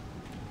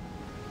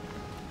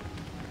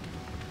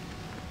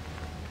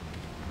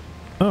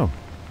 Oh.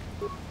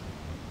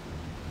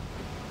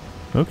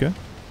 Okay.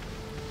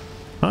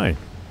 Hi.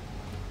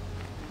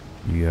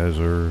 You guys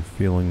are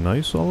feeling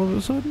nice all of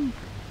a sudden?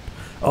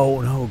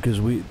 Oh no,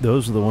 because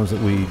those are the ones that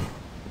we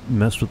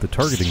messed with the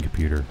targeting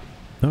computer.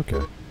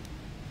 Okay.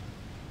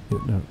 Yeah,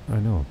 no, I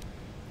know.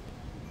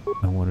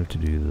 I wanted to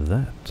do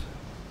that.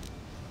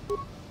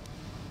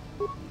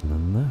 And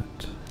then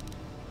that.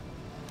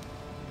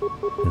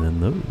 And then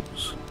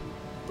those.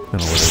 I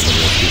don't know what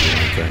everybody else did in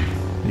the thing.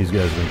 These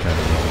guys have been kind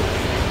of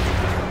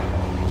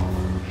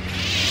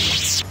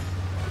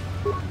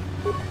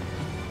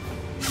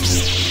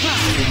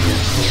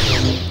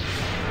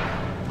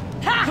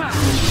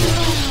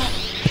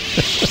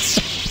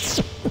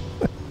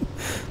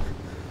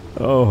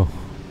Oh.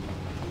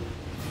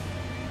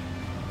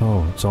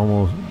 Oh, it's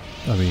almost,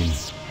 I mean,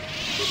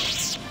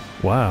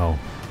 wow.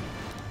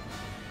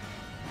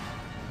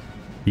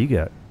 You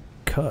got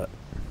cut.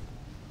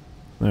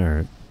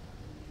 Alright.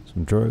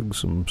 Some drugs,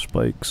 some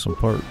spikes, some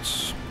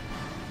parts.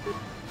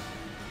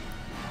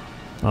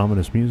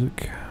 Ominous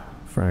music.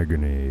 Frag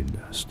grenade.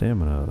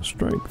 Stamina.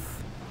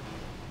 Strength.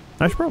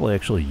 I should probably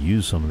actually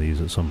use some of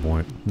these at some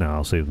point. No,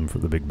 I'll save them for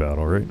the big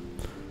battle, right?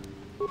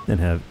 And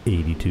have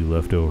 82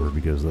 left over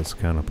because that's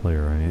the kind of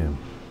player I am.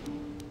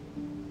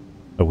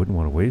 I wouldn't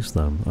want to waste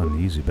them on an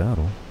easy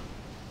battle.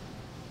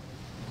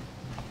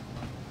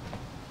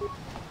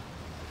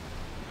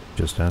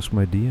 Just ask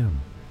my DM.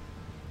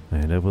 I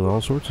end up with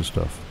all sorts of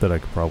stuff that I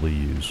could probably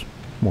use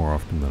more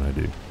often than I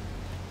do.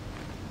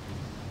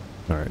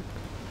 Alright.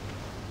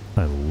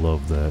 I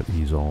love that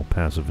he's all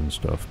passive and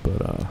stuff,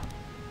 but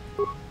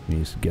he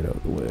needs to get out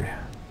of the way.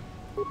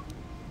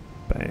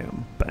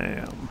 Bam,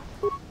 bam.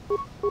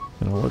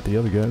 And I'll let the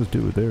other guys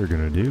do what they're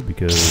gonna do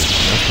because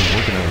that's been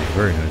working out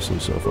very nicely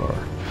so far.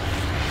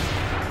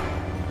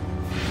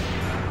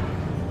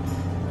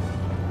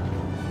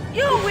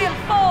 You will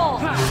fall!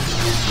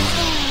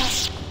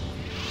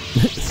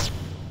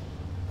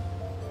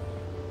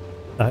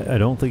 I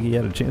don't think he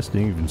had a chance to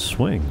even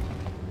swing.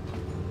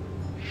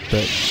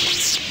 That...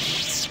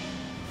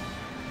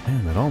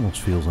 Man, that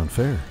almost feels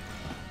unfair.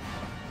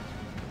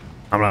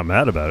 I'm not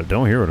mad about it.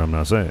 Don't hear what I'm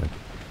not saying.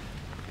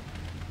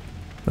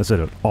 I said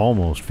it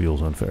almost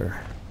feels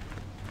unfair.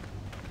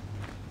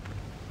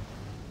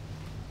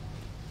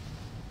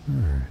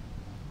 Alright.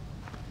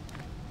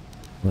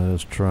 Let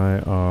us try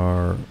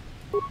our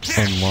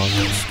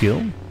unlocked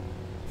skill.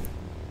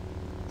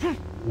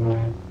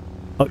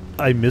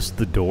 I missed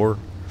the door.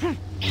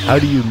 How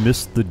do you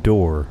miss the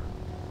door?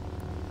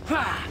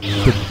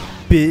 The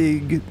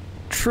big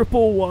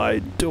triple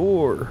wide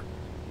door.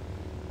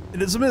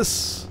 It is a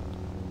miss.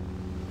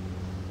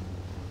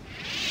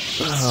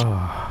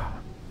 Oh.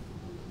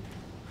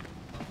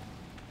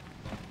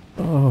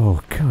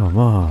 Oh, come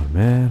on,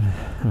 man.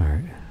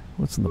 Alright,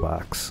 what's in the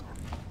box?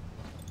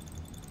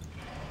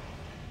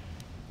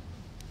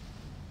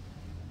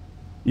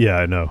 Yeah,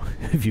 I know.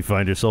 If you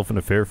find yourself in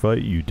a fair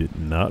fight, you did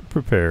not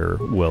prepare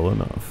well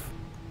enough.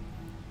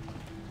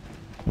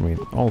 I mean,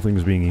 all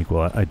things being equal,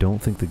 I don't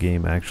think the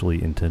game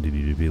actually intended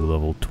you to be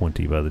level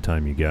 20 by the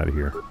time you got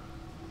here.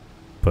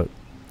 But,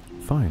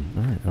 fine.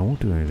 Alright, I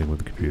won't do anything with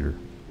the computer.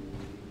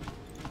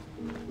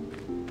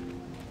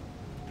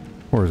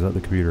 Or is that the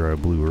computer I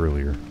blew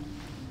earlier?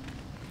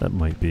 That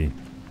might be.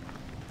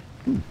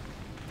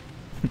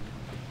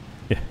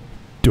 Yeah,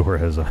 door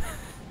has a...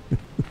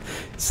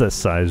 it's that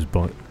size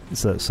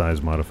it's that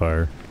size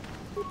modifier.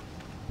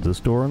 Is this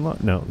door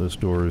unlocked? No, this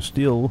door is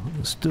still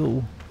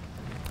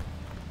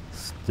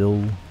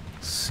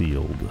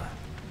sealed.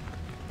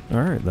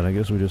 Alright, then I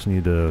guess we just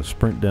need to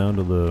sprint down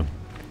to the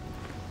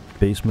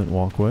basement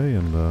walkway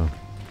and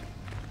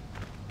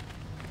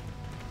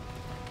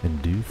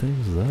do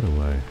things that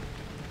way.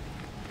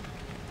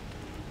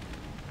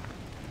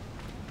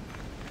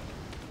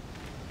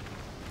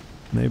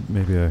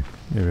 Maybe I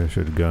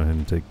should have gone ahead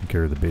and taken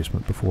care of the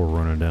basement before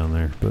running down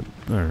there, but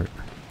alright.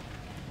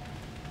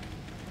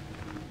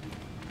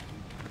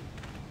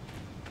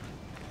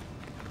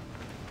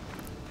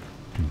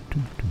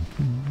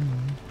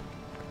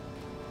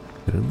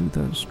 Did I loot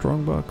that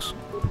strongbox?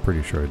 I'm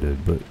pretty sure I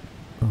did, but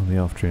on the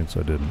off chance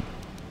I didn't.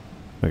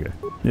 Okay,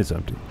 it's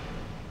empty.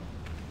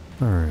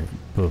 Alright,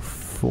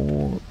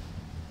 before...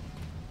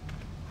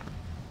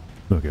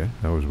 Okay,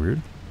 that was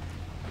weird.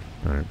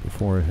 Alright,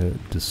 before I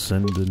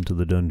descend into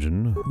the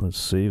dungeon, let's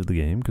save the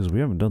game, because we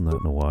haven't done that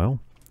in a while.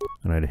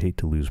 And I'd hate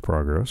to lose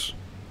progress.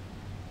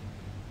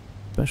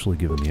 Especially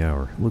given the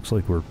hour. It looks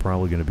like we're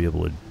probably going to be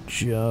able to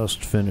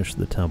just finish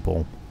the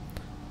temple.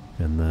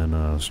 And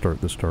then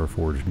start the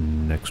Starforge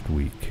next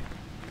week.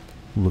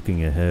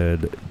 Looking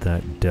ahead,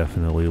 that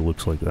definitely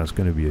looks like that's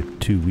going to be a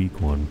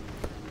 2-week one.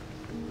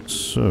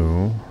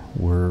 So,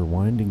 we're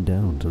winding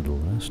down to the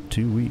last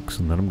 2 weeks,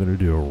 and then I'm going to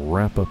do a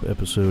wrap-up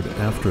episode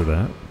after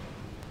that.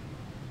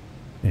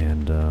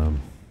 And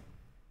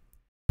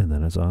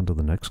then it's on to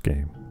the next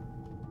game.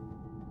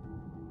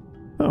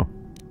 Oh.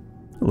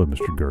 Hello,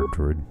 Mr. Guard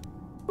Droid.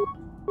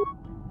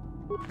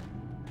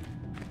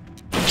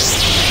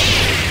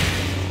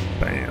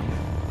 Bam.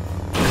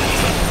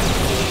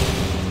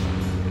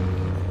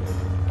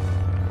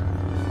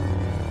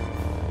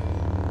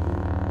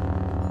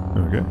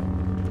 Okay.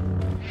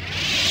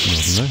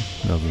 Nothing there.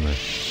 Nothing there.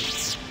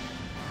 Is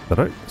that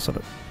right? Is that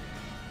it?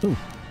 Ooh.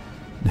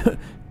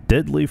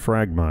 Deadly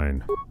frag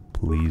mine.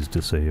 Please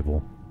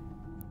disable.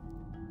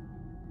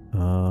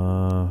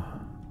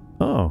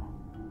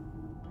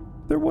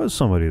 was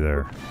somebody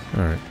there.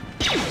 Alright.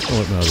 I'll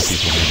let the other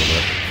people handle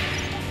that.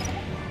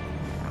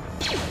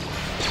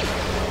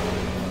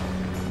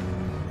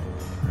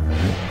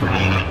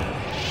 Alright.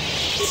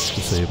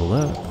 Disable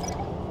that.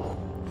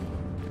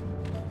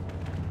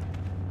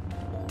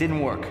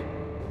 Didn't work.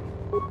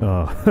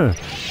 No.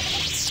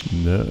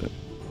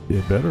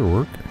 It better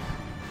work.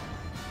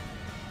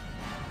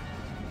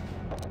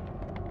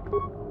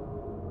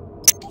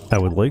 I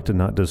would like to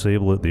not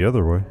disable it the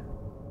other way.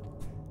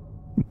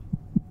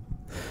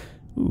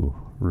 Ooh,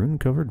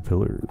 rune-covered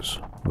pillars.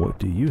 What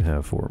do you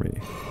have for me?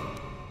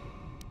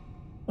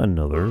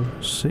 Another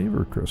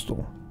saber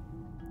crystal.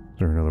 Is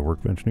there another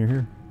workbench near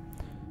here?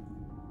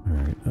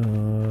 Alright,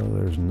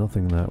 there's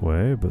nothing that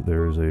way, but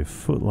there's a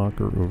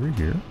footlocker over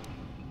here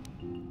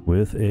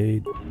with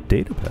a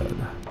data pad.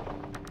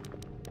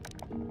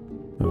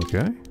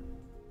 Okay.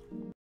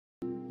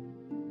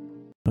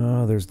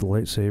 There's the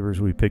lightsabers.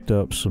 We picked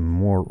up some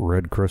more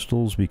red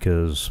crystals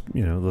because,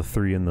 you know, the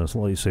 3 in the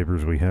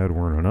lightsabers we had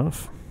weren't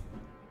enough.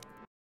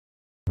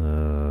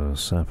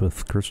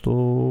 Sapphith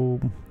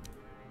crystal.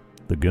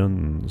 The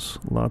guns.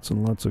 Lots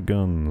and lots of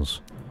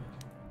guns.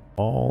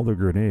 All the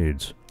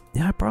grenades.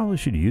 Yeah, I probably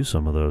should use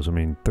some of those. I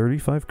mean,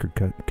 35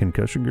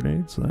 concussion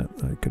grenades?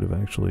 That could have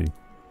actually...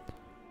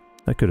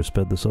 That could have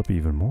sped this up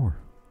even more.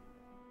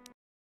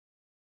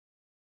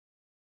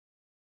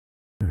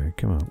 Alright,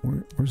 come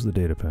on. Where's the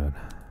data pad?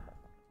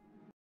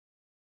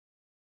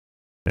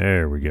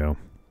 There we go.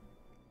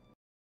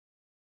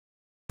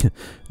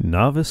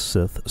 Novice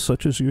Sith,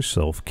 such as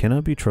yourself,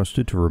 cannot be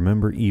trusted to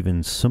remember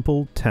even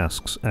simple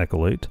tasks,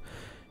 Acolyte.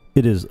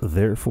 It is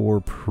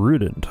therefore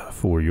prudent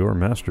for your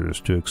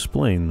masters to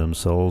explain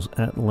themselves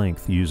at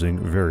length using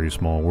very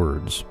small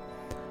words.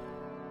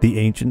 The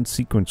ancient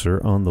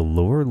sequencer on the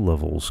lower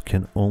levels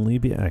can only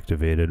be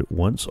activated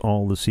once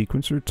all the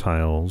sequencer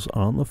tiles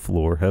on the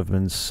floor have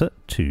been set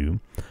to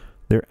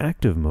their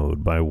active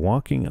mode by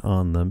walking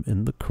on them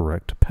in the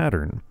correct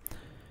pattern.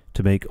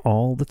 To make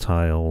all the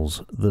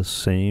tiles the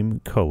same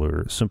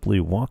color,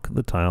 simply walk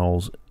the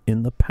tiles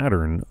in the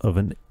pattern of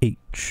an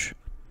H.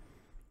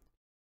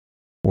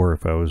 Or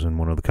if I was in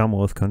one of the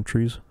Commonwealth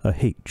countries, a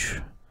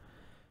H.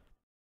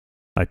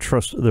 I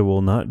trust there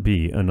will not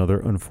be another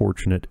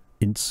unfortunate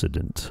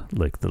incident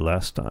like the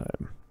last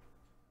time.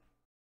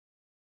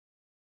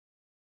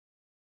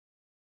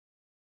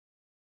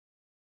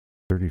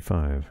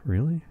 $35,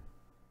 really?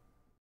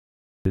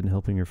 Didn't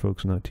helping your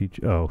folks not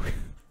teach? Oh,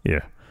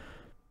 yeah.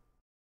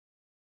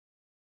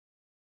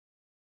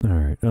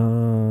 Alright,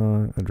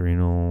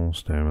 adrenal,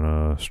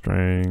 stamina,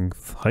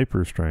 strength,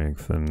 hyper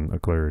strength, and a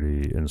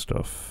clarity and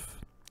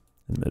stuff.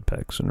 And med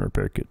packs and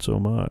repair kits, oh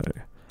my.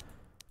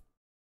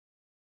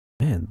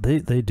 Man,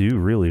 they do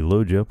really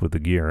load you up with the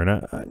gear,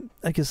 and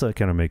I guess that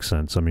kind of makes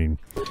sense. I mean,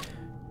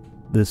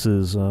 this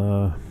is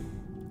the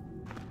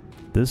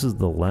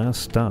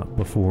last stop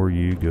before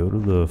you go to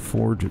the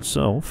forge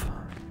itself.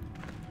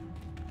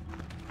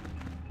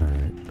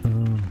 Alright,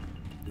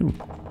 ooh,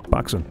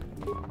 boxing.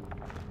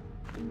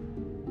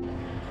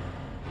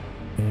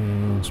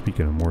 And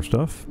speaking of more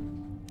stuff,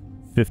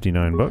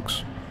 59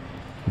 bucks.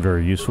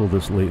 Very useful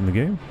this late in the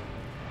game.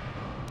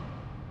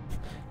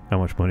 How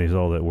much money is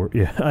all that worth?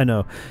 Yeah, I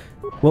know.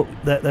 Well,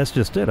 that's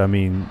just it. I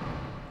mean,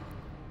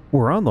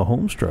 we're on the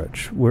home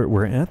stretch.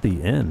 We're at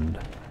the end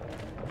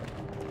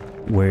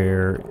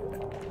where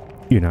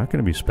you're not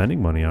going to be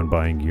spending money on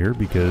buying gear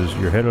because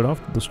you're headed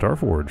off to the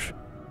Starforge.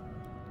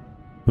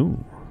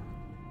 Ooh.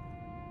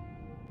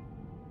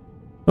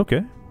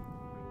 Okay.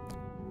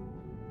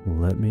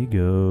 Let me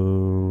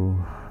go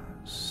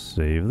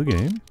save the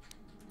game.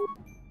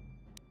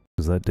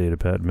 Because that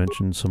datapad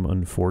mentioned some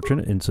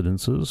unfortunate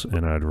incidences,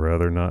 and I'd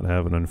rather not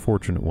have an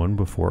unfortunate one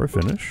before I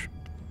finish.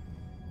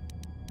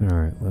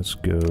 Alright, let's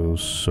go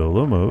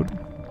solo mode.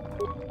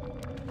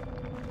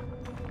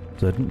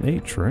 Is that an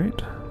H, right?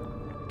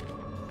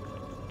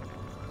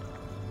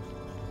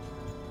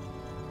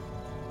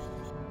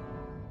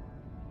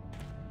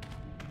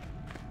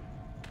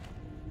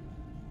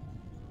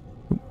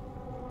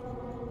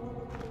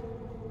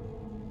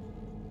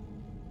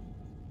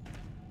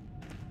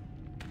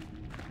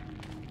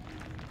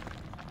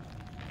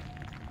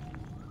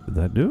 Did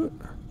that do it?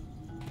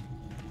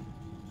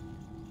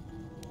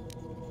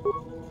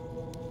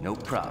 No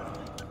problem.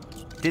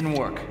 Didn't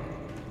work.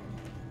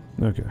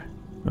 Okay.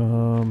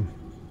 Alright.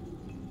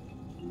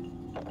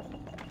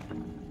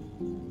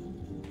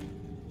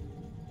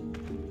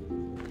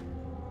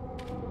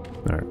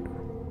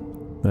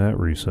 That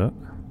reset.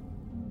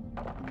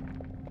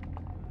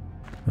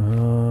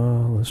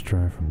 Let's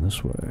try from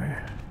this way.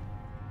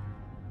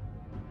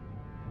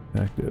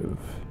 Active.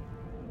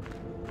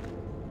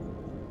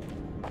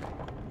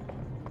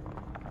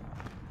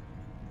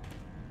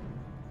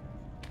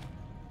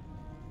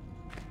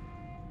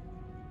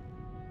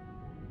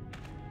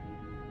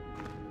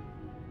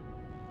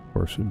 Of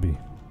course, it'd be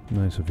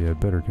nice if you had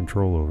better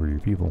control over your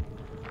people.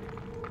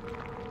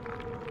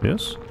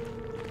 Yes?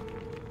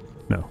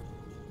 No.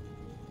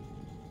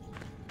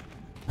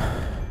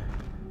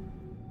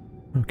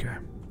 Okay.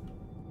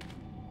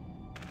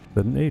 Is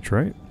that an H,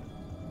 right?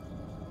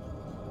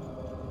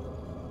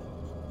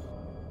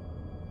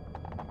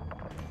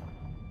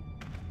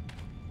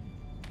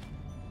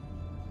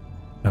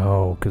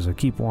 because I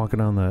keep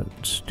walking on that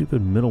stupid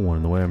middle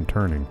one the way I'm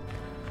turning.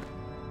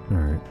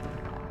 Alright.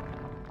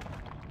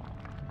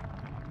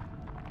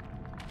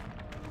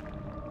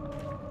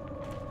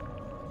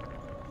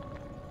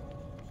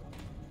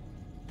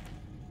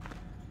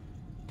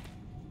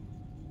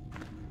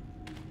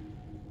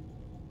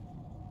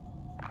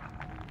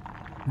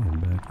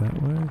 And back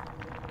that way.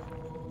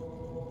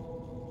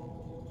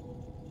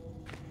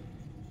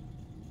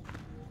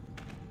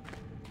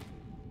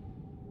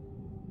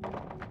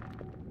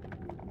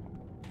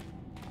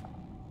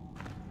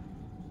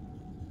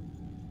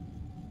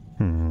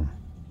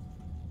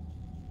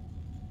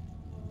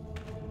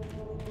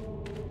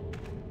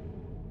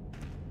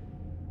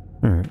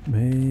 Alright,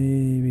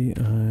 maybe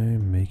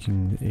I'm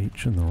making the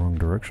H in the wrong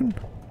direction.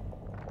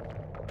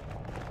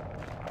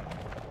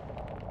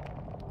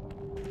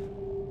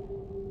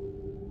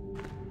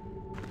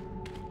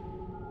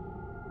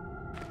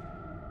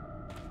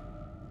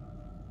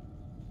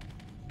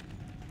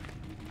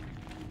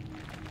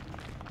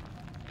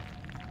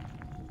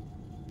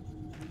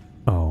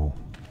 Oh,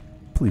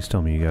 please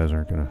tell me you guys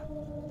aren't gonna...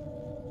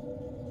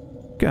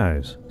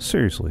 Guys,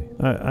 seriously,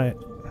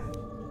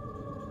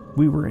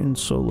 we were in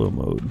solo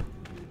mode.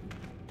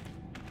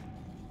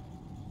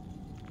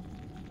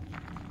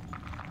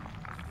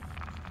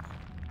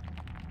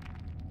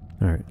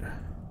 Alright.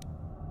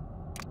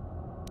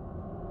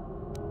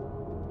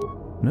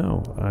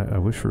 No, I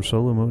wish for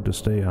solo mode to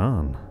stay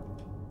on.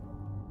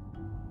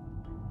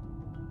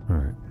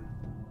 Alright.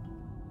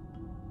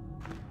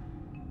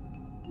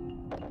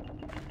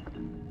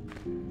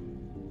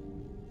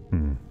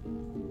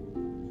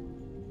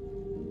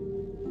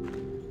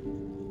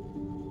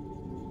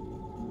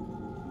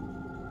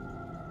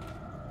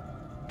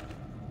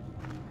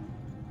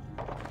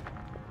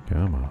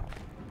 Come on.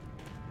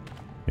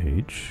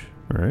 H,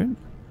 right?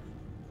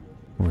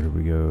 Where do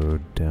we go?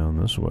 Down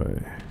this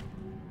way.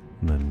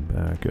 And then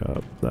back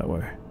up that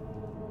way.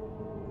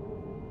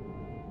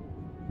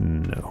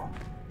 No.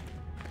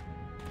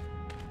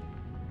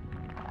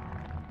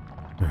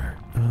 Alright,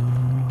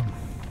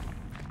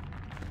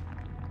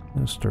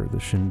 let's start the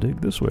shindig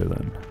this way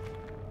then.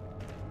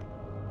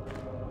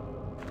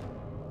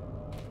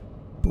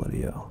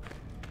 Bloody hell.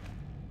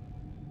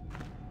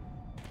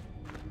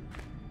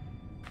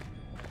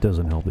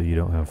 Doesn't help that you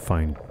don't have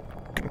fine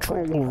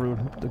control over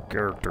the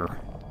character.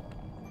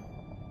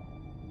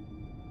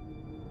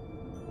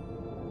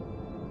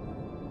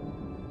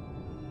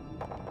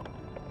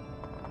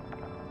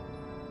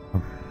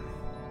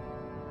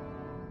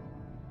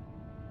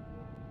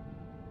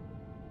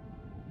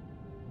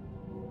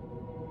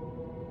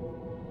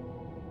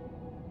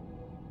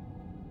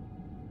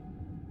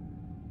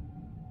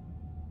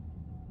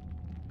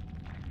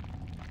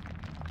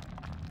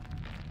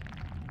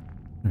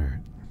 Alright.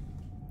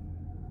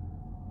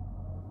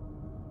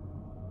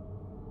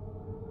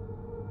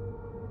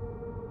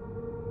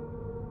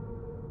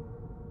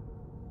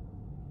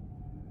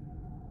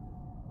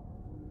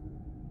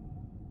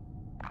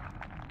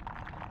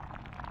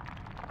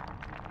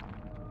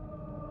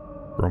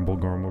 Grumble,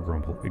 grumble,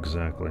 grumble.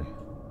 Exactly.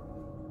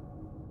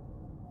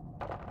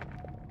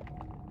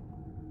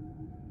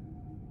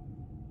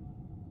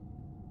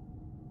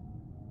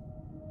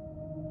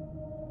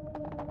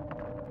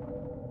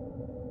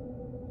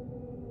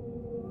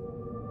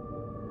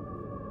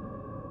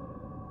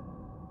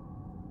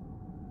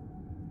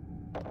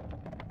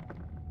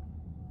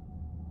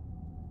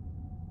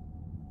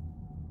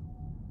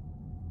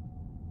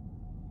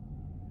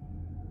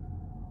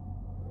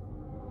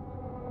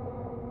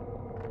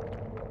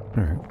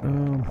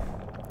 Alright,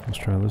 let's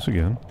try this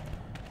again.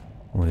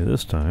 Only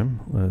this time,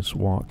 let's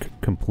walk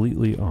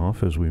completely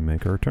off as we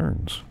make our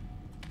turns.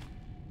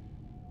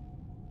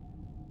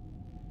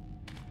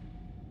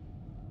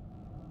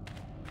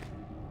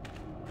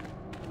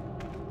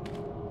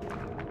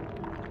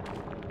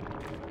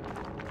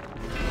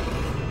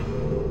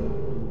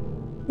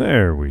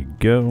 There we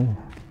go.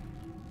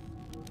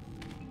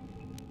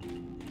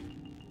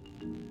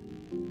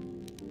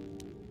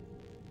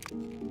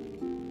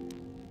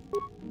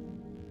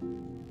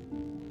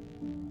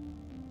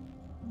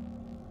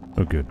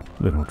 Oh good,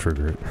 they don't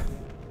trigger it.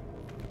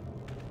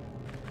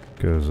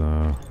 Because,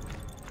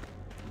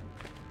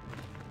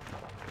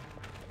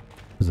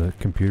 is that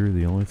computer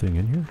the only thing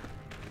in here?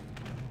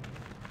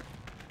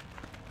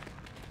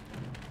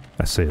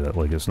 I say that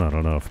like it's not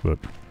enough, but...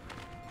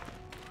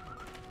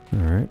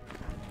 Alright.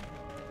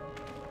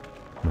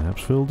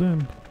 Maps filled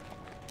in.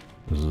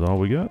 This is all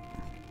we got.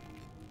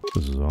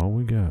 This is all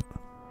we got.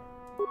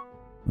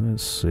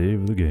 Let's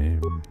save the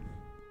game.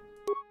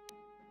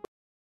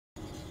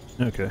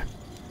 Okay.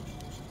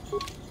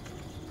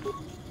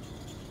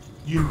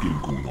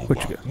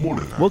 What you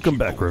got? Welcome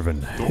back, Riven.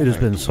 It has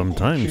been some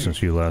time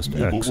since you last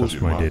accessed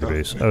my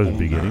database. I was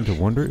beginning to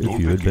wonder if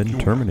you had been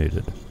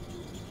terminated.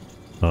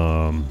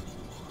 I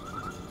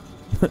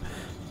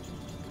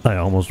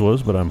almost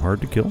was, but I'm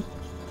hard to kill.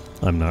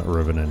 I'm not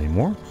Riven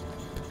anymore.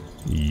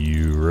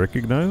 You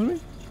recognize me?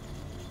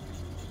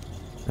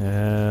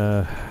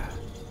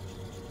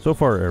 So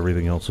far,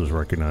 everything else has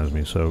recognized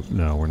me, so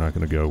no, we're not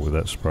going to go with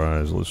that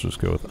surprise. Let's just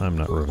go with I'm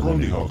not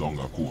recommending.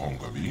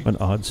 An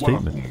odd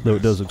statement, though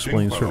it does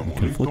explain certain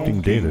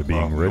conflicting data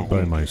being read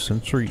by my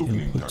sensory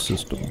input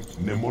system.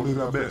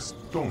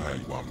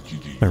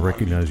 I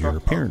recognize your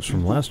appearance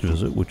from last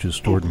visit, which is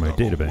stored in my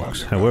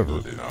databanks.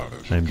 However,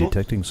 I am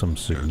detecting some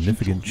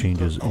significant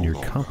changes in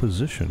your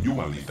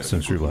composition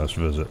since your last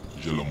visit.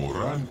 Is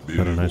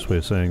that a nice way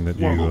of saying that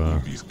you,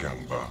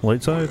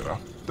 light side?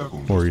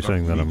 Or are you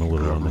saying that I'm a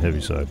little on the heavy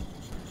side?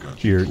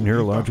 Your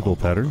neurological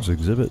patterns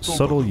exhibit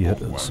subtle yet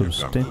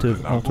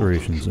substantive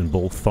alterations in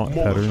both thought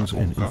patterns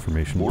and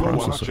information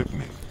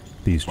processing.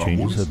 These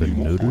changes have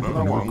been noted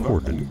and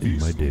recorded in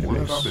my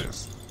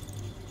database.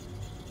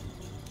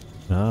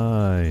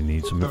 I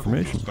need some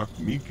information.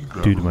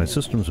 Due to my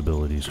system's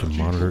abilities to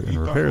monitor and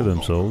repair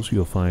themselves,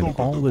 you'll find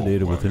all the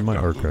data within my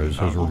archives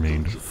has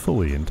remained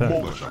fully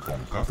intact.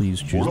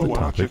 Please choose the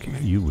topic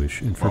you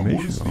wish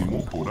information on.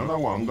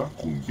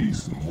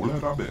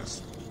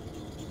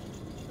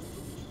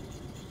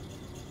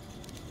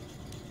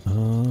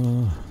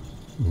 Ooh,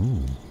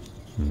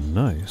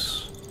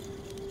 nice.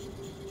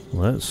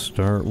 Let's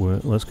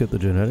get the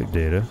genetic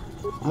data.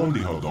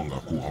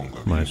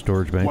 My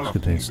storage banks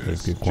contain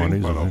significant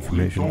quantities of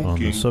information on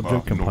the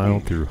subject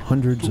compiled through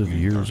hundreds of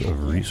years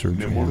of research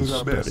and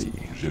study.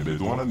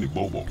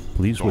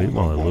 Please wait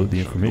while I load the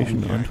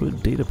information onto a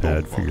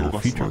datapad for your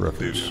future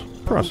reference.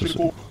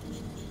 Processing.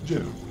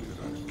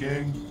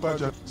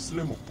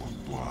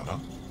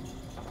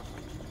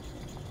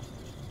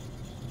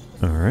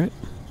 Alright.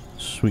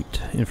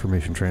 Sweet.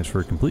 Information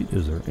transfer complete.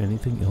 Is there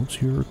anything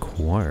else you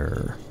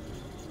require?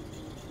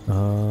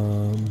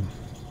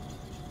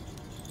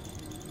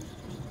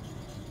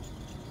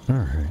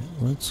 Alright,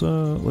 let's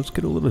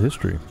get a little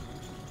history.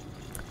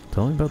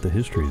 Tell me about the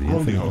history of the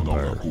Infinite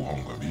Empire.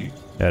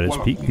 At its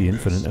peak, the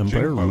Infinite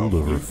Empire ruled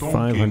over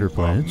 500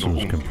 planets and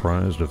was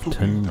comprised of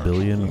 10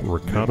 billion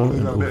Rakata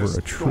and over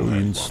 1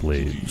 trillion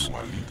slaves.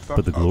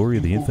 But the glory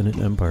of the Infinite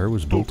Empire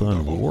was built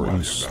on war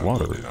and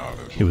slaughter.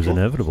 It was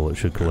inevitable it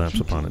should collapse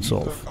upon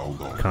itself.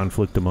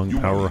 Conflict among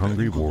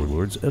power-hungry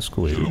warlords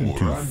escalated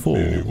into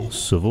full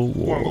civil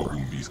war.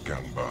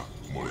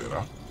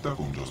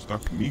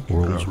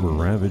 Worlds were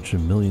ravaged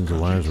and millions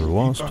of lives were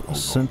lost.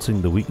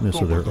 Sensing the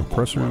weakness of their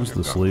oppressors,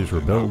 the slaves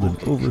rebelled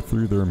and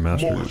overthrew their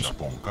masters.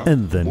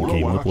 And then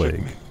came the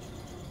plague.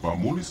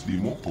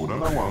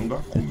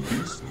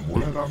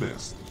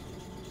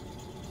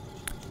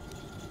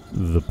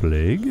 The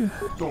plague?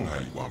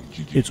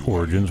 Its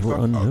origins were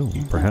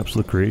unknown. Perhaps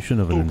the creation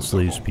of an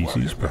enslaved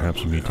species,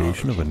 perhaps a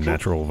mutation of a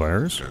natural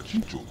virus.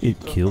 It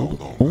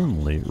killed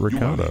only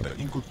Rakata,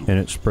 and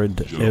it spread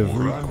to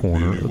every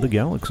corner of the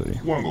galaxy.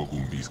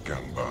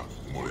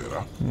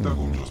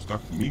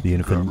 The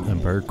Infinite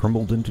Empire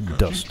crumbled into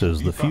dust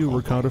as the few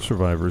Rakata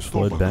survivors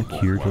fled back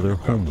here to their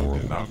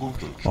homeworld.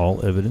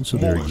 All evidence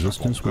of their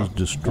existence was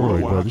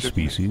destroyed by the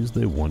species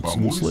they once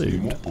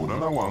enslaved.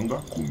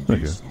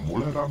 Okay.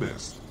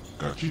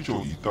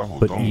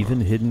 But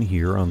even hidden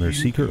here on their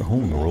secret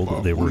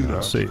homeworld, they were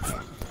not safe.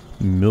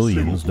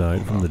 Millions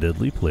died from the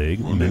deadly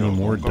plague, many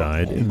more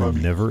died in the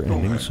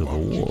never-ending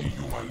civil war.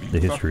 The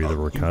history of the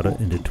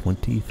Rakata ended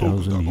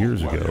 20,000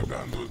 years ago.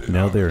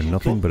 Now they are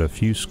nothing but a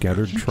few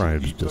scattered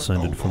tribes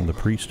descended from the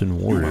priest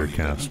and warrior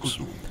castes,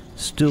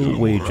 still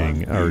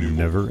waging our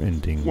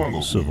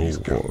never-ending civil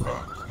war.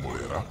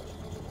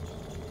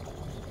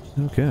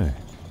 Okay.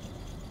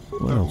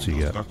 What else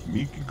you got?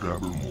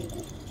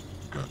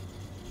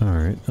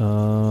 Alright,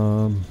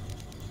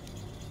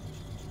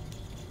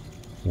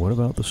 what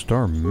about the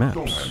star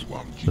maps?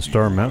 The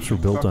star maps were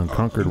built on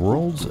conquered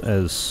worlds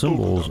as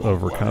symbols of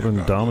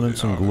Rakatan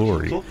dominance and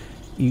glory.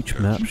 Each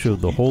map showed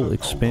the whole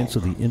expanse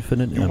of the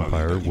Infinite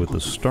Empire with the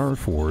Star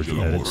Forge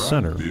at its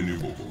center.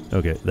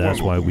 Okay,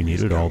 that's why we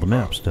needed all the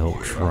maps, to help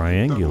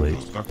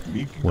triangulate.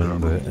 When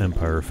the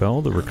Empire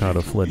fell, the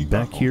Rakata fled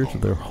back here to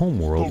their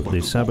homeworld. They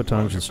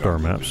sabotaged the star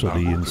maps so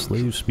the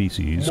enslaved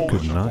species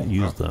could not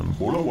use them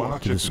to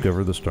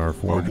discover the Star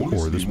Forge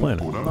or this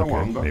planet.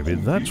 Okay, maybe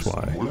that's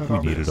why we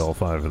needed all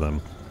 5 of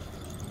them.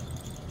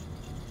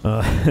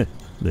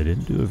 They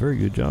didn't do a very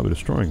good job of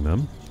destroying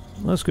them.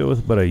 Let's go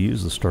with, but I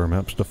used the star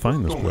maps to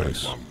find this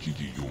place.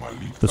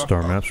 The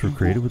star maps were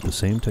created with the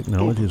same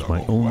technology as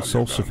my own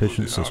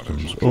self-sufficient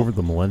systems. Over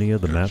the millennia,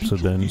 the maps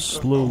have been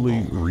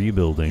slowly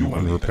rebuilding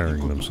and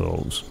repairing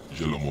themselves.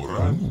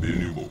 Oh.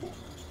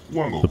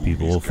 The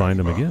people will find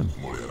them again.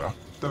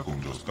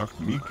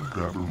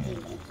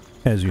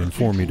 As you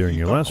informed me during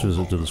your last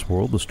visit to this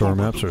world, the star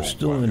maps are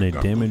still in a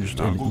damaged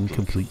and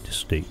incomplete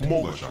state.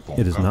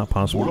 It is not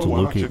possible to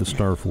locate the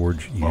Star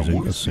Forge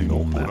using a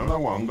single map,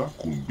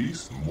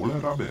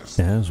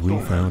 as we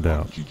found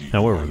out.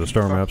 However, the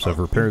star maps have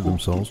repaired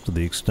themselves to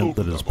the extent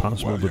that it is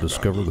possible to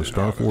discover the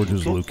Star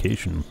Forge's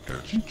location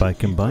by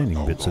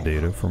combining bits of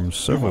data from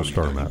several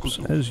star maps,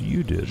 as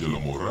you did.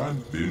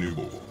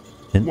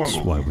 Hence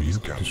why we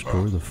need to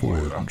destroy the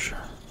Forge.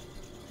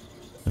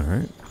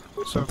 Alright,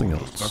 something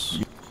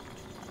else.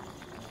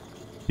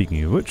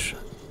 Speaking of which,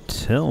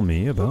 tell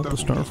me about the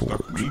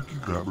Starforge.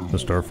 The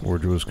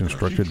Starforge was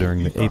constructed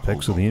during the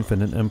apex of the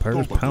Infinite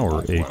Empire's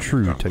power, a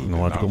true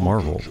technological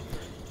marvel.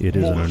 It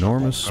is an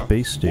enormous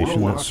space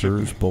station that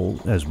serves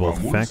as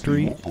both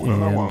factory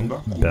and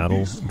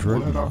battle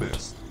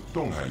dreadnought.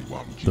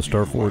 The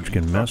Starforge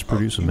can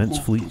mass-produce immense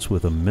fleets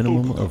with a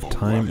minimum of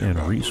time and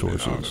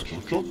resources.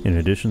 In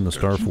addition, the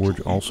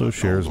Starforge also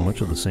shares much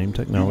of the same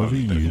technology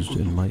used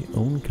in my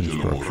own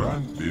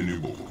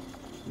construction.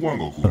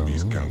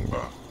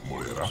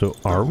 So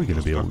are we going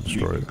to be able to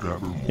destroy it?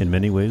 In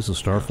many ways, the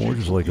Starforge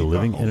is like a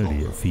living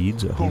entity. It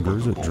feeds, it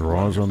hungers, it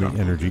draws on the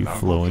energy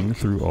flowing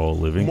through all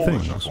living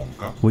things.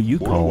 What you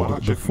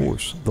called the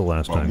Force the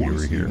last time you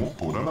were here.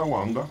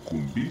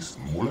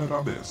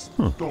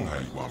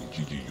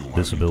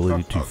 This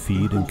ability to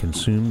feed and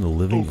consume the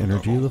living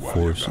energy of the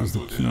Force is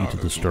the key to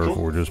the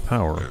Starforge's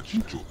power.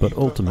 But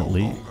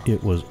ultimately,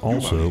 it was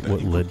also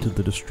what led to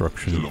the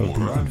destruction of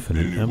the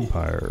Infinite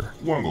Empire.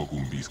 Well,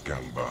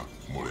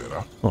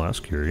 that's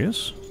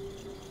curious.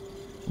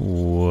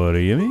 What do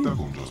you mean?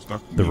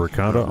 The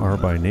Rakata are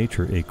by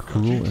nature a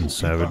cruel and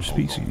savage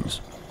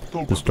species.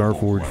 The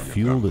Starforge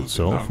fueled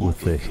itself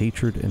with the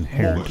hatred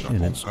inherent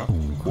in its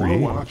own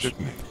creators,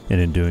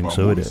 and in doing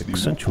so it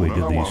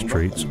accentuated these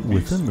traits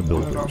within the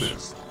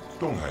builders.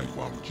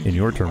 In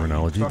your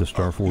terminology, the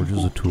Starforge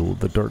is a tool of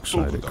the dark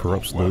side. It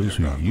corrupts those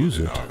who use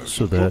it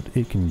so that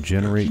it can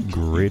generate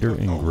greater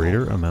and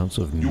greater amounts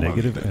of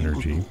negative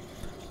energy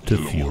to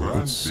fuel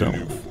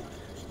itself.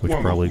 Which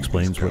probably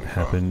explains what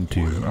happened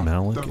to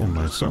Malik and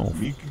myself.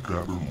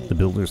 The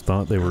builders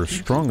thought they were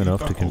strong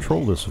enough to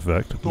control this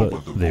effect,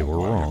 but they were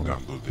wrong.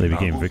 They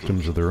became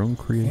victims of their own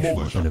creation,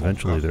 and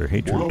eventually their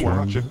hatred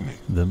turned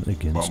them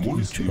against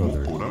each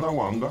other.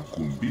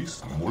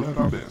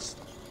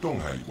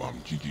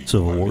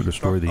 Civil War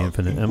destroyed the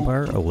Infinite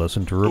Empire, a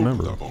lesson to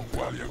remember.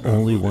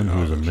 Only one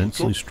who is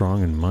immensely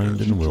strong in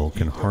mind and will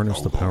can harness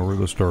the power of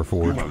the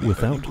Starforge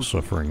without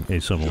suffering a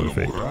similar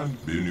fate.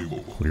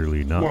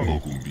 Clearly not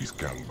me.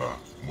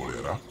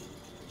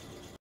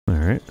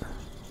 Alright,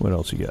 what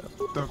else you got?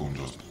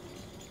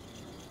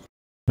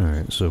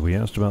 Alright, so we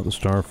asked about the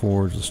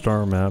Starforge, the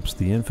star maps,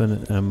 the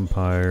Infinite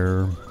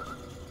Empire.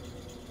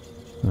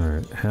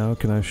 Alright, how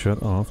can I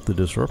shut off the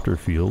disruptor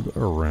field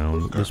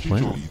around this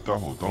planet?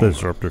 The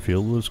disruptor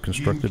field was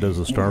constructed as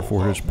the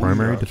Starforge's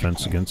primary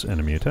defense against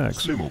enemy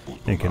attacks,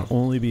 and can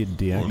only be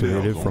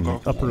deactivated from the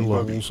upper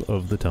levels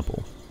of the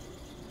temple.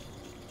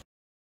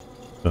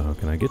 So how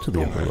can I get to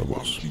the upper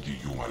levels?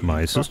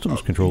 My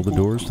systems control the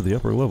doors to the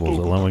upper levels,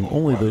 allowing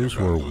only those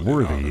who are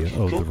worthy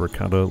of the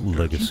Rakata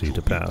legacy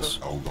to pass.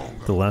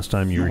 The last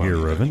time you were here,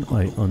 Revan,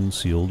 I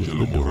unsealed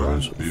the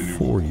doors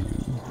for you.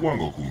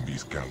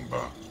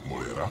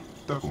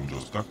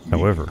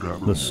 However,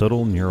 the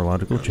subtle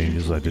neurological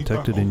changes I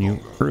detected in you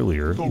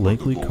earlier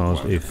likely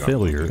caused a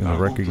failure in the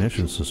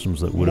recognition systems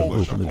that would have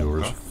opened the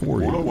doors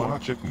for you.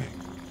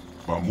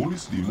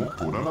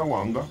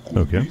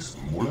 Okay.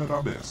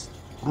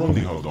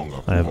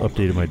 I have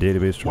updated my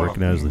database to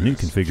recognize the new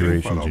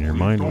configurations in your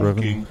mind,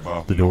 Revan.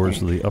 The doors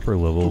to the upper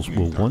levels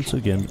will once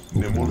again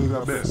open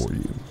for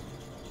you.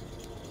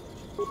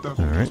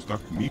 Alright.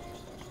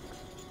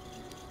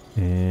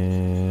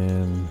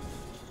 And...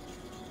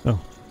 oh,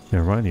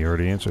 never mind, he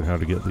already answered how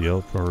to get the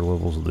upper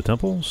levels of the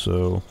temple,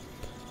 so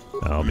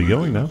I'll be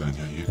going now.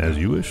 As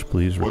you wish,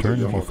 please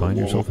return if you find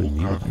yourself in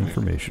need of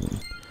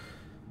information.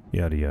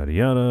 Yada yada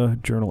yada,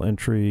 journal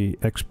entry,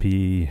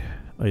 XP,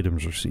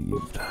 items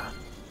received.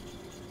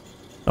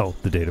 Oh,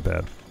 the data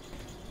pad.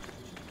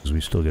 Because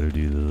we still gotta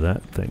do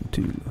that thing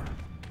too.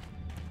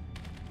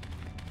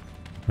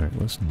 Alright,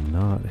 let's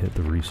not hit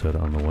the reset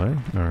on the way.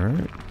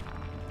 Alright.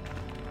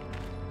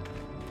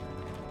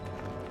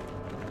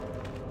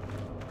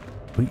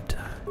 Wait.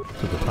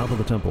 To the top of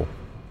the temple.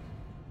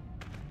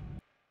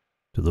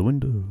 To the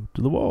window.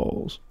 To the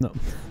walls. No.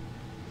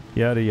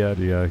 Yada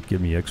yada yada.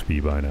 Give me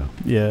XP by now.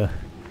 Yeah.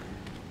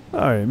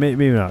 Alright,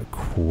 maybe not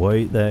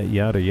quite that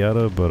yada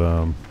yada, but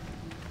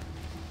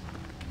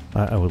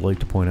I would like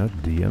to point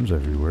out DMs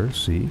everywhere.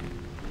 See?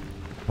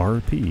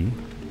 RP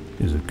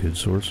is a good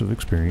source of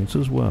experience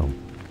as well.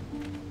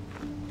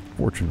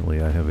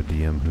 Fortunately, I have a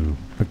DM who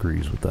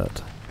agrees with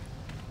that.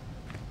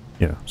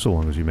 Yeah, so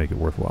long as you make it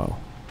worthwhile.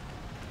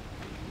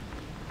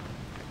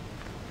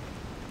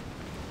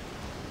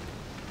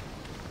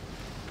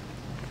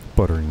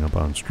 Buttering up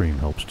on stream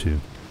helps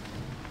too.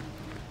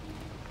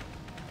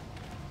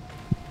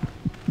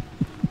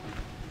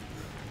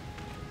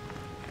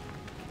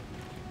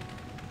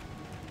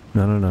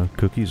 No,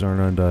 cookies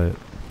aren't on diet.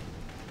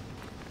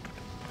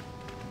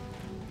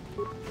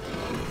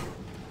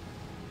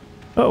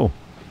 Oh!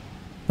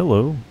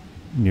 Hello,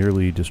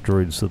 nearly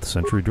destroyed Sith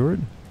Sentry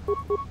droid.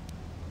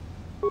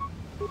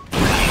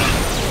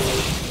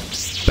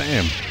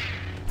 Bam!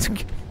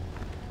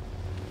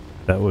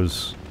 That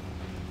was...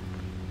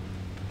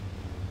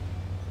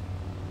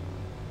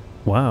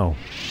 wow.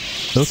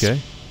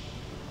 Okay.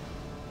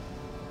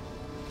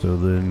 So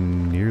the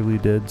nearly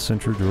dead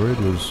Sentry droid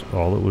was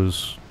all it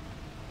was...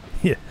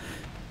 yeah.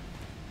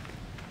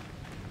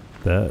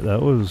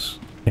 That was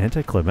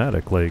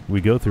anticlimactic. Like,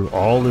 we go through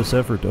all this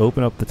effort to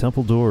open up the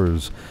temple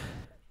doors,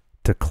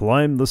 to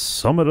climb the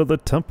summit of the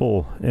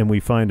temple, and we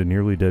find a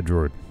nearly dead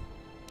droid.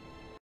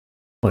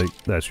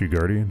 Like, that's your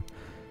guardian?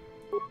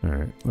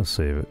 Alright, let's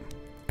save it.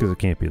 Because it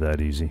can't be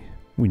that easy.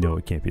 We know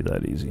it can't be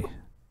that easy.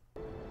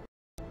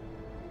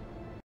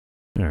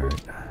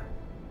 Alright.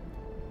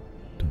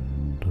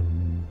 Dun,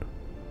 dun.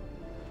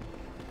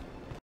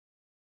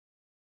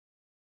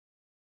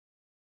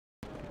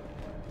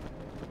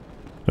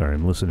 Sorry,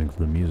 I'm listening to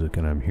the music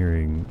and I'm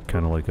hearing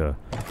kind of like a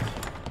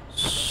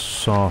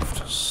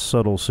soft,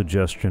 subtle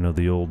suggestion of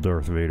the old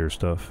Darth Vader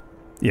stuff.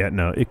 Yeah,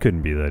 no, it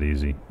couldn't be that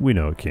easy. We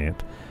know it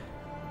can't.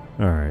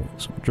 Alright,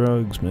 some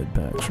drugs, med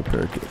packs,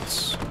 repair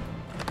kits.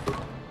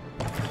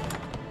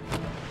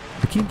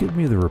 They keep giving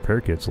me the repair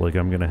kits like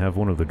I'm going to have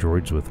one of the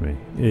droids with me.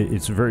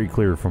 It's very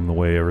clear from the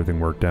way everything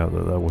worked out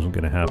that that wasn't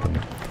going to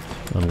happen.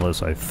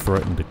 Unless I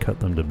threatened to cut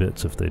them to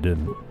bits if they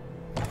didn't.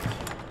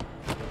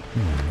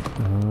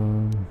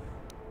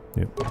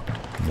 Yep,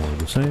 more of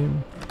the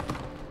same.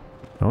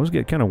 I always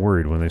get kind of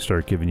worried when they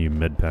start giving you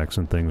med packs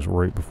and things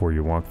right before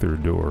you walk through a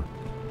door.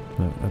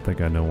 I think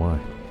I know why.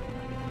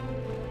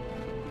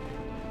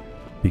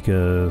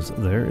 Because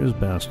there is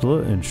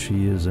Bastila, and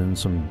she is in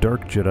some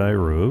dark Jedi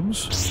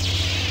robes.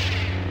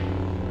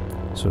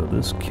 So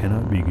this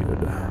cannot be good.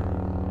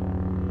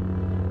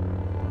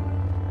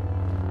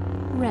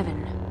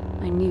 Revan,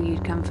 I knew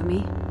you'd come for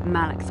me.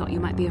 Malak thought you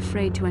might be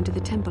afraid to enter the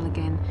temple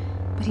again,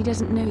 but he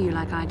doesn't know you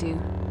like I do.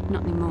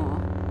 Not anymore.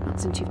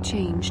 Not since you've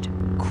changed.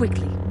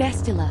 Quickly,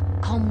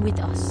 Bastila, come with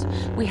us.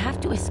 We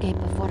have to escape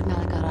before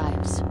Malak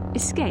arrives.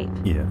 Escape?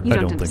 Yeah, you I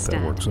don't don't think that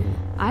understand. works at all.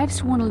 I have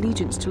sworn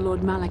allegiance to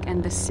Lord Malak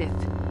and the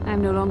Sith. I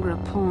am no longer a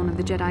pawn of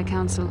the Jedi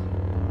Council.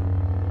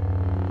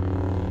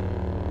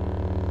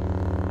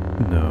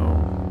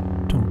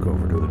 No, don't go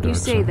over to the dark side. You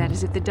say that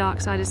as if the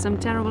dark side is some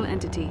terrible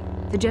entity.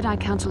 The Jedi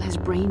Council has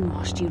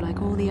brainwashed you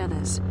like all the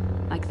others,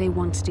 like they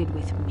once did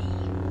with me.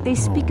 They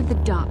speak of the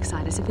dark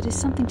side as if it is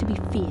something to be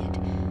feared,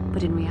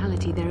 but in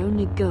reality their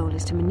only goal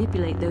is to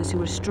manipulate those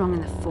who are strong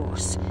in the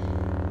Force.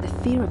 The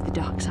fear of the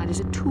dark side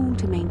is a tool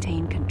to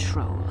maintain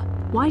control.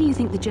 Why do you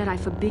think the Jedi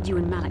forbid you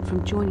and Malak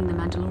from joining the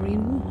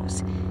Mandalorian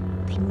Wars?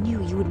 They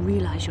knew you would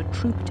realize your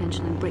true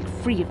potential and break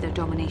free of their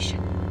domination.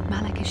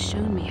 Malak has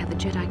shown me how the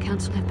Jedi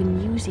Council have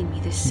been using me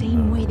the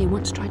same way they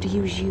once tried to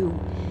use you.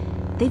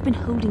 They've been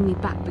holding me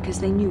back because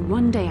they knew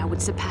one day I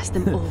would surpass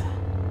them all.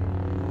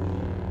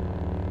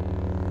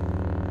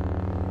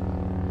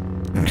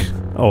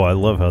 Oh, I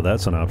love how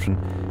that's an option.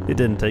 It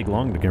didn't take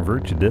long to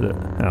convert you, did it?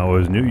 I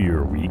always knew you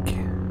were weak.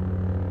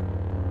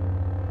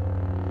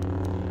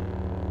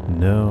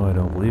 No, I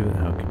don't believe it.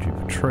 How could you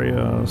betray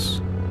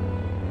us?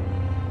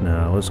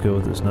 Now, let's go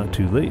with this. Not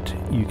too late.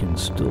 You can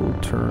still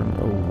turn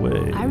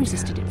away. I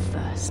resisted it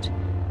first.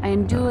 I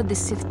endured the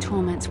Sith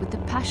torments with the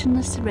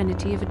passionless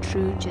serenity of a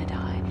true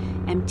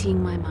Jedi,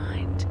 emptying my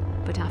mind.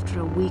 But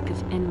after a week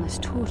of endless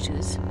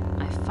tortures,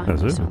 I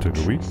finally saw the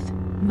truth.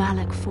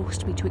 Malak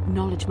forced me to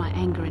acknowledge my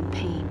anger and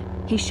pain.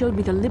 He showed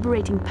me the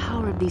liberating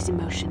power of these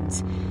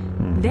emotions.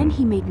 Then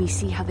he made me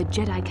see how the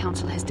Jedi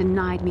Council has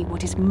denied me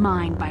what is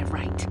mine by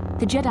right.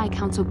 The Jedi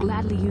Council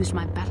gladly used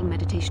my battle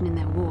meditation in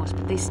their wars,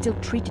 but they still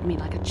treated me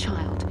like a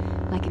child,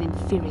 like an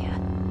inferior.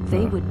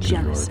 They were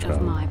jealous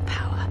of my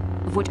power,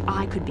 of what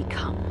I could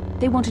become.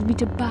 They wanted me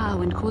to bow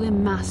and call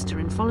them master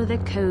and follow their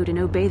code and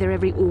obey their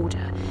every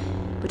order.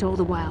 But all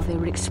the while they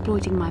were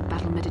exploiting my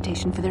battle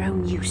meditation for their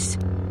own use.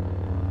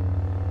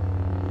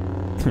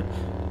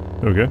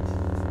 Okay.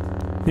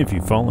 If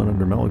you've fallen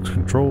under Malak's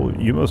control,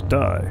 you must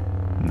die.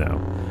 No.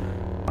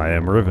 I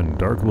am Revan,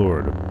 Dark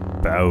Lord.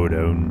 Bow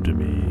down to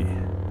me.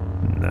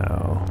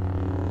 Now.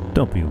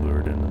 Don't be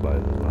lured in by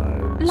the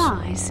lies.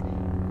 Lies?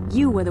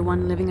 You were the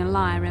one living a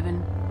lie,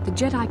 Revan. The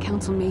Jedi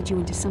Council made you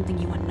into something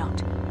you are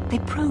not. They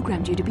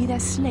programmed you to be their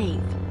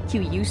slave.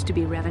 You used to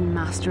be Revan,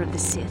 Master of the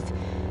Sith.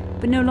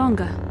 But no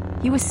longer.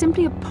 You were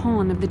simply a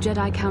pawn of the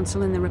Jedi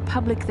Council in the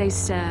Republic they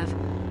serve.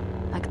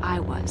 Like I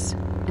was.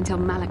 Until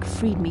Malak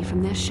freed me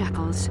from their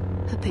shackles.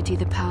 A pity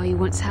the power you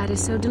once had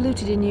is so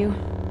diluted in you.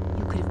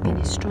 You could have been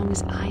as strong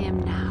as I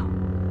am now.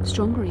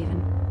 Stronger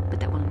even, but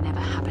that will never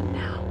happen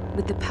now.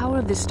 With the power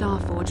of the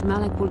Starforge,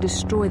 Malak will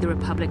destroy the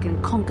Republic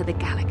and conquer the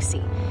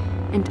galaxy.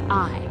 And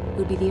I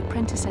will be the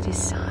apprentice at his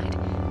side,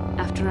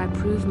 after I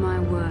prove my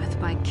worth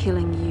by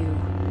killing you.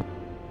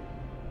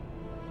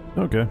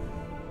 Okay.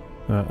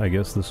 I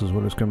guess this is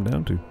what it's come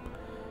down to.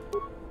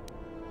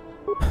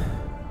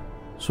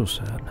 So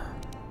sad.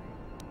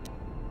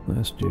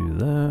 Let's do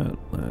that.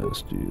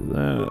 Let's do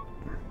that.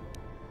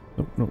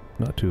 Oh, no,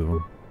 not two of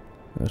them.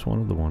 That's one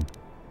of the one.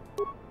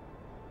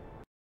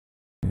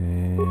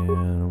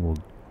 And we'll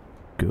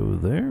go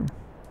there.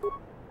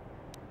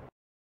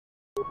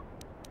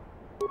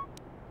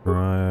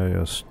 Try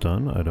a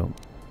stun. I don't...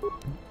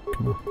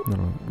 Come on.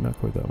 No, not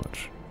quite that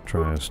much.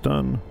 Try a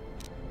stun.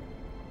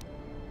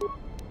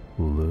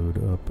 Load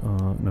up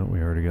on... No, we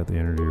already got the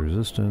energy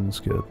resistance.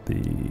 Get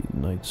the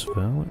Knight's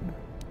Valor.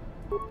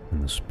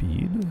 And the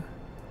speed.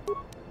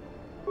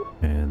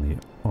 And the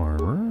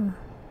armor.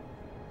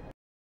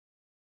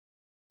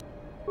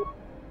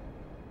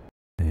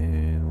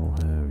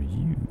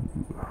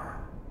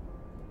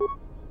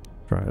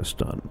 Quest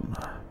done.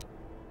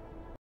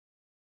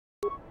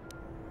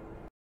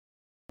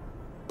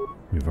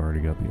 We've already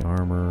got the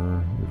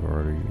armor. We've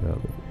already got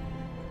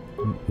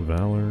the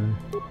valor.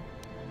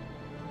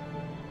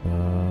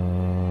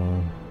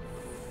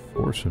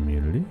 Force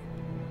immunity.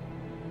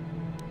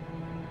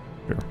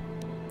 Sure.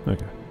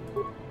 Okay.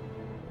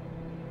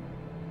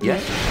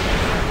 Yes.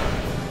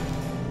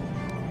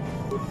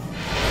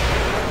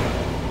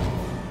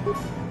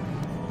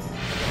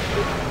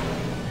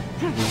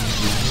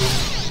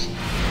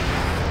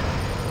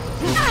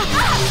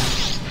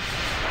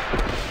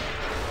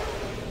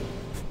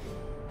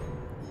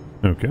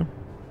 Okay.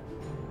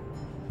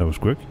 That was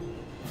quick.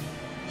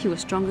 You were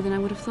stronger than I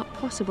would have thought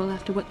possible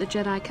after what the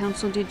Jedi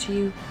Council did to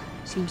you.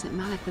 Seems that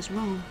Malak was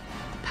wrong.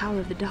 The power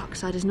of the dark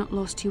side is not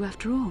lost to you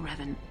after all,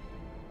 Revan.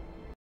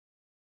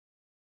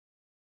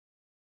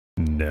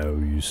 Now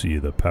you see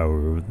the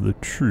power of the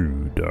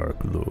true Dark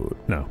Lord.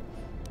 No,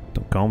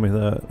 don't call me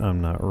that.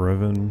 I'm not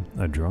Revan.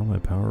 I draw my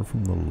power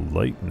from the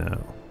light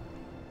now.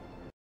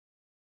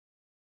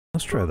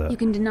 Let's try that. You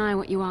can deny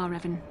what you are,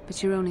 Revan,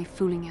 but you're only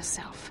fooling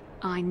yourself.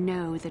 I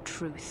know the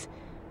truth.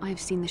 I've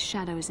seen the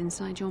shadows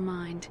inside your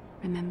mind,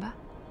 remember?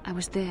 I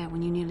was there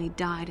when you nearly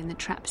died in the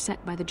trap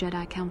set by the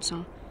Jedi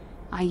Council.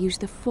 I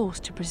used the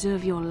Force to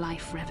preserve your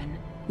life, Revan.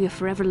 We are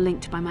forever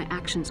linked by my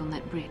actions on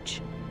that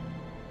bridge.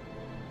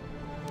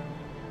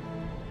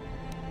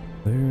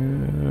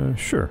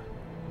 Sure.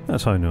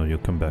 That's how I know you'll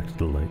come back to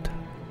the light,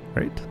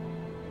 right?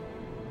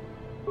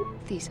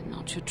 These are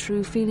not your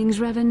true feelings,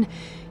 Revan.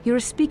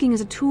 You're speaking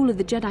as a tool of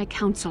the Jedi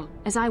Council,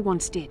 as I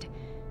once did.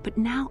 But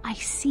now I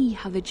see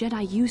how the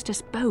Jedi used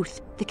us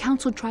both. The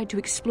Council tried to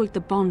exploit the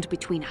bond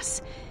between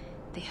us.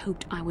 They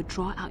hoped I would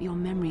draw out your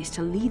memories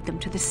to lead them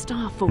to the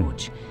Star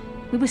Forge.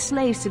 We were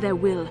slaves to their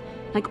will,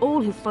 like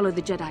all who follow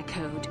the Jedi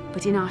Code,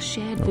 but in our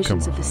shared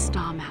visions of the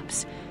star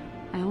maps.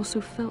 I also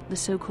felt the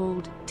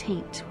so-called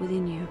taint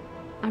within you.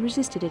 I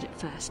resisted it at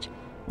first.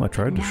 Well, I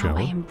tried to show Now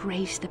I it.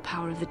 embrace the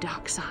power of the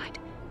dark side.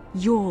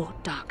 Your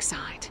dark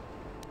side.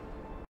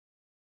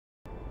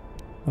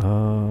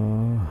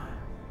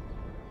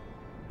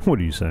 What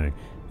are you saying?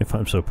 If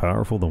I'm so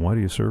powerful, then why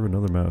do you serve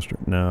another master?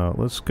 Now,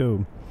 let's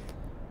go.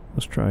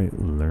 Let's try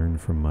learn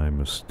from my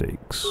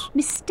mistakes.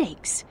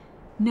 Mistakes?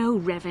 No,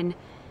 Revan.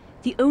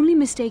 The only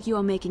mistake you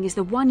are making is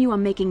the one you are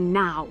making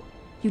now.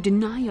 You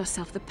deny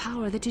yourself the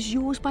power that is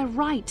yours by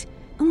right.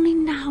 Only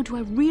now do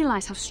I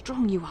realize how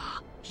strong you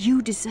are.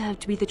 You deserve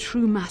to be the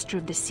true master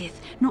of the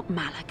Sith, not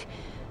Malak.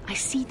 I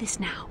see this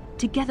now.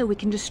 Together we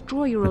can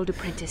destroy your old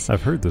apprentice.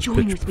 I've heard this Join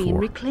pitch with me before.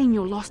 and reclaim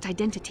your lost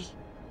identity.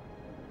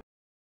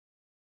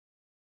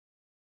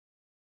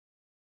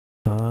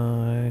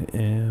 I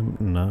am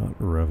not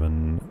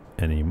Revan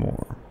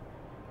anymore.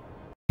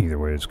 Either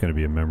way, it's going to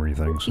be a memory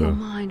thing, so... Your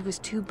mind was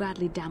too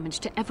badly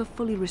damaged to ever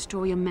fully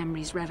restore your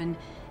memories, Revan.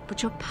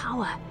 But your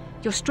power,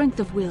 your strength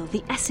of will,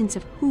 the essence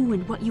of who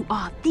and what you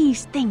are,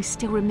 these things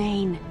still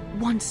remain.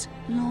 Once,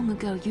 long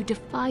ago, you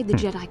defied the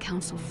Jedi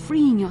Council,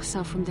 freeing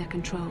yourself from their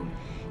control.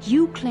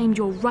 You claimed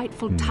your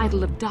rightful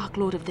title of Dark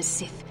Lord of the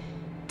Sith.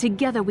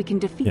 Together we can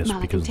defeat Yes,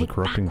 Malak because and of the take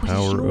corrupting back what is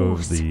power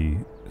yours. of the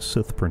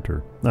Sith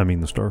printer. I mean,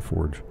 the Star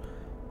Forge.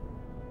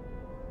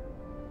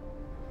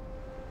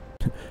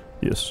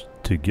 Yes,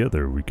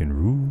 together we can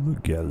rule the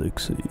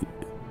galaxy.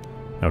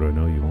 How do I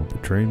know you won't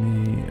betray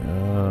me?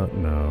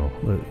 No.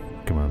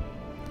 Come on.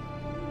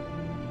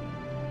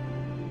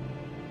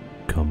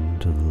 Come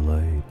to the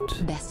light.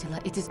 Bastila,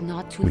 it is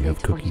not too We late have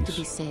for you to cookies.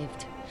 be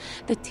saved.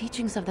 The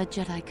teachings of the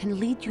Jedi can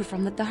lead you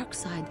from the dark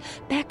side,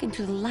 back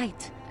into the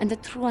light, and the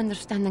true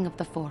understanding of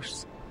the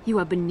Force. You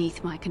are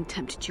beneath my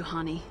contempt,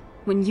 Juhani.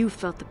 When you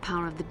felt the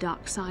power of the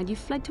dark side, you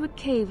fled to a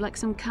cave like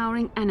some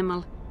cowering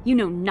animal. You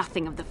know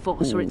nothing of the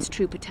Force or its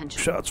true potential.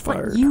 Shots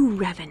fired. But you,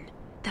 Revan,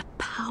 the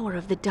power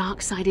of the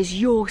dark side is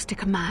yours to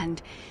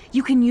command.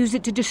 You can use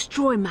it to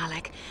destroy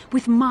Malak.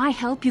 With my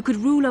help, you could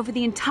rule over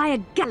the entire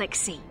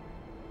galaxy.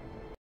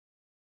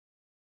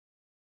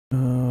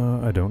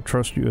 I don't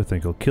trust you. I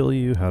think I'll kill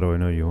you. How do I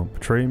know you won't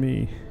betray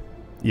me?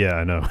 Yeah,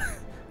 I know.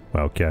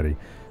 Wow, catty.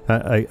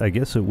 I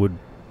guess it would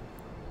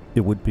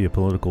be a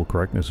political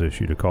correctness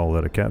issue to call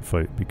that a cat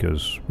fight,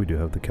 because we do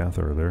have the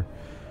Cathar there.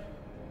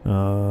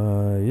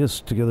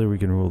 Yes, together we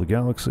can rule the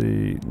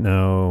galaxy.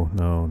 No.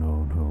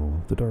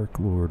 The Dark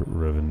Lord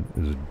Revan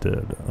is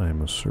dead. I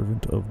am a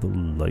servant of the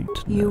light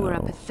now. You were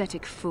a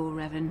pathetic fool,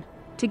 Revan.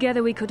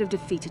 Together we could have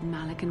defeated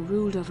Malak and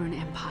ruled over an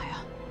empire.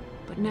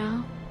 But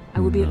now, I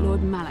will be at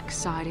Lord Malak's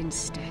side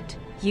instead.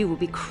 You will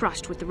be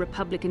crushed with the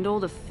Republic and all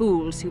the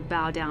fools who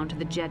bow down to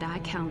the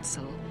Jedi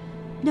Council.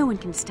 No one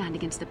can stand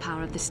against the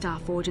power of the Star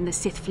Forge and the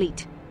Sith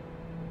fleet.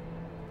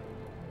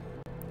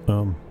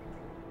 So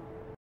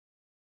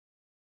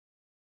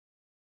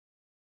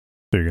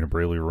you're going to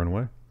bravely run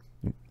away?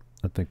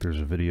 I think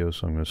there's a video,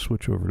 so I'm going to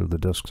switch over to the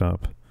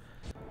desktop.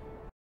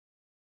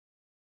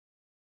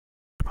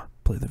 Come on,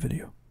 play the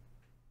video.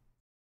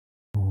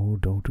 Oh,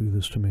 don't do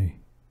this to me.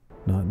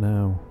 Not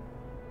now.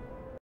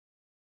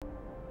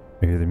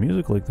 I hear the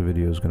music like the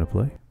video is going to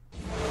play.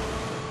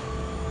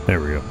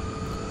 There we go.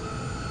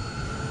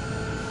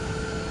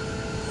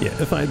 Yeah,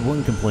 if I had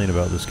one complaint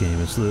about this game,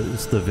 it's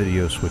the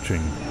video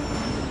switching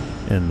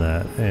and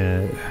that.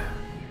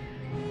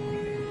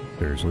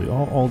 Seriously,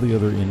 all the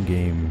other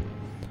in-game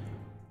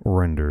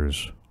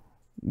renders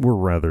were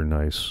rather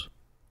nice.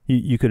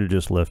 You could have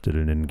just left it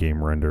an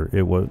in-game render.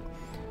 It was,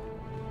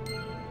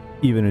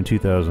 even in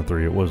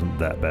 2003, it wasn't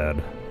that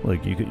bad.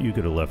 Like, you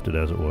could have left it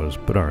as it was,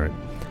 but alright.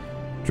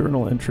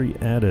 Journal entry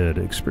added,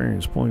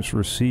 experience points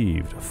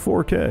received,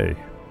 4K.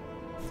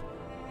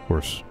 Of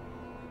course.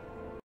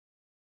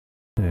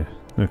 Yeah,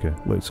 okay,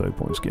 late side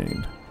points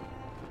gained.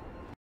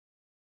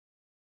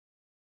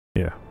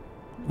 Yeah.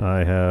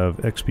 I have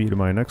XP to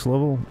my next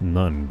level?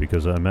 None,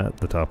 because I'm at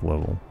the top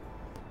level.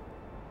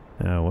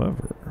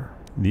 However,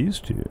 these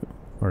two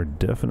are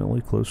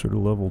definitely closer to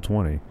level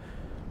 20.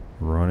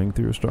 Running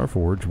through a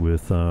Starforge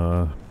with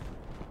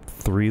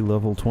 3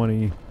 level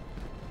 20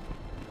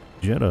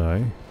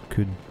 Jedi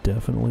could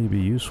definitely be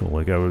useful.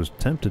 Like, I was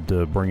tempted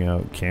to bring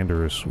out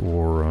Canderous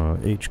or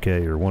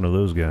HK or one of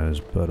those guys,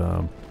 but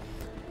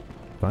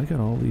if I got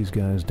all these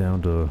guys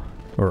down to,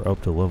 or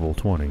up to level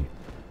 20,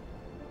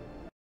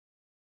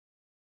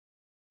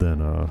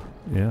 then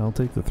yeah, I'll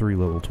take the 3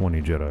 level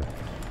 20 Jedi.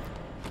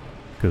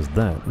 Because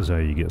that is how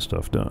you get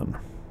stuff done.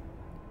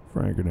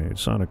 Frag grenade,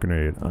 sonic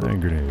grenade, ion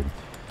grenade.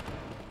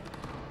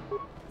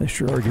 They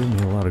sure are giving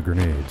me a lot of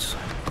grenades.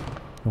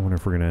 I wonder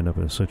if we're going to end up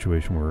in a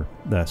situation where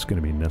that's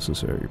going to be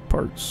necessary.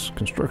 Parts,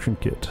 construction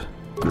kit,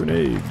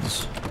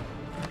 grenades.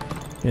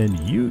 And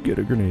you get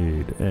a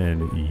grenade,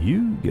 and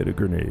you get a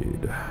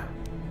grenade.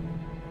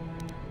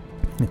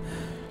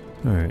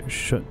 Alright,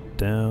 shut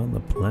down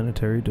the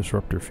planetary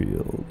disruptor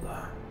field.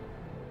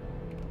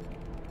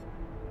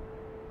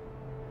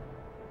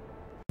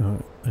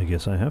 I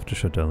guess I have to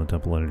shut down the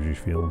temple energy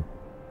field.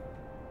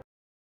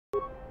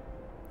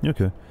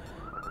 Okay.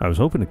 I was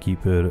hoping to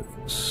keep it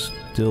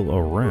still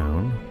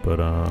around, but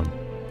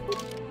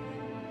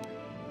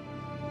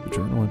the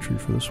journal entry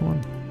for this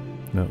one?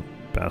 No,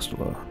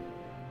 Bastila.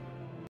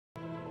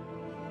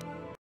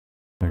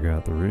 I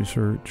got the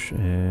research,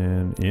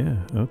 and yeah,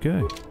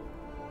 okay.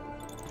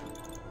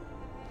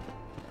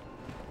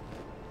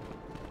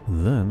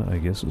 Then I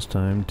guess it's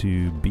time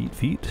to beat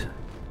feet,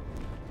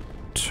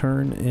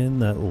 turn in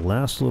that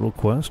last little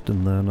quest,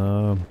 and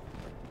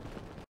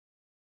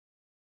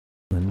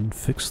then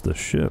fix the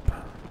ship.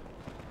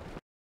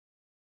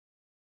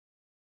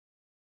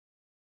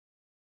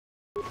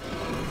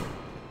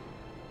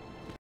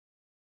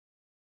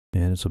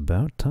 And it's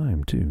about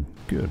time too.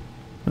 Good.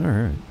 All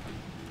right.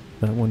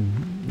 That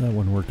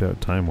one worked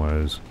out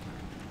time-wise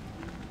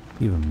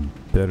even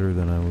better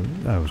than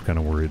I was kind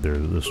of worried there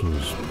that this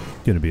was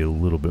going to be a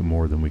little bit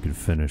more than we could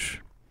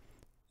finish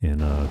in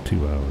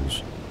 2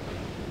 hours.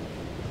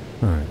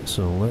 Alright,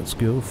 so let's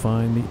go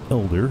find the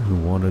Elder who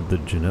wanted the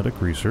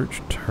genetic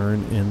research,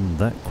 turn in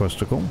that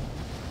questicle.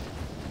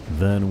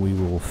 Then we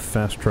will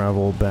fast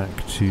travel back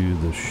to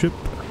the ship.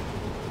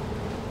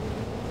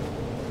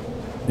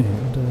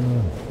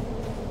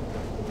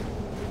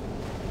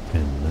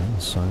 And then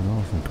sign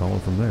off and call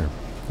it from there.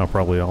 I'll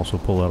probably also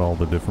pull out all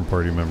the different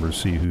party members,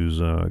 see who's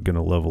going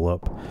to level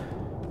up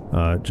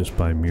just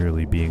by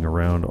merely being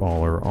around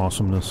all our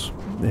awesomeness.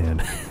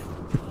 And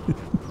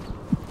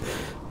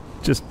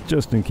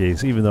just in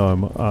case, even though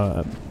I'm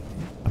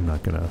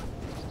not gonna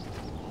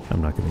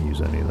use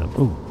any of them.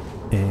 Oh,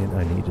 and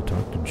I need to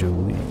talk to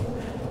Jolie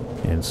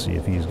and see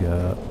if he's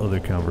got other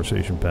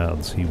conversation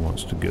paths he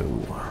wants to go.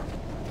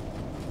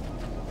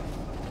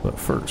 But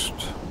first,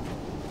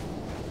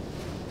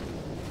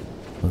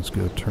 let's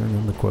go turn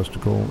in the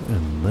questicle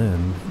and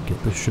then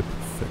get the ship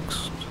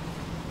fixed.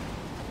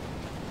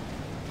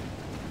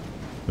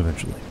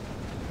 Eventually,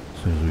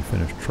 as soon as we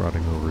finish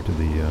trotting over to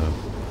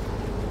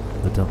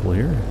the temple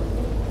here.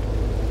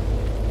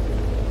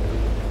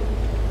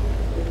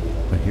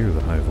 I hear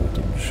the high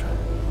voltage.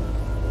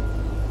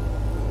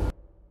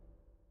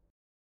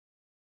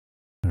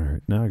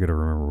 Alright, now I gotta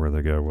remember where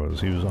that guy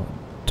was. He was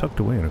tucked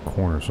away in a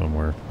corner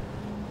somewhere.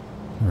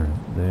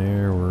 Alright,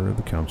 there were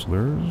the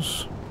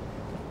counselors.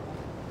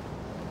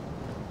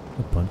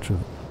 A bunch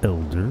of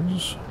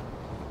elders.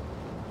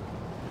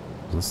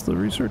 Is this the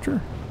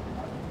researcher?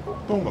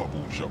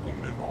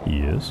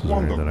 Yes, is there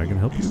anything I can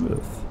help you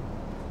with?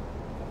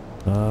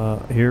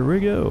 Here we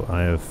go.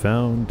 I have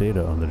found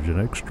data on the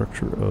genetic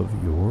structure of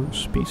your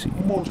species.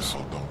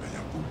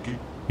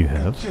 You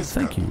have?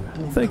 Thank you.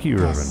 Thank you,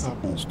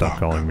 Revan. Stop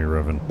calling me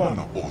Revan.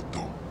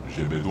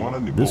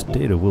 This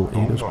data will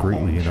aid us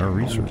greatly in our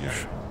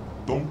research.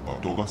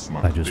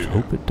 I just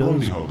hope it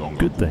does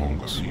good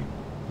things.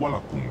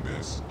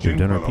 You've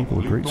done our people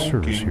a great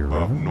service here,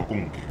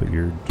 Revan, but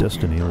your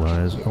destiny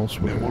lies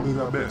elsewhere.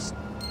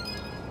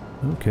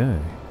 Okay.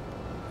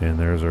 And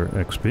there's our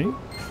XP.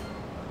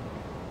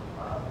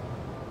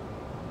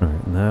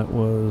 Alright, and that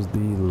was the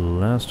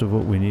last of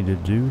what we need to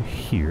do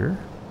here.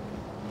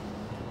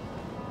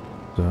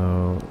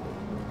 So,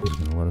 is it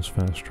going to let us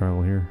fast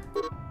travel here?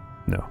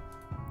 No.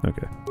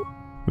 Okay.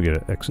 We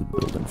gotta exit the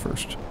building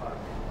first.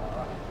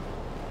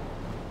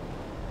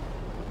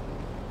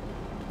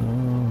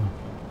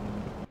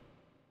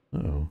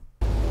 Uh-oh.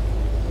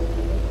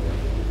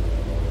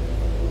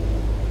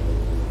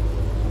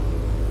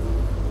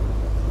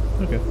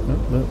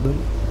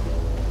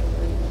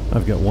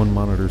 I've got one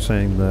monitor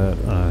saying that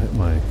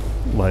my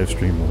live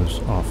stream was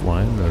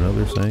offline, and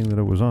another saying that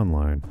it was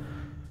online.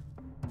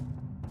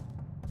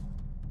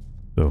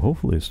 So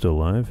hopefully it's still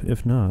live.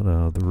 If not,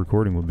 the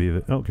recording will be...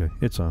 Okay,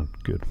 it's on.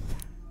 Good.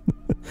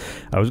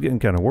 I was getting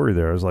kind of worried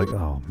there. I was like,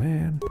 oh,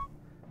 man.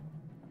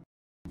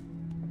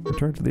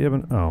 Return to the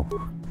Ebon... Oh.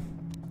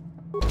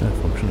 That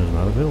function is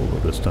not available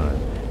this time.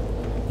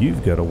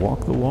 You've got to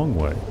walk the long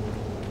way.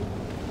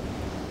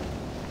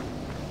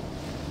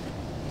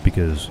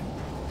 Because...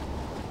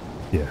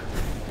 Yeah.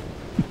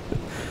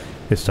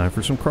 It's time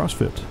for some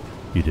CrossFit.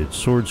 You did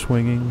sword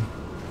swinging,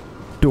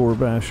 door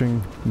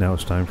bashing, now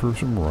it's time for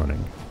some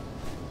running.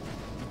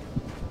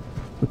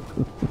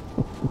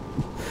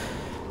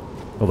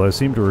 Although I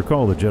seem to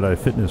recall the Jedi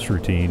fitness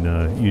routine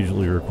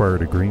usually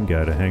required a green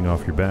guy to hang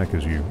off your back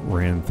as you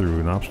ran through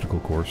an obstacle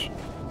course.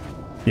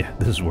 Yeah,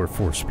 this is where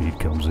force speed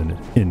comes in,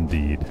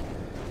 indeed.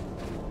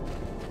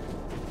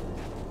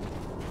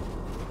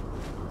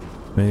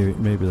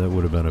 Maybe that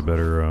would have been a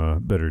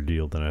better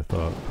deal than I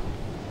thought.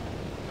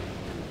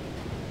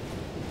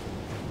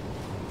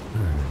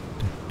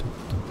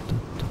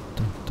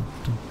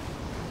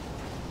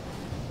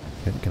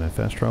 Can I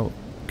fast travel?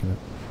 Can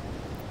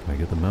I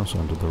get the mouse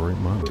onto the right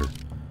monitor?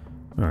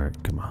 Alright,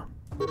 come on.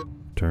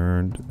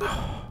 Turned.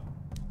 Oh,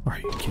 are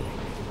you kidding me?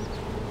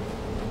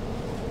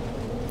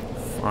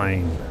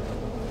 Fine.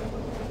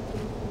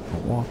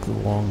 I'll walk the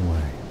long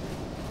way.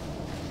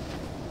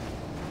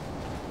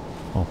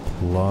 I'll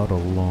plod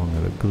along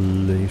at a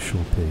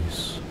glacial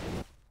pace.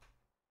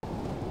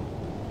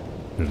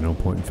 There's no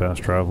point in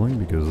fast traveling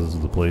because this is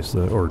the place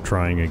that, or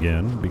trying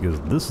again, because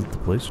this is the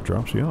place that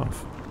drops you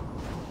off.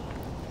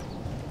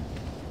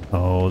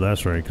 Oh,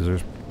 that's right, because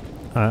there's...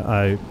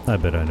 I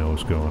bet I know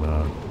what's going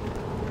on.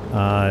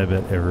 I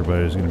bet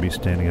everybody's going to be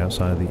standing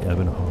outside the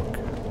Ebon Hawk.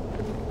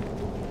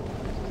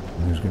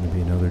 And there's going to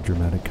be another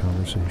dramatic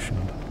conversation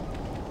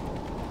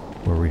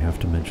where we have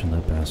to mention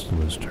that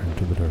Bastila has turned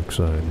to the dark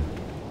side.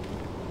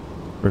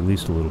 Or at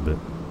least a little bit.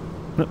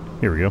 Oh,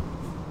 here we go.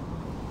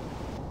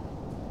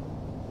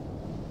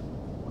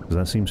 Because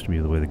that seems to be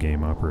the way the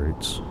game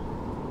operates.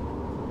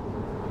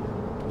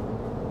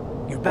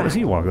 You're back. Why does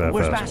he walk that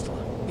Where's fast?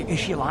 Bastila? Is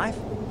she alive?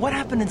 What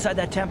happened inside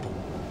that temple?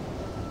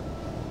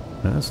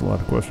 That's a lot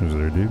of questions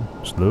there, dude.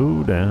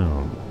 Slow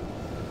down.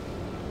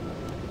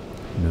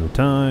 No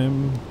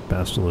time.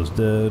 Bastila's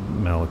dead.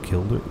 Malak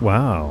killed her.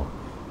 Wow.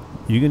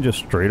 You can just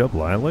straight up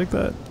lie like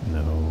that?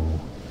 No.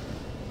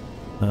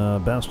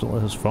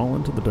 Bastila has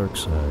fallen to the dark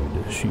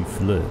side. She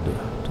fled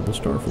to the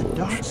Starforge. The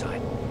dark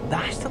side?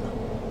 Bastila?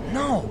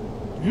 No!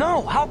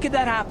 No! How could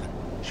that happen?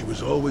 She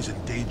was always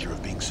in danger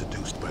of being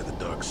seduced by the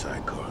dark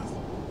side, Karth.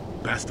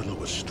 Bastila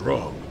was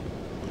strong,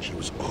 but she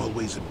was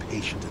always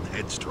impatient and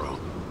headstrong.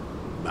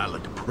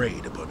 Malak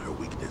preyed upon her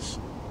weakness.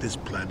 This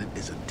planet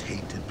is a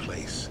tainted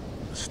place.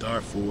 The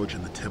Starforge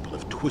and the Temple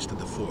have twisted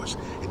the Force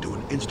into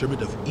an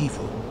instrument of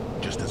evil,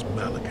 just as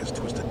Malak has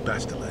twisted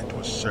Bastila into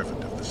a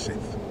servant of the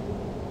Sith.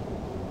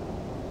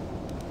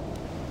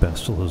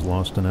 Bastila's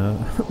lost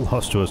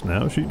to us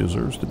now. She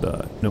deserves to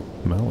die. No,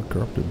 Malak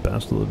corrupted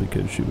Bastila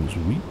because she was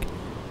weak.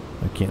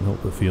 I can't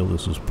help but feel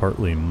this is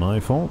partly my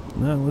fault.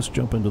 Now let's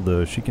jump into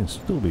the... She can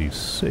still be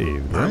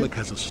saved, right? Malak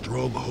has a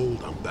strong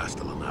hold on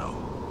Bastila now.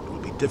 It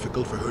will be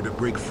difficult for her to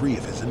break free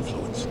of his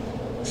influence,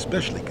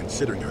 especially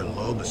considering her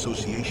long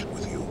association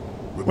with you.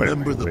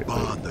 Remember the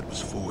bond that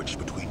was forged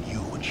between you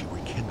when she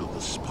rekindled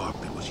the spark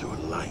that was your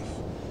life.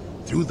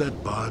 Through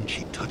that bond,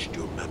 she touched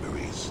your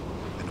memories,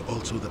 and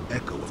also the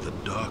echo of the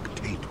dark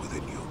taint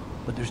within you.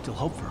 But there's still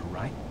hope for her,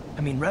 right?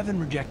 I mean, Revan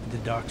rejected the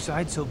dark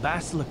side, so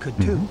Bastila could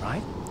too,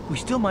 right? We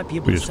still might be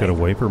able to We just gotta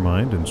wipe her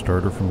mind and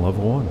start her from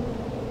level 1.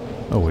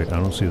 Oh wait, I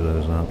don't see that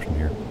as an option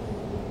here.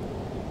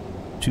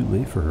 Too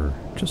late for her.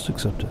 Just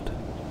accept it.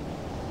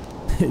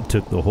 It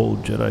took the whole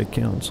Jedi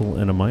Council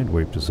and a mind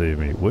wipe to save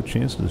me. What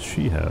chance does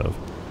she have?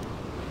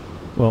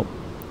 Well,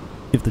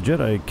 if the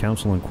Jedi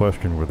Council in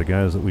question were the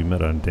guys that we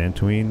met on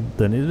Dantooine,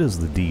 then it is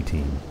the D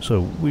team,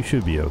 so we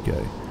should be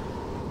okay.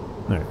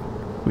 Alright,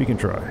 we can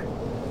try.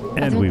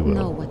 And we will. I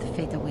don't know what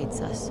fate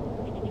awaits us,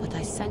 but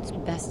I sense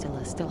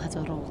Bastila still has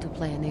a role to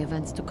play in the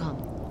events to come.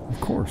 Of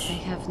course. I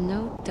have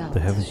no doubt they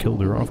haven't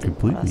killed her off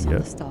completely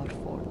yet.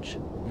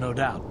 No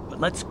doubt.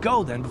 But let's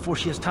go then before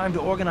she has time to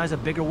organize a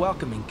bigger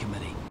welcoming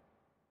committee.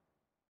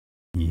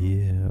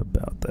 Yeah,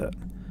 about that.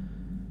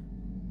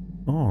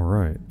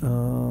 Alright,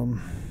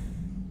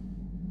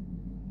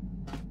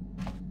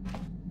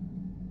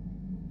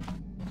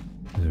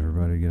 is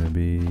everybody gonna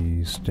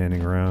be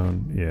standing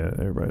around? Yeah,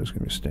 everybody's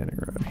gonna be standing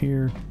around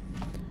here.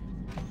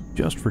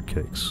 Just for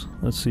kicks.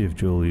 Let's see if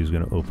Jolie's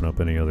gonna open up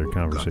any other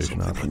conversation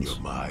Got options. on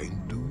your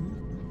mind, dude?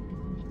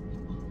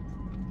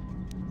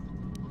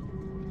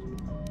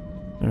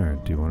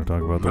 Alright, do you want to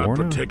talk about the war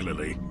now? Not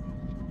particularly.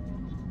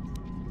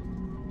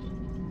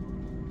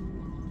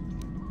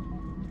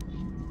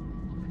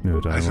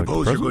 I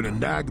suppose you're going to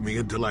nag me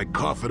until I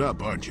cough it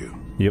up, aren't you?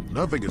 Yep.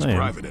 Nothing is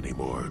private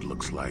anymore, it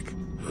looks like.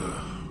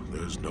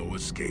 There's no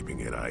escaping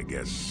it, I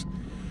guess.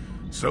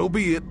 So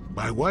be it.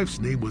 My wife's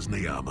name was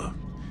Neyama.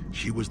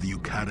 She was the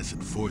Yukatas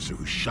enforcer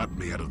who shot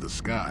me out of the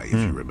sky, if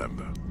you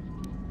remember.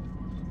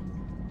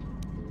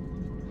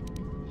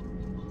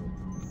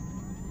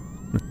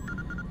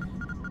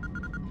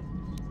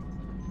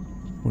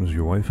 What does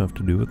your wife have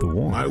to do with the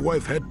war? My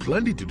wife had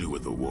plenty to do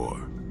with the war.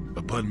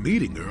 Upon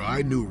meeting her,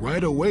 I knew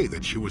right away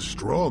that she was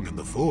strong in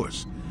the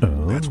Force.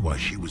 Oh. That's why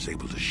she was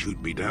able to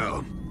shoot me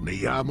down.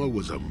 Neyama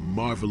was a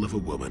marvel of a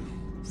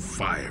woman.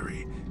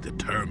 Fiery,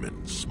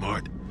 determined,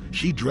 smart.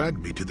 She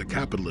dragged me to the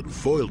capital and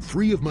foiled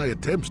 3 of my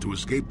attempts to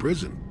escape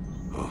prison.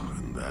 Oh,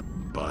 and that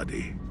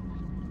body.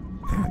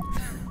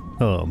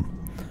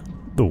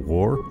 The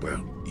war?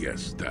 Well,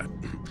 yes, that.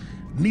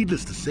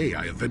 Needless to say,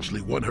 I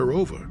eventually won her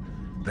over.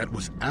 That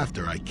was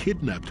after I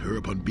kidnapped her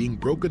upon being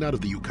broken out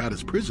of the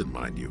Yukata's prison,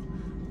 mind you.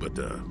 But,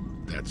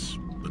 that's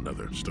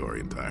another story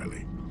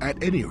entirely.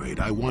 At any rate,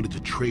 I wanted to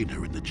train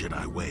her in the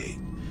Jedi way.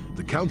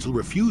 The Council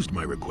refused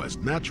my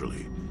request,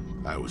 naturally.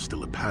 I was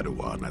still a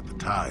Padawan at the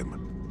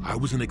time. I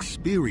was an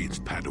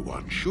experienced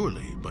Padawan,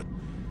 surely, but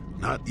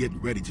not yet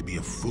ready to be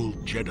a full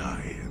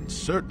Jedi, and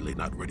certainly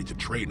not ready to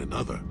train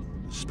another,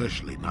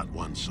 especially not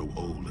one so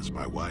old as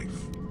my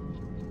wife.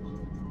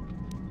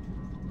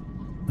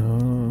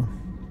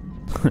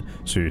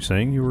 So you're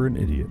saying you were an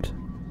idiot?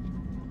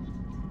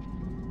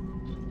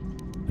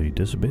 You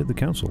disobeyed the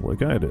Council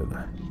like I did.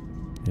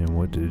 And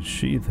what did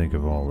she think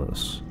of all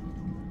this?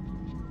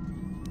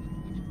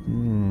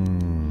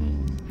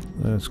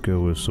 Let's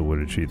go with, so what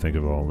did she think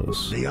of all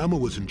this? Neyama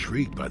was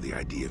intrigued by the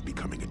idea of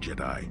becoming a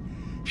Jedi.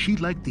 She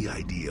liked the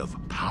idea of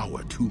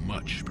power too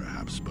much,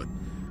 perhaps, but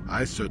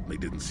I certainly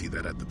didn't see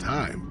that at the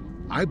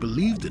time. I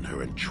believed in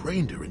her and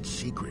trained her in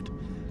secret.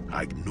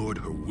 I ignored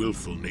her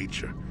willful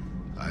nature.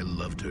 I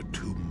loved her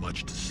too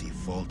much to see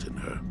fault in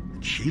her.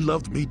 And she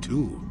loved me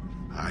too.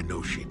 I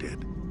know she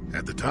did.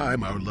 At the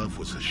time, our love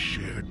was a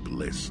shared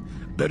bliss.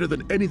 Better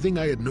than anything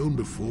I had known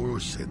before or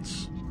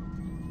since.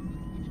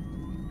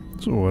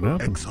 So what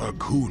happened? Exar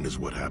Kun is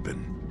what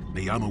happened.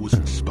 Neyama was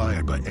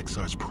inspired by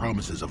Exar's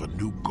promises of a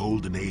new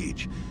golden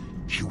age.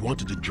 She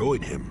wanted to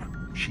join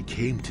him. She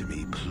came to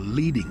me,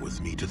 pleading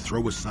with me to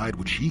throw aside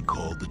what she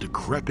called the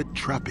decrepit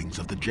trappings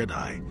of the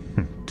Jedi,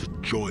 to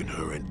join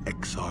her in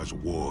Exar's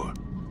war.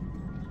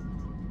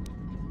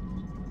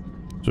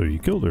 So you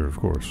killed her, of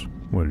course.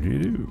 What did you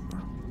do?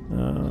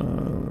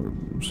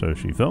 So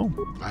she fell?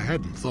 I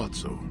hadn't thought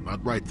so,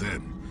 not right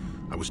then.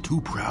 I was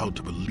too proud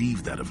to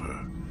believe that of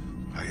her.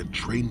 I had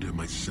trained her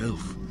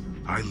myself.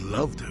 I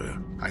loved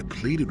her. I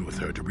pleaded with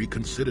her to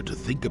reconsider, to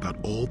think about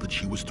all that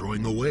she was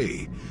throwing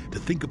away, to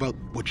think about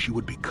what she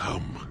would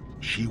become.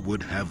 She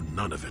would have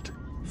none of it.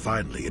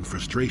 Finally, in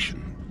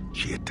frustration,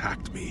 she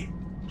attacked me.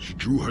 She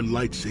drew her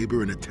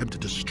lightsaber and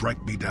attempted to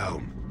strike me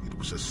down. It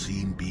was a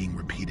scene being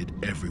repeated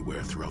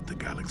everywhere throughout the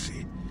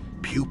galaxy.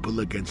 Pupil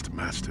against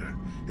master.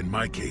 In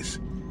my case,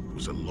 it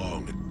was a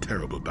long and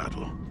terrible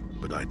battle,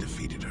 but I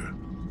defeated her.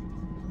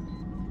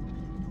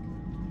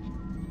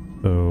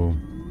 So,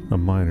 a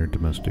minor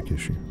domestic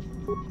issue.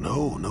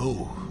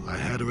 No. I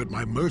had her at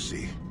my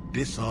mercy,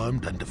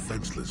 disarmed and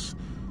defenseless.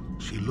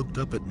 She looked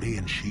up at me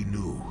and she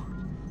knew.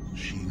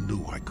 She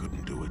knew I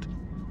couldn't do it.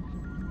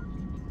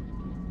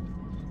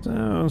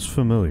 Sounds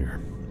familiar.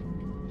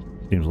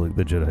 Seems like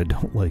the Jedi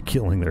don't like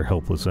killing their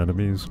helpless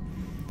enemies.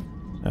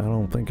 I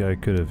don't think I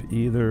could have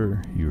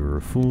either. You were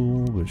a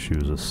fool, but she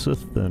was a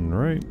Sith then,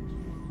 right?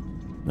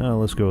 Now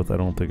let's go with I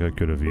don't think I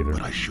could have either.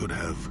 But I should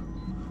have.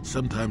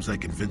 Sometimes I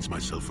convince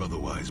myself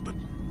otherwise, but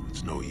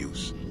it's no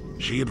use.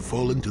 She had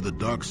fallen to the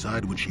dark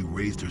side when she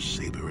raised her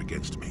saber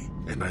against me,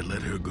 and I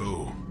let her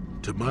go.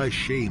 To my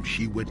shame,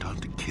 she went on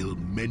to kill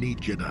many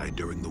Jedi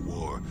during the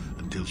war,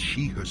 until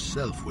she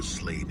herself was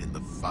slain in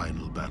the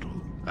final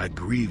battle. I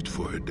grieved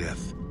for her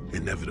death,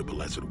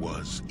 inevitable as it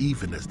was,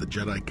 even as the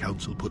Jedi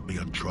Council put me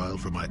on trial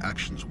for my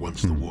actions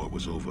once the war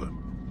was over.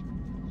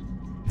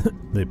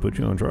 They put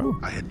you on trial?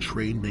 I had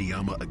trained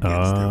Neyama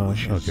against their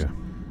wishes. Okay.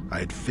 I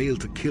had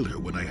failed to kill her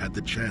when I had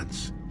the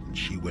chance, and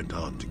she went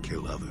on to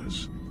kill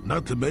others.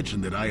 Not to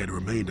mention that I had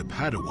remained a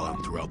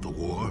Padawan throughout the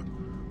war.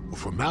 A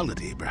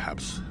formality,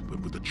 perhaps, but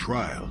with the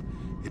trial,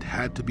 it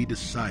had to be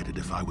decided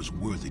if I was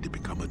worthy to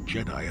become a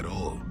Jedi at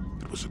all.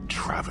 It was a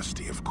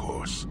travesty, of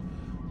course.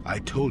 I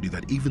told you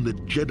that even the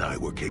Jedi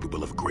were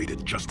capable of great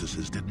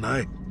injustices, didn't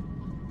I?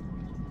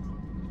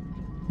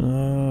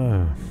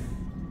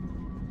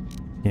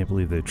 Can't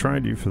believe they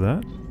tried you for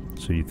that.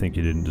 So you think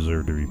you didn't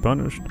deserve to be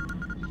punished?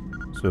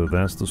 So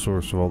that's the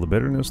source of all the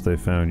bitterness? They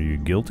found you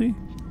guilty?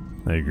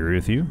 I agree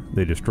with you.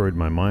 They destroyed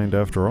my mind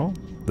after all.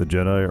 The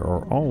Jedi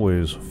are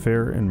always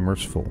fair and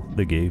merciful.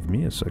 They gave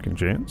me a second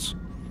chance.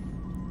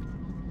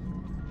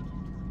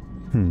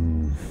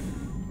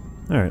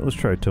 Alright, let's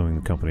try towing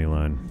the company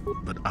line.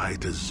 But I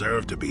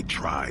deserve to be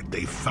tried.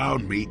 They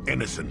found me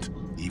innocent,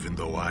 even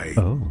though I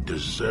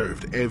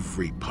deserved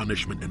every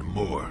punishment and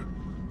more.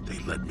 They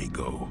let me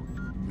go.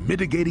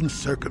 Mitigating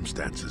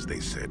circumstances, they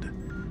said.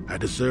 I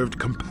deserved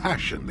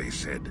compassion, they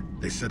said.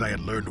 They said I had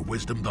learned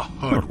wisdom the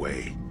hard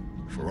way.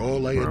 For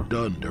all I had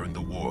done during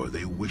the war,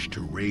 they wished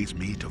to raise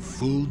me to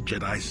full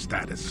Jedi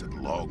status at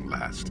long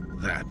last.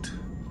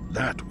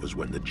 That was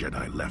when the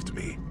Jedi left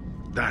me.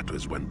 That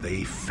was when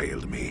they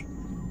failed me.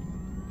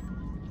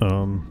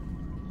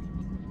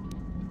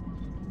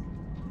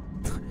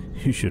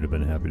 You should have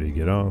been happy to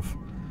get off.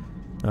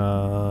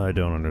 I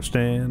don't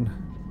understand.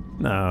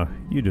 Nah,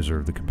 you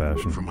deserve the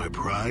compassion. For my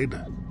pride?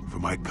 For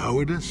my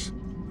cowardice?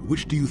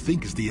 Which do you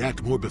think is the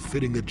act more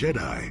befitting a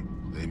Jedi?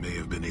 They may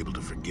have been able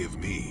to forgive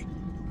me.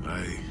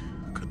 I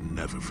could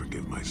never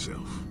forgive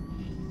myself.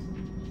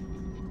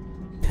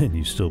 And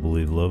you still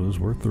believe love is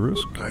worth the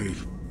risk?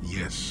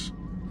 Yes,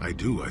 I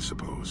do, I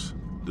suppose.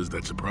 Does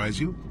that surprise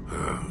you?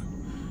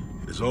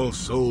 It is all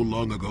so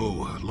long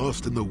ago,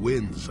 lost in the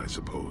winds, I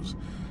suppose.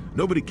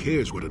 Nobody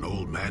cares what an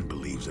old man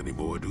believes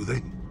anymore, do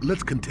they?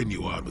 Let's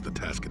continue on with the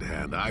task at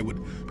hand. I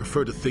would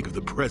prefer to think of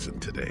the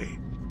present today.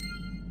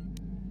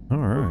 All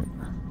right.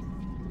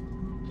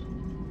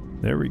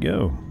 There we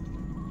go.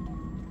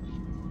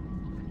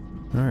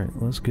 All right,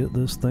 let's get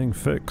this thing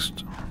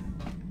fixed.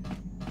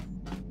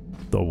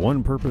 The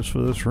one purpose for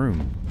this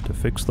room, to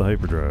fix the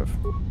hyperdrive.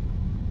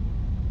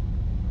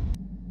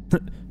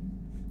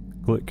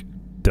 Click.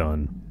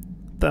 Done.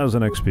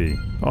 1000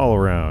 XP. All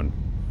around.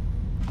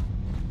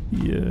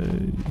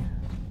 Yay.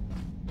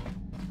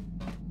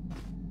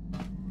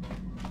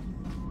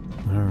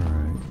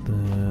 Alright,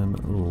 then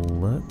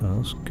let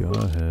us go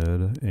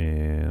ahead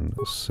and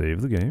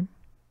save the game.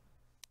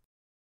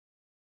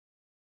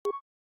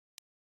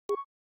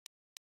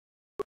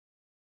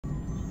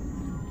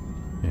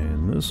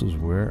 And this is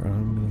where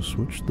I'm going to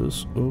switch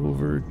this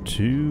over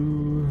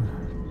to...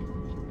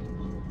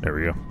 There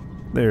we go.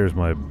 There's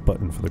my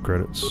button for the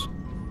credits.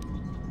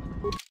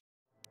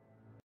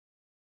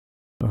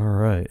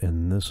 Alright,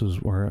 and this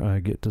is where I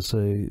get to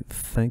say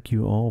thank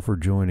you all for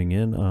joining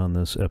in on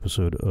this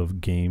episode of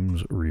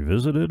Games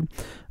Revisited.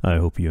 I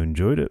hope you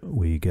enjoyed it.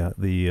 We got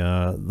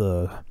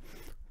the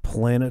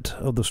planet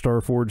of the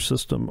Starforge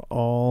system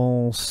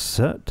all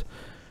set.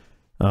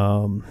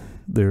 I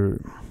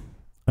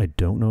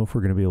don't know if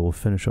we're going to be able to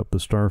finish up the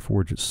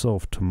Starforge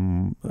itself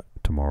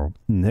tomorrow,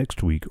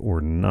 next week,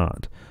 or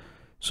not.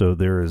 So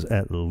there is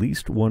at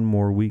least one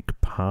more week,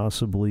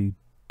 possibly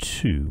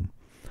two.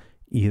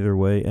 Either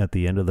way, at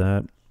the end of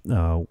that,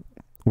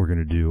 we're going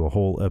to do a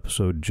whole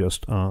episode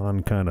just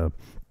on kind of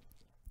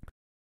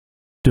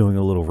doing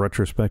a little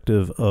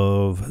retrospective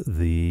of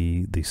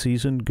the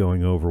season,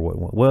 going over what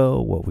went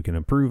well, what we can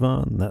improve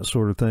on, that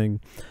sort of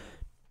thing.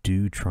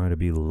 Do try to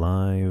be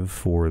live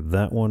for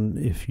that one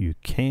if you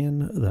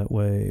can. That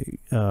way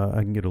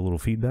I can get a little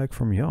feedback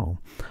from y'all.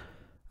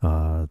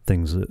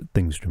 Things to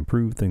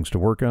improve, things to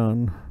work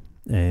on,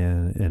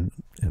 and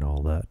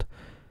all that.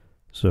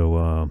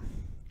 So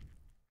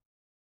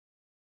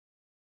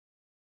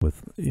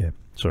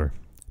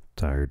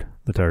tired.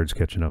 The tired's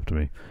catching up to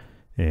me,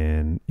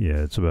 and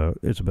yeah, it's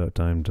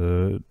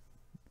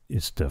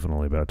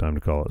definitely about time to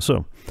call it.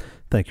 So,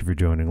 thank you for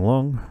joining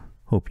along.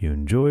 Hope you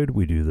enjoyed.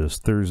 We do this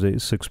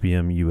Thursdays, 6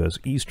 p.m. U.S.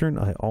 Eastern.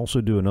 I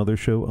also do another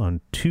show on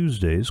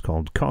Tuesdays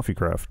called Coffee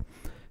Craft.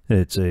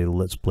 It's a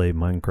Let's Play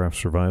Minecraft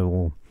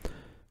Survival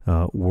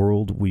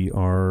world. We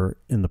are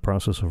in the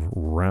process of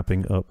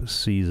wrapping up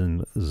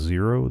Season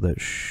 0. That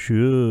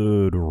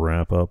should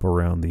wrap up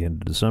around the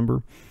end of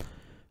December.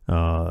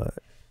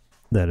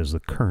 That is the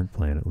current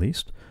plan, at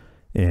least.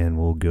 And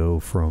we'll go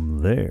from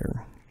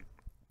there.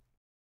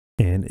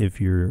 And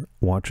if you're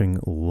watching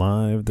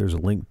live, there's a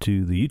link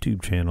to the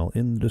YouTube channel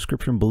in the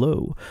description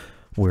below,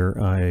 where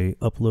I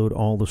upload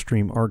all the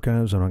stream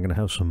archives, and I'm going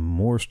to have some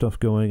more stuff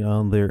going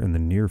on there in the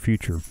near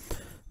future.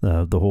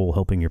 The whole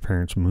helping your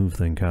parents move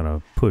thing kind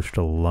of pushed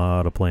a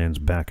lot of plans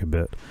back a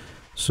bit.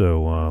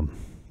 So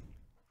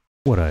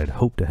what I'd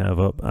hoped to have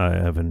up, I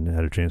haven't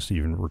had a chance to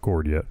even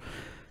record yet.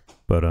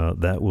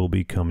 But that will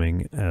be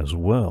coming as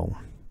well.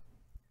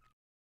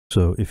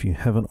 So if you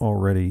haven't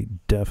already,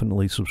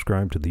 definitely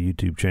subscribe to the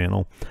YouTube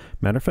channel.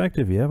 Matter of fact,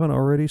 if you haven't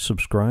already,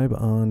 subscribe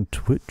on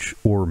Twitch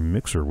or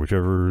Mixer,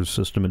 whichever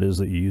system it is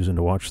that you're using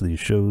to watch these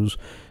shows.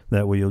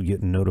 That way you'll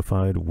get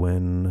notified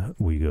when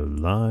we go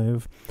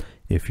live.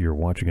 If you're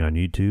watching on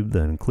YouTube,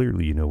 then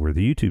clearly you know where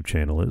the YouTube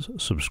channel is.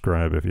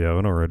 Subscribe if you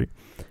haven't already.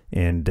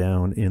 And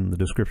down in the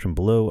description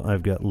below,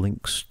 I've got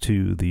links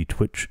to the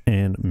Twitch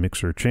and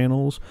Mixer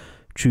channels.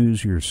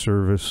 Choose your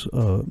service,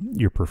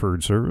 your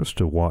preferred service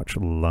to watch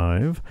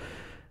live.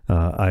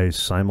 I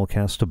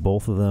simulcast to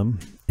both of them,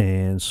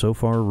 and so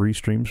far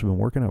Restream's been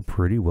working out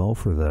pretty well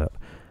for that.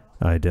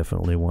 I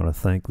definitely want to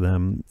thank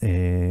them,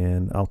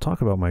 and I'll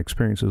talk about my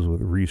experiences with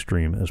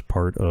Restream as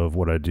part of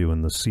what I do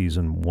in the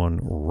Season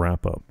 1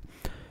 wrap-up,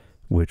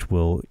 which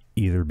will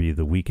either be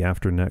the week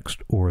after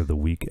next or the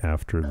week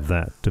after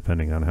that,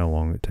 depending on how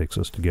long it takes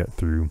us to get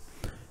through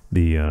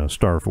the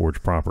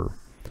Starforge proper.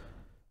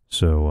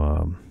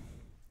 So,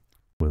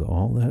 with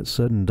all that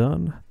said and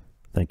done,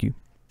 thank you.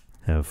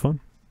 Have fun.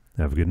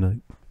 Have a good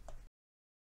night.